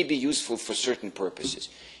may be useful for certain purposes.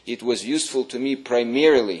 It was useful to me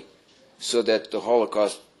primarily so that the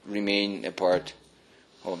Holocaust remained a part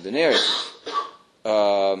of the narrative.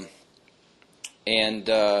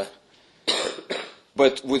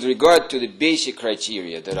 But with regard to the basic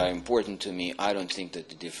criteria that are important to me, I don't think that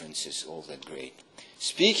the difference is all that great.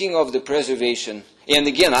 Speaking of the preservation, and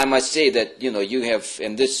again, I must say that, you have,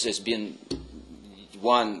 and this has been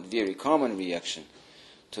one very common reaction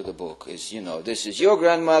to the book, is, this is your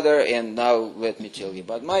grandmother, and now let me tell you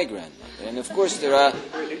about my grandmother. And of course, there are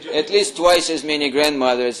at least twice as many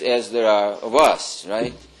grandmothers as there are of us,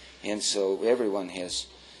 right? And so everyone has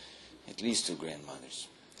at least 2 grandmothers.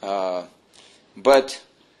 But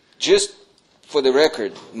just for the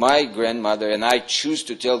record, my grandmother, and I choose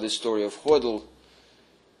to tell the story of Hodel,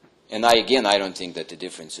 and I don't think that the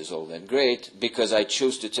difference is all that great, because I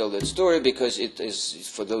chose to tell that story because it is,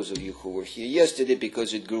 for those of you who were here yesterday,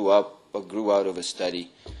 because it grew out of a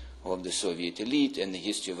study of the Soviet elite and the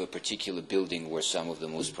history of a particular building where some of the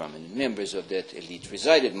most prominent members of that elite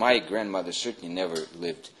resided. My grandmother certainly never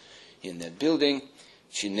lived in that building.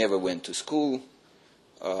 She never went to school.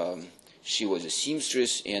 She was a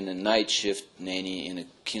seamstress and a night shift nanny in a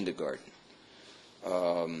kindergarten.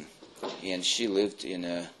 And she lived in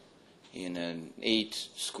an 8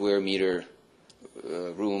 square meter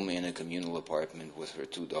room in a communal apartment with her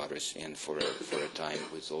 2 daughters, and for a time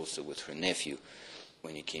also with her nephew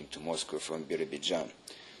when he came to Moscow from Birobidzhan.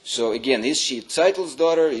 So again, is she Tsaytl's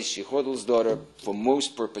daughter? Is she Hodel's daughter? For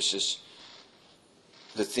most purposes,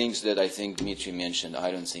 the things that I think Dmitry mentioned,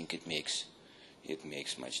 I don't think it makes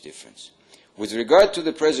much difference. With regard to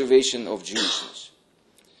the preservation of Jewishness,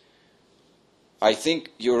 I think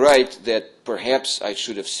you're right that perhaps I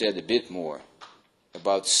should have said a bit more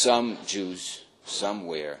about some Jews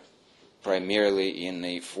somewhere, primarily in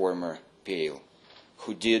a former Pale,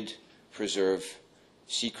 who did preserve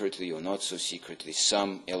secretly or not so secretly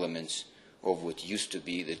some elements of what used to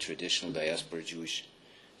be the traditional diaspora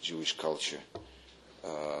Jewish culture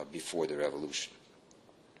before the revolution.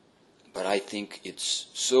 But I think it's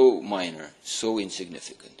so minor, so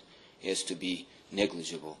insignificant, as to be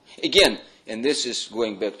negligible. Again, and this is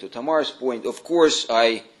going back to Tamar's point, of course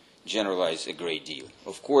I generalize a great deal.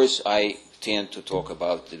 Of course I tend to talk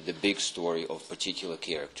about the big story of particular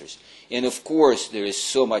characters. And of course there is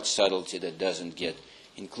so much subtlety that doesn't get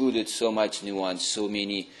included, so much nuance, so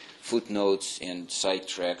many footnotes and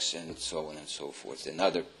sidetracks and so on and so forth, and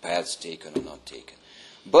other paths taken or not taken.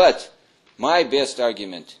 But my best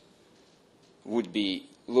argument would be,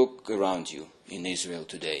 look around you in Israel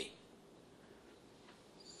today.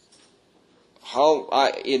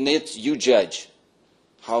 In it you judge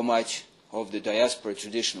how much of the diaspora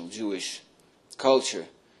traditional Jewish culture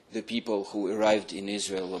the people who arrived in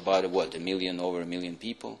Israel, about what, over a million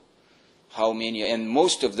people? How many, and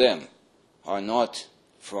most of them are not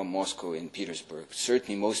from Moscow and Petersburg.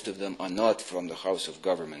 Certainly most of them are not from the House of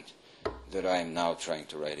Government that I am now trying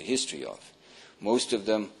to write a history of. Most of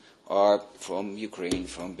them are from Ukraine,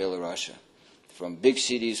 from Belarus, from big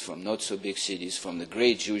cities, from not so big cities, from the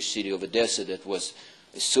great Jewish city of Odessa that was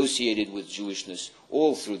associated with Jewishness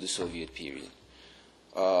all through the Soviet period.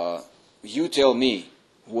 You tell me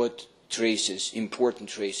what traces, important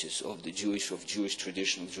traces of the Jewish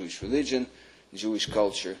traditional Jewish religion, Jewish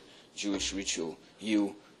culture, Jewish ritual,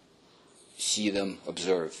 you see them,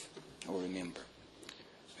 observe, or remember.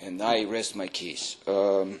 And I rest my case.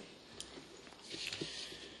 There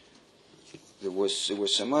were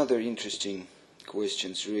some other interesting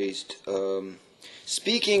questions raised.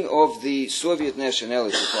 Speaking of the Soviet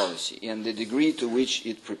nationality policy and the degree to which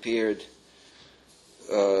it prepared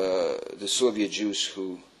the Soviet Jews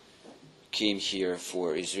who came here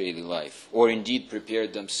for Israeli life, or indeed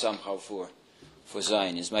prepared them somehow for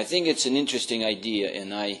Zionism, I think it's an interesting idea,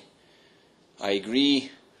 and I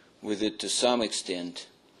agree with it to some extent.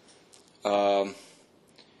 The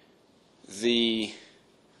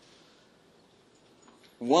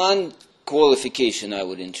one qualification I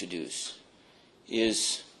would introduce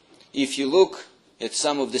is, if you look at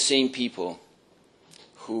some of the same people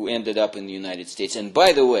who ended up in the United States, and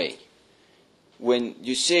by the way, when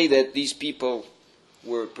you say that these people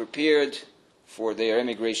were prepared for their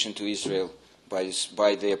emigration to Israel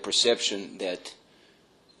by their perception that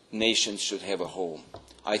nations should have a home,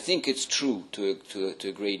 I think it's true to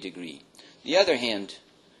a great degree. On the other hand,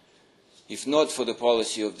 if not for the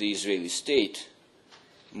policy of the Israeli state,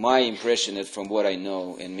 my impression is, from what I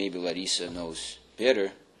know, and maybe Larissa knows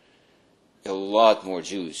better, a lot more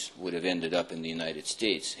Jews would have ended up in the United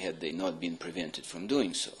States had they not been prevented from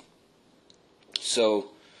doing so.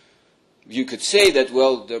 So you could say that,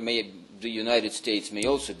 well, the United States may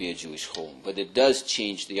also be a Jewish home, but it does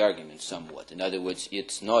change the argument somewhat. In other words,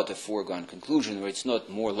 it's not a foregone conclusion, or it's not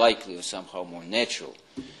more likely or somehow more natural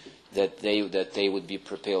that they would be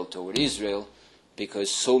propelled toward Israel, because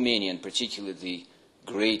so many, and particularly the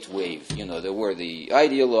great wave, there were the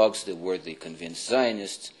ideologues, there were the convinced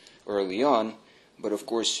Zionists early on, but of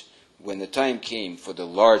course, when the time came for the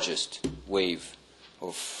largest wave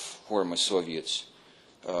of former Soviets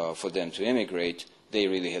for them to emigrate, they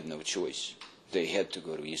really had no choice. They had to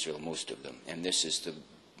go to Israel, most of them. And this is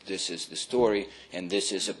the story, and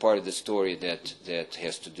this is a part of the story that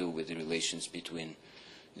has to do with the relations between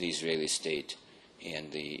the Israeli state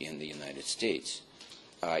and the United States.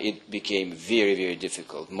 It became very, very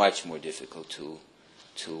difficult, much more difficult to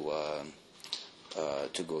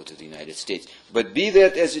go to the United States. But be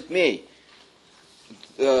that as it may,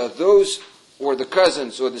 those, or the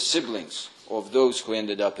cousins or the siblings of those who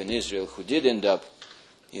ended up in Israel, who did end up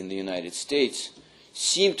in the United States,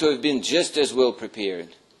 seem to have been just as well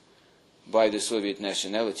prepared by the Soviet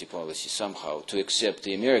nationality policy somehow to accept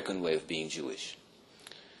the American way of being Jewish.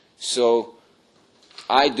 So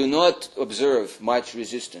I do not observe much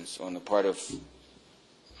resistance on the part of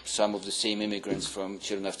some of the same immigrants from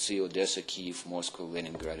Chernovtsi, Odessa, Kyiv, Moscow,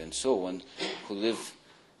 Leningrad, and so on, who live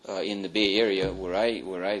in the Bay Area where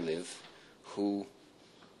I live, who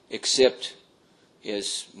accept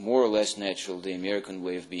as more or less natural the American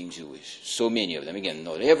way of being Jewish. So many of them. Again,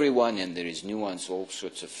 not everyone, and there is nuance, all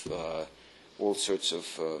sorts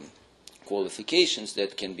of qualifications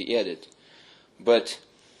that can be added. But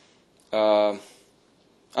I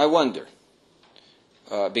wonder,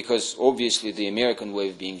 because obviously the American way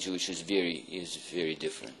of being Jewish is very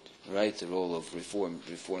different. right? The role of reformed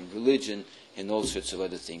religion and all sorts of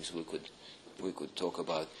other things we could talk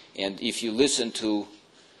about. And if you listen to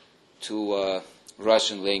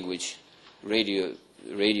Russian language radio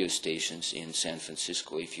stations in San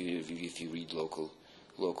Francisco, if you read local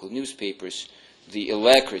newspapers, the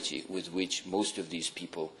alacrity with which most of these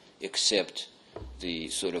people accept the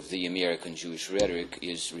sort of the American Jewish rhetoric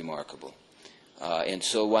is remarkable. And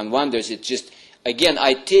so one wonders, it just, again,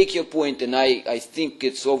 I take your point and I think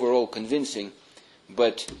it's overall convincing,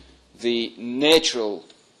 but the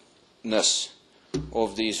naturalness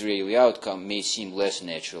of the Israeli outcome may seem less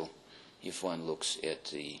natural if one looks at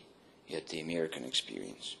the American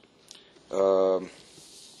experience.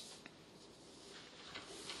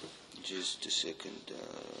 Just a second.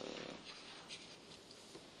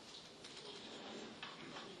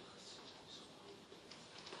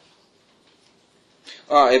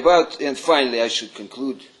 And finally, I should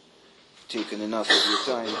conclude, taken enough of your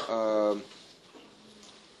time,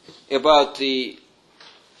 about the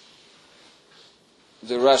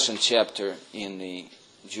Russian chapter in the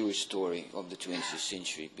Jewish story of the 20th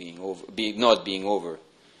century not being over,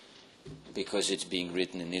 because it's being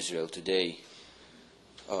written in Israel today.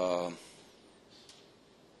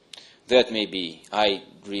 That may be, I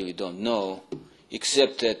really don't know,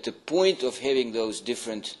 except that the point of having those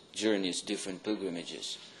different journeys, different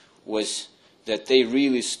pilgrimages, was that they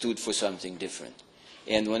really stood for something different.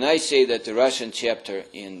 And when I say that the Russian chapter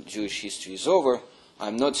in Jewish history is over,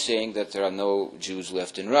 I'm not saying that there are no Jews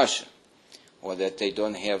left in Russia, or that they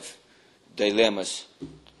don't have dilemmas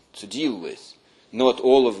to deal with, not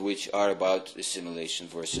all of which are about assimilation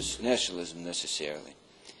versus nationalism necessarily.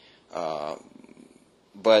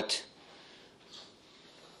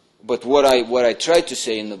 But what I try to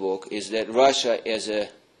say in the book is that Russia as a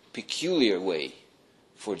peculiar way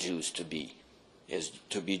for Jews to be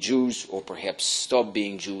Jews, or perhaps stop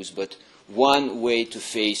being Jews, but one way to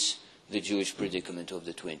face the Jewish predicament of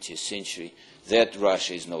the 20th century, that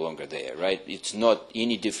Russia is no longer there, right? It's not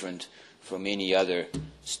any different from any other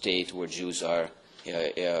state where Jews are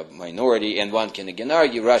a minority, and one can again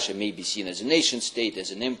argue Russia may be seen as a nation state,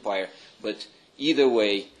 as an empire, but either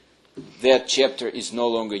way, that chapter is no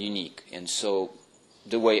longer unique, and so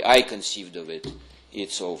the way I conceived of it,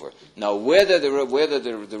 it's over. Now, whether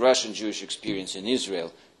the Russian Jewish experience in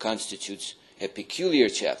Israel constitutes a peculiar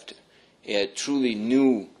chapter, a truly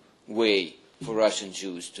new way for Russian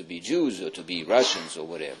Jews to be Jews or to be Russians or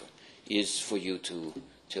whatever, is for you to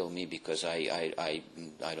tell me, because I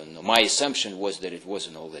don't know. My assumption was that it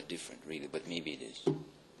wasn't all that different, really, but maybe it is.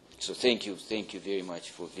 So thank you very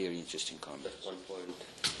much for very interesting comments. One point.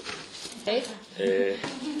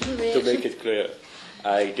 To make it clear,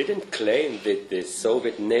 I didn't claim that the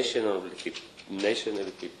Soviet nationality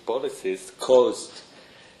policies caused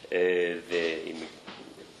the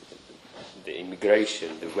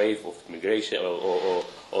immigration, the wave of immigration, or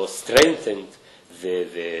strengthened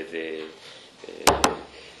the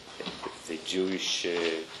Jewish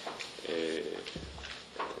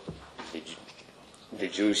the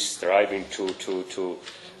Jewish striving to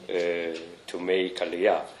make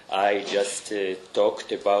Aliyah. I just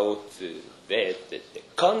talked about the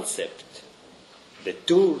concept, the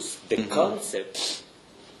tools, the concepts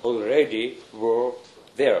already were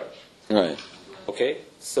there. Right. Okay?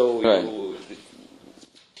 So right.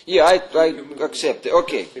 Yeah, I accept it.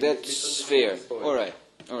 Okay, that's fair. All right.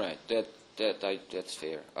 That's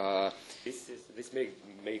fair. This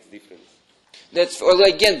makes difference. That's, well,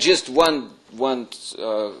 again, just one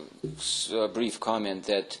brief comment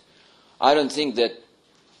that I don't think that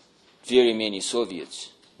very many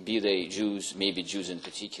Soviets, be they Jews, maybe Jews in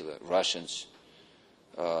particular, Russians,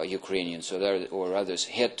 Ukrainians, or others,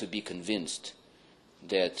 had to be convinced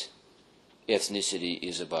that ethnicity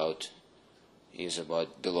is about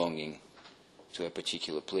belonging to a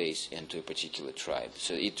particular place and to a particular tribe.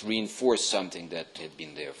 So it reinforced something that had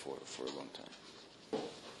been there for a long time.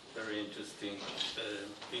 Very interesting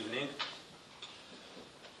evening.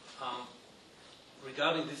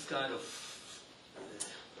 Regarding this kind of, I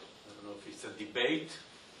don't know if it's a debate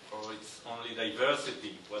or it's only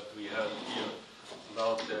diversity, what we have here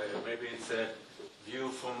about maybe it's a view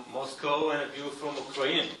from Moscow and a view from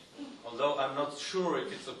Ukraine. Although I'm not sure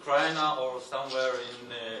if it's Ukraine or somewhere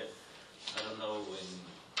in, I don't know, in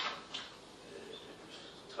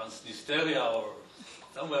Transnistria or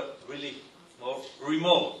somewhere really more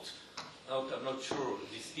remote. I'm not sure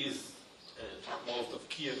this is most of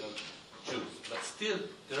Kievan Jews, but still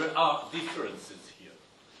there are differences here.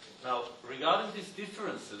 Now, regarding these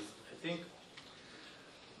differences, I think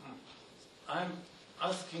I'm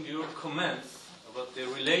asking your comments about the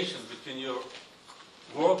relations between your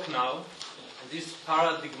work now this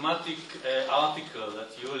paradigmatic article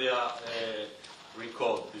that Julia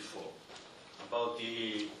recalled before about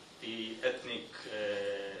the ethnic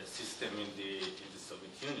system in the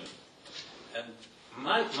Soviet Union. And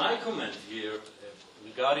my comment here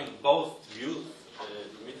regarding both views,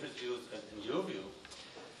 Dimitri's views and your view,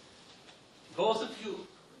 both of you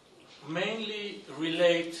mainly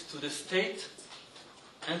relate to the state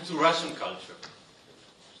and to Russian culture.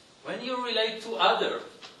 When you relate to other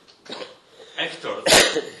actors,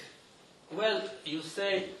 well, you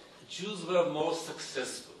say Jews were more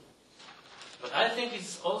successful. But I think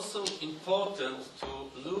it's also important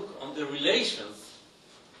to look on the relations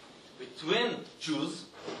between Jews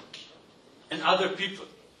and other people,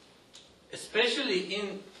 especially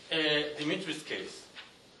in Dimitri's case.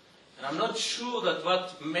 And I'm not sure that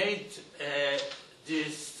what made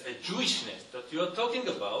this Jewishness that you're talking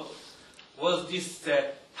about was this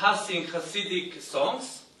passing Hasidic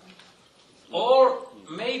songs, or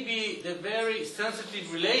maybe the very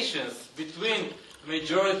sensitive relations between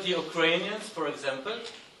majority Ukrainians, for example,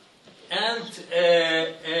 and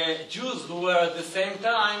Jews who were at the same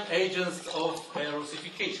time agents of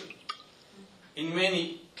Russification in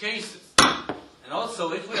many cases. And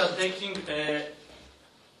also, if we are taking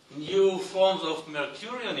new forms of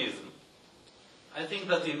Mercurianism, I think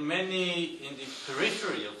that in the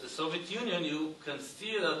periphery of the Soviet Union, you can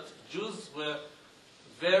see that Jews were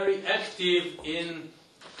very active in,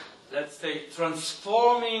 let's say,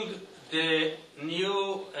 transforming the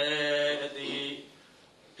new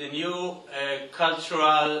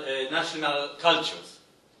cultural, national cultures,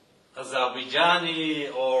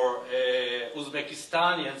 Azerbaijani or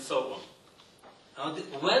Uzbekistani and so on. Now,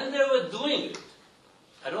 when they were doing it,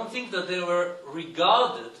 I don't think that they were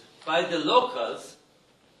regarded by the locals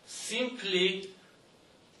simply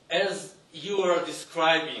as you are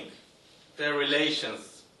describing their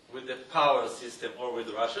relations with the power system or with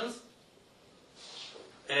Russians.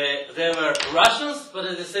 They were Russians, but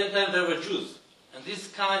at the same time they were Jews. And this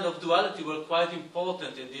kind of duality were quite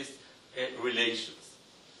important in these relations.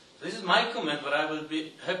 This is my comment, but I will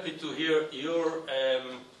be happy to hear your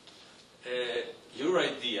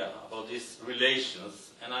idea about these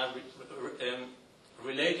relations. And I'm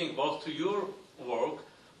relating both to your work,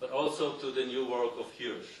 but also to the new work of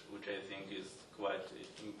Hirsch, which I think is quite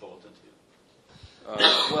important here.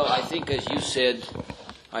 Well, I think, as you said,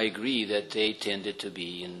 I agree that they tended to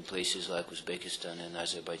be, in places like Uzbekistan and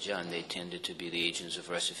Azerbaijan, they tended to be the agents of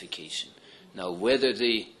Russification. Now,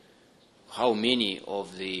 how many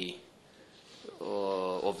of the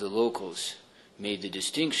locals made the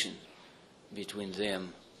distinction between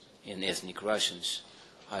them and ethnic Russians,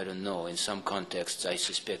 I don't know. In some contexts, I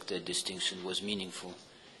suspect that distinction was meaningful.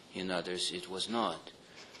 In others, it was not.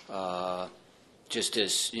 Just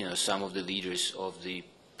as some of the leaders of the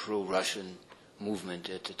pro-Russian movement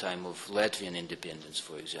at the time of Latvian independence,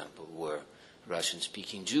 for example, were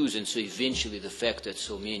Russian-speaking Jews, and so eventually the fact that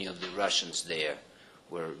so many of the Russians there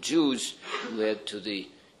were Jews led to the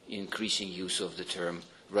increasing use of the term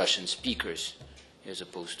Russian speakers as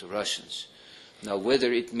opposed to Russians. Now,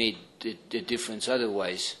 whether it made a difference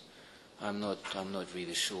otherwise, I'm not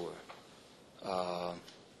really sure.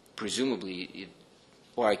 Presumably,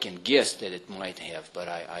 or I can guess that it might have, but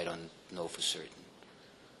I don't know for certain.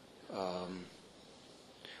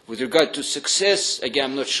 With regard to success, again,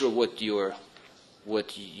 I'm not sure what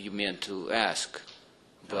you meant to ask,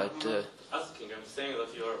 but I'm not asking. I'm saying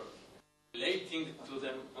that you're relating to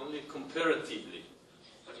them only comparatively,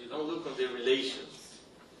 but you don't look on their relations,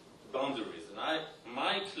 boundaries. And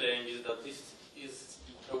my claim is that this is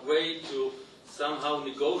a way to somehow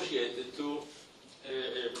negotiate the two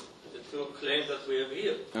claims that we have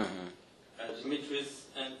here, Dimitri's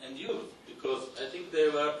and Yuri, because I think they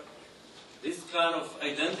were this kind of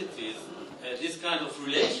identities, this kind of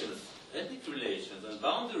relations, ethnic relations and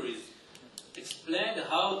boundaries, explained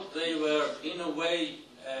how they were in a way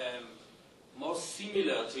more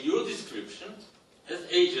similar to your description as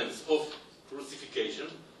agents of Russification,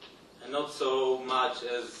 and not so much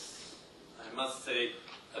as, I must say,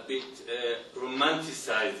 a bit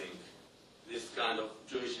romanticizing this kind of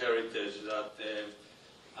Jewish heritage that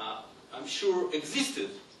I'm sure existed,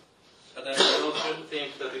 but I don't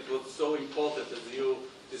think that it was so important as you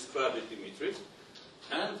described it, Dimitri.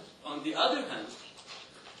 And on the other hand,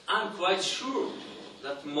 I'm quite sure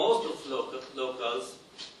that most of locals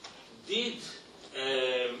did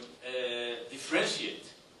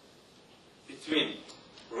differentiate between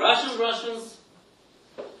Russians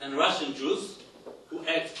and Russian Jews who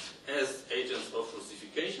act as agents of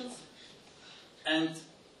Russifications and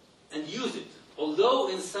use it. Although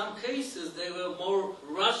in some cases they were more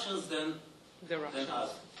Russians than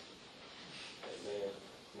us.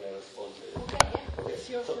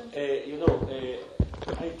 your turn.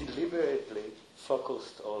 I deliberately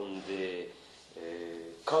focused on the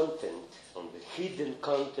content, on the hidden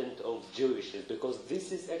content of Jewishness, because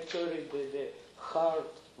this is actually the hard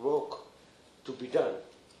work to be done.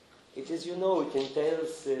 It is, it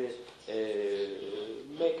entails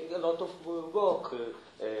making a lot of work,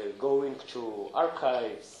 going to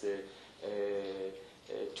archives,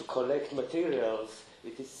 to collect materials.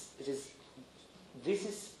 This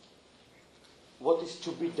is what is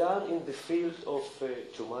to be done in the field of,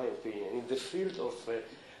 to my opinion, in the field of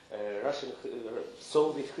Russian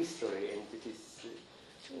Soviet history, and it is,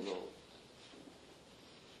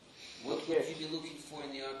 What would you be looking for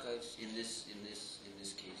in the archives in this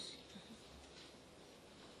case?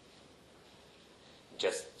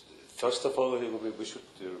 Just first of all,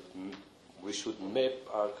 we should map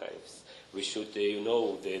archives. We should,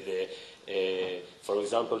 for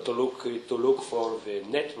example, to look for the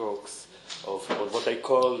networks of what I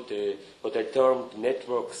called, what I termed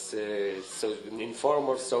networks,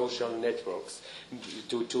 informal social networks,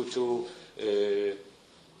 to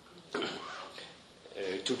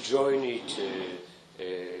join it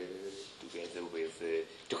together with,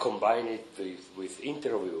 to combine it with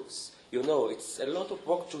interviews. It's a lot of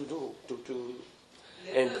work to do.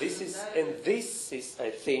 And this is, I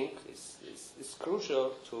think, is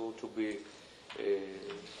crucial to be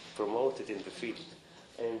promoted in the field.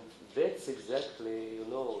 And that's exactly,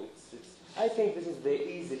 I think this is the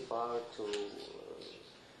easy part to.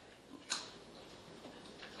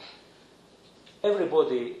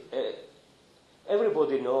 Everybody's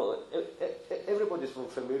everybody's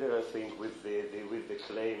familiar, I think, with the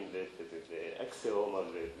claim that the axiom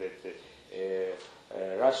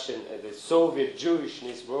that Russian, the Soviet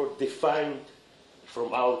Jewishness were defined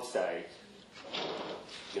from outside.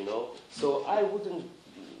 So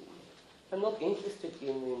I'm not interested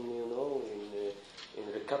in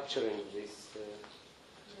recapturing this.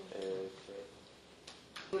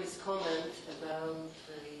 Yuri's comment about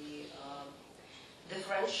the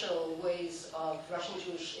differential ways of Russian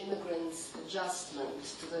Jewish immigrants' adjustment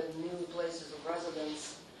to the new places of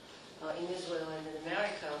residence in Israel and in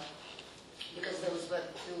America, because there was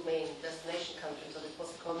but two main destination countries of the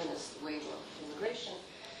post-communist wave of immigration.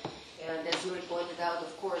 And as Yuri pointed out,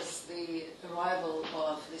 of course, the arrival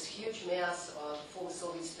of this huge mass of former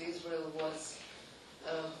Soviets to Israel was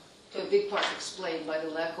to a big part explained by the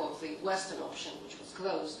lack of the Western option, which was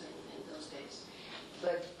closed in those days.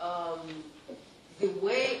 But the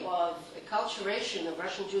way of acculturation of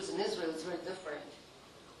Russian Jews in Israel is very different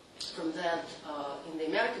from that in the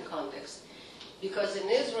American context, because in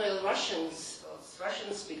Israel, Russian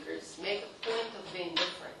speakers make a point of being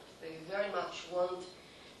different. They very much want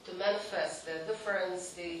to manifest their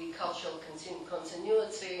difference, the cultural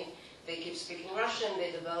continuity. They keep speaking Russian.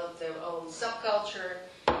 They develop their own subculture,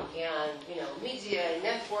 and media and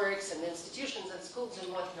networks and institutions and schools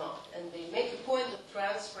and whatnot. And they make a point of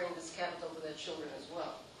transferring this capital to their children as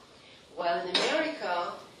well. While in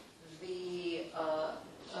America, the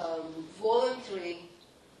voluntary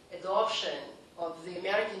adoption of the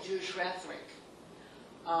American Jewish rhetoric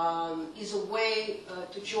is a way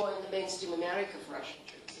to join the mainstream America for Russian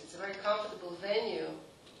Jews. It's a very comfortable venue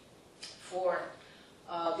for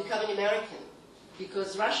becoming American,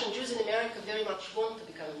 because Russian Jews in America very much want to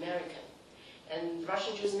become American, and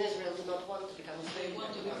Russian Jews in Israel do not want to become American. They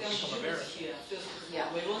want to become Jews here.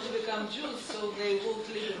 Yeah. They want to become Jews, so they vote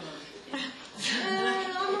Liberal.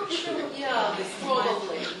 I'm not sure. Yeah,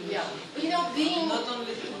 probably. Yeah. But being not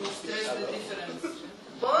only to stress the difference.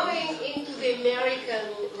 Buying into the American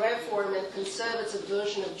reform and conservative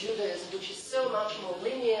version of Judaism, which is so much more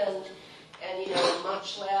lenient and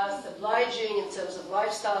much less obliging in terms of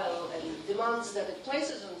lifestyle and demands that it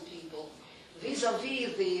places on people,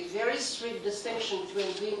 vis-a-vis the very strict distinction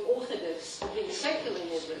between being Orthodox and being secular in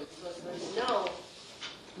Israel, because there is no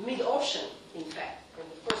mid-option, in fact.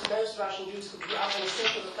 And of course, most Russian Jews who grew up in a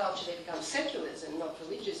secular culture, they become seculars and not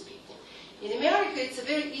religious people. In America, it's a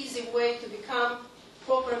very easy way to become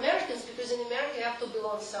proper Americans, because in America you have to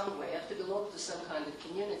belong somewhere. You have to belong to some kind of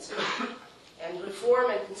community. And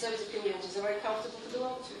reform and conservative communities are very comfortable to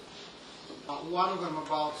belong to. One of them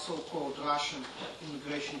about so-called Russian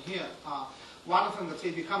immigration here. One of them that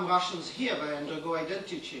they become Russians here, they undergo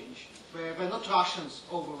identity change. They're not Russians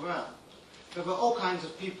over there. There were all kinds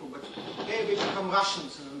of people, but they become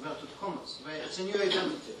Russians in inverted commas. It's a new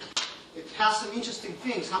identity. It has some interesting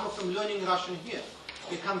things. Some of them learning Russian here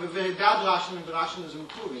become a very bad Russian, and the Russian is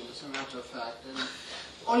improving, as a matter of fact. And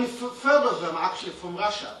only a third of them are actually from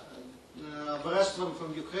Russia. The rest of them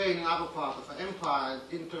from Ukraine and other part of the empire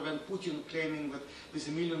didn't prevent Putin claiming that there's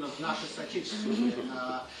a million of наши соотечественники,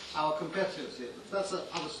 our competitors here. But that's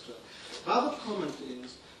another story. The other comment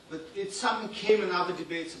is that it's something came in other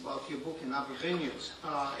debates about your book in other venues.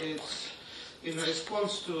 It's in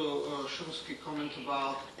response to Shumsky's comment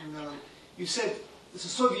about, you said the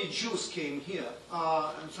Soviet Jews came here,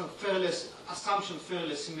 and some fairly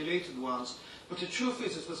assimilated ones. But the truth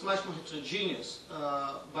is, it was much more heterogeneous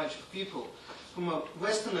bunch of people from a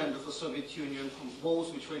western end of the Soviet Union, from those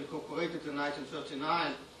which were incorporated in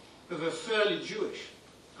 1939, they were fairly Jewish,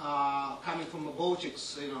 coming from the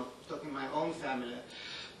Baltics, talking my own family,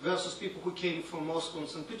 versus people who came from Moscow and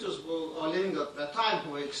St. Petersburg or Leningrad at that time,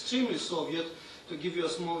 who were extremely Soviet. To give you a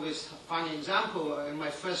small, this funny example, in my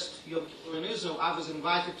first Yom Kippur in Israel, I was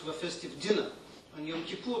invited to a festive dinner on Yom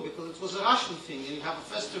Kippur because it was a Russian thing, and you have a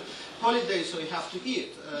festive holiday, so you have to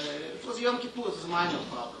eat. It was Yom Kippur, it was a minor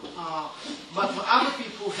problem. But for other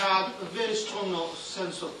people who had a very strong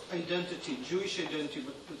sense of identity, Jewish identity,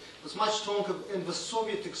 but it was much stronger in the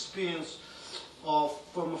Soviet experience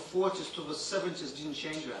from the 40s to the 70s didn't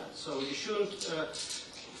change that. So you shouldn't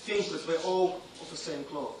think that we're all of the same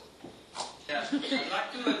cloth. Yeah, I'd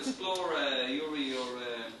like to explore, Yuri, your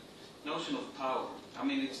notion of power. I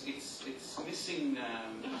mean, it's missing,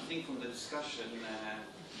 I think, from the discussion,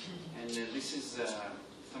 and this is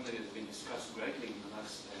something that's been discussed greatly in the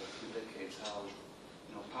last few decades, how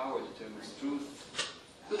power determines truth,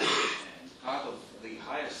 and part of the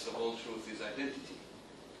highest of all truth is identity.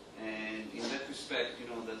 And in that respect,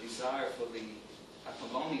 the desire for the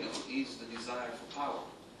Apollonian is the desire for power,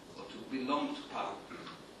 or to belong to power.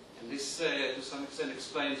 And this, to some extent,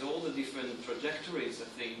 explains all the different trajectories, I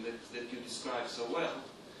think, that you describe so well.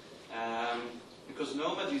 Because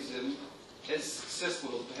nomadism, as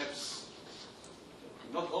successful, or perhaps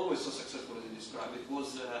not always so successful as you described, it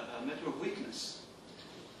was a matter of weakness.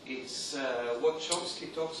 It's what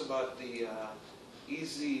Chomsky talks about, the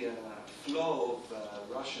easy flow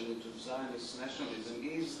of Russian into Zionist nationalism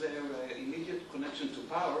is their immediate connection to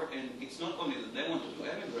power, and it's not only that they wanted to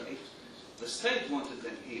emigrate, the state wanted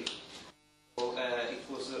them here. So it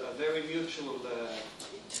was a very mutual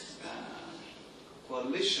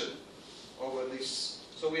coalition over this.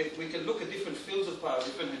 So we can look at different fields of power,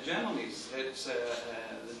 different hegemonies that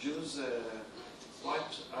the Jews,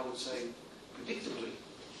 quite, I would say, predictably,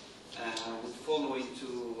 would follow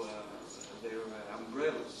into their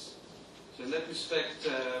umbrellas. So in that respect,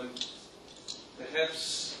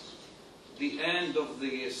 perhaps the end of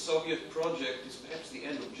the Soviet project is perhaps the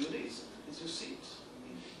end of Judaism, as you see it.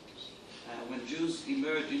 When Jews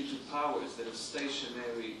emerge into powers that are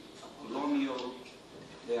stationary, colonial,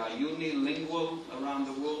 they are unilingual around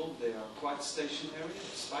the world, they are quite stationary,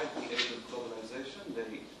 despite the age of globalization.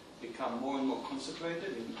 They become more and more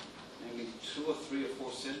concentrated in maybe 2 or 3 or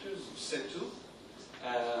 4 centers, Setu.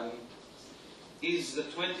 Is the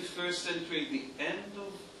 21st century the end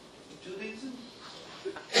of Judaism?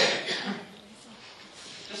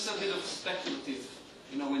 Just a bit of speculative.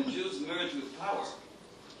 When Jews merge with power,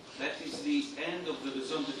 that is the end of the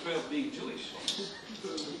raison d'être of being Jewish.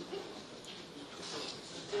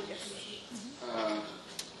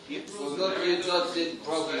 You thought that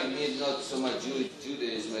probably need not so much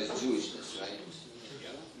Judaism as Jewishness, right?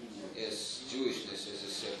 As Jewishness as a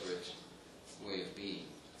separate way of being.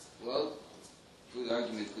 Well, good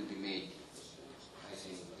argument could be made, I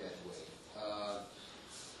think, that way.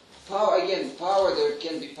 Power, there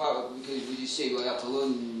can be power, because when you say, well,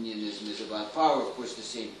 Apollonianism is about power, of course the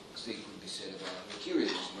same thing could be said about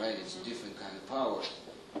Mercurianism, right? It's a different kind of power,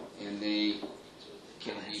 and they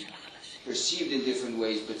can be perceived in different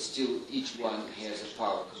ways, but still each one has a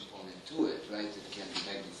power component to it, right, that can be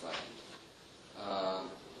magnified.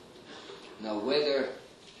 Now, whether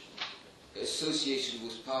association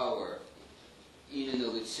with power in and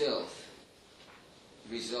of itself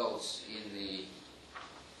results in the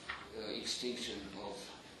extinction of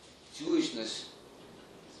Jewishness,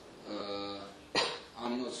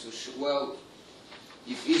 I'm not so sure. Well,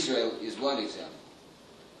 if Israel is one example,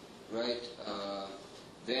 right,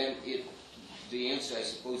 then the answer, I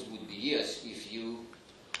suppose, would be yes, if you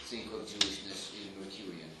think of Jewishness in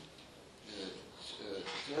Mercurian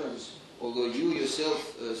terms, although you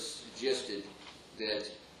yourself suggested that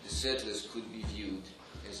the settlers could be viewed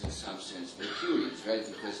as, in some sense, Mercurians, right,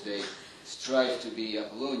 because they strive to be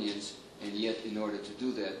Apollonians, and yet in order to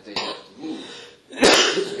do that, they have to move.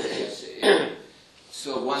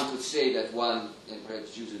 So one could say that one, and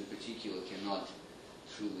perhaps Jews in particular, cannot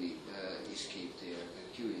truly escape their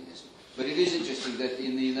Mercurianism. But it is interesting that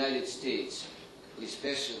in the United States,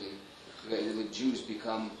 especially, when Jews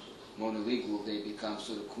become monolingual, they become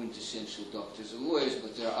sort of quintessential doctors and lawyers,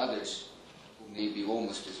 but there are others who may be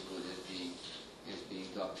almost as good as being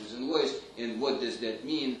doctors and lawyers. And what does that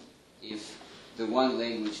mean if the one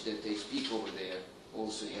language that they speak over there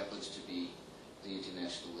also happens to be the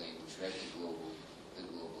international language, right? The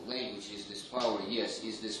global language. Is this power? Yes.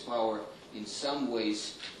 Is this power in some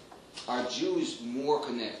ways? Are Jews more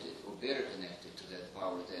connected or better connected to that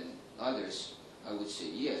power than others? I would say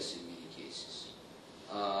yes in many cases.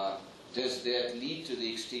 Does that lead to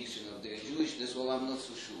the extinction of their Jewishness? Well, I'm not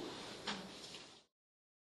so sure.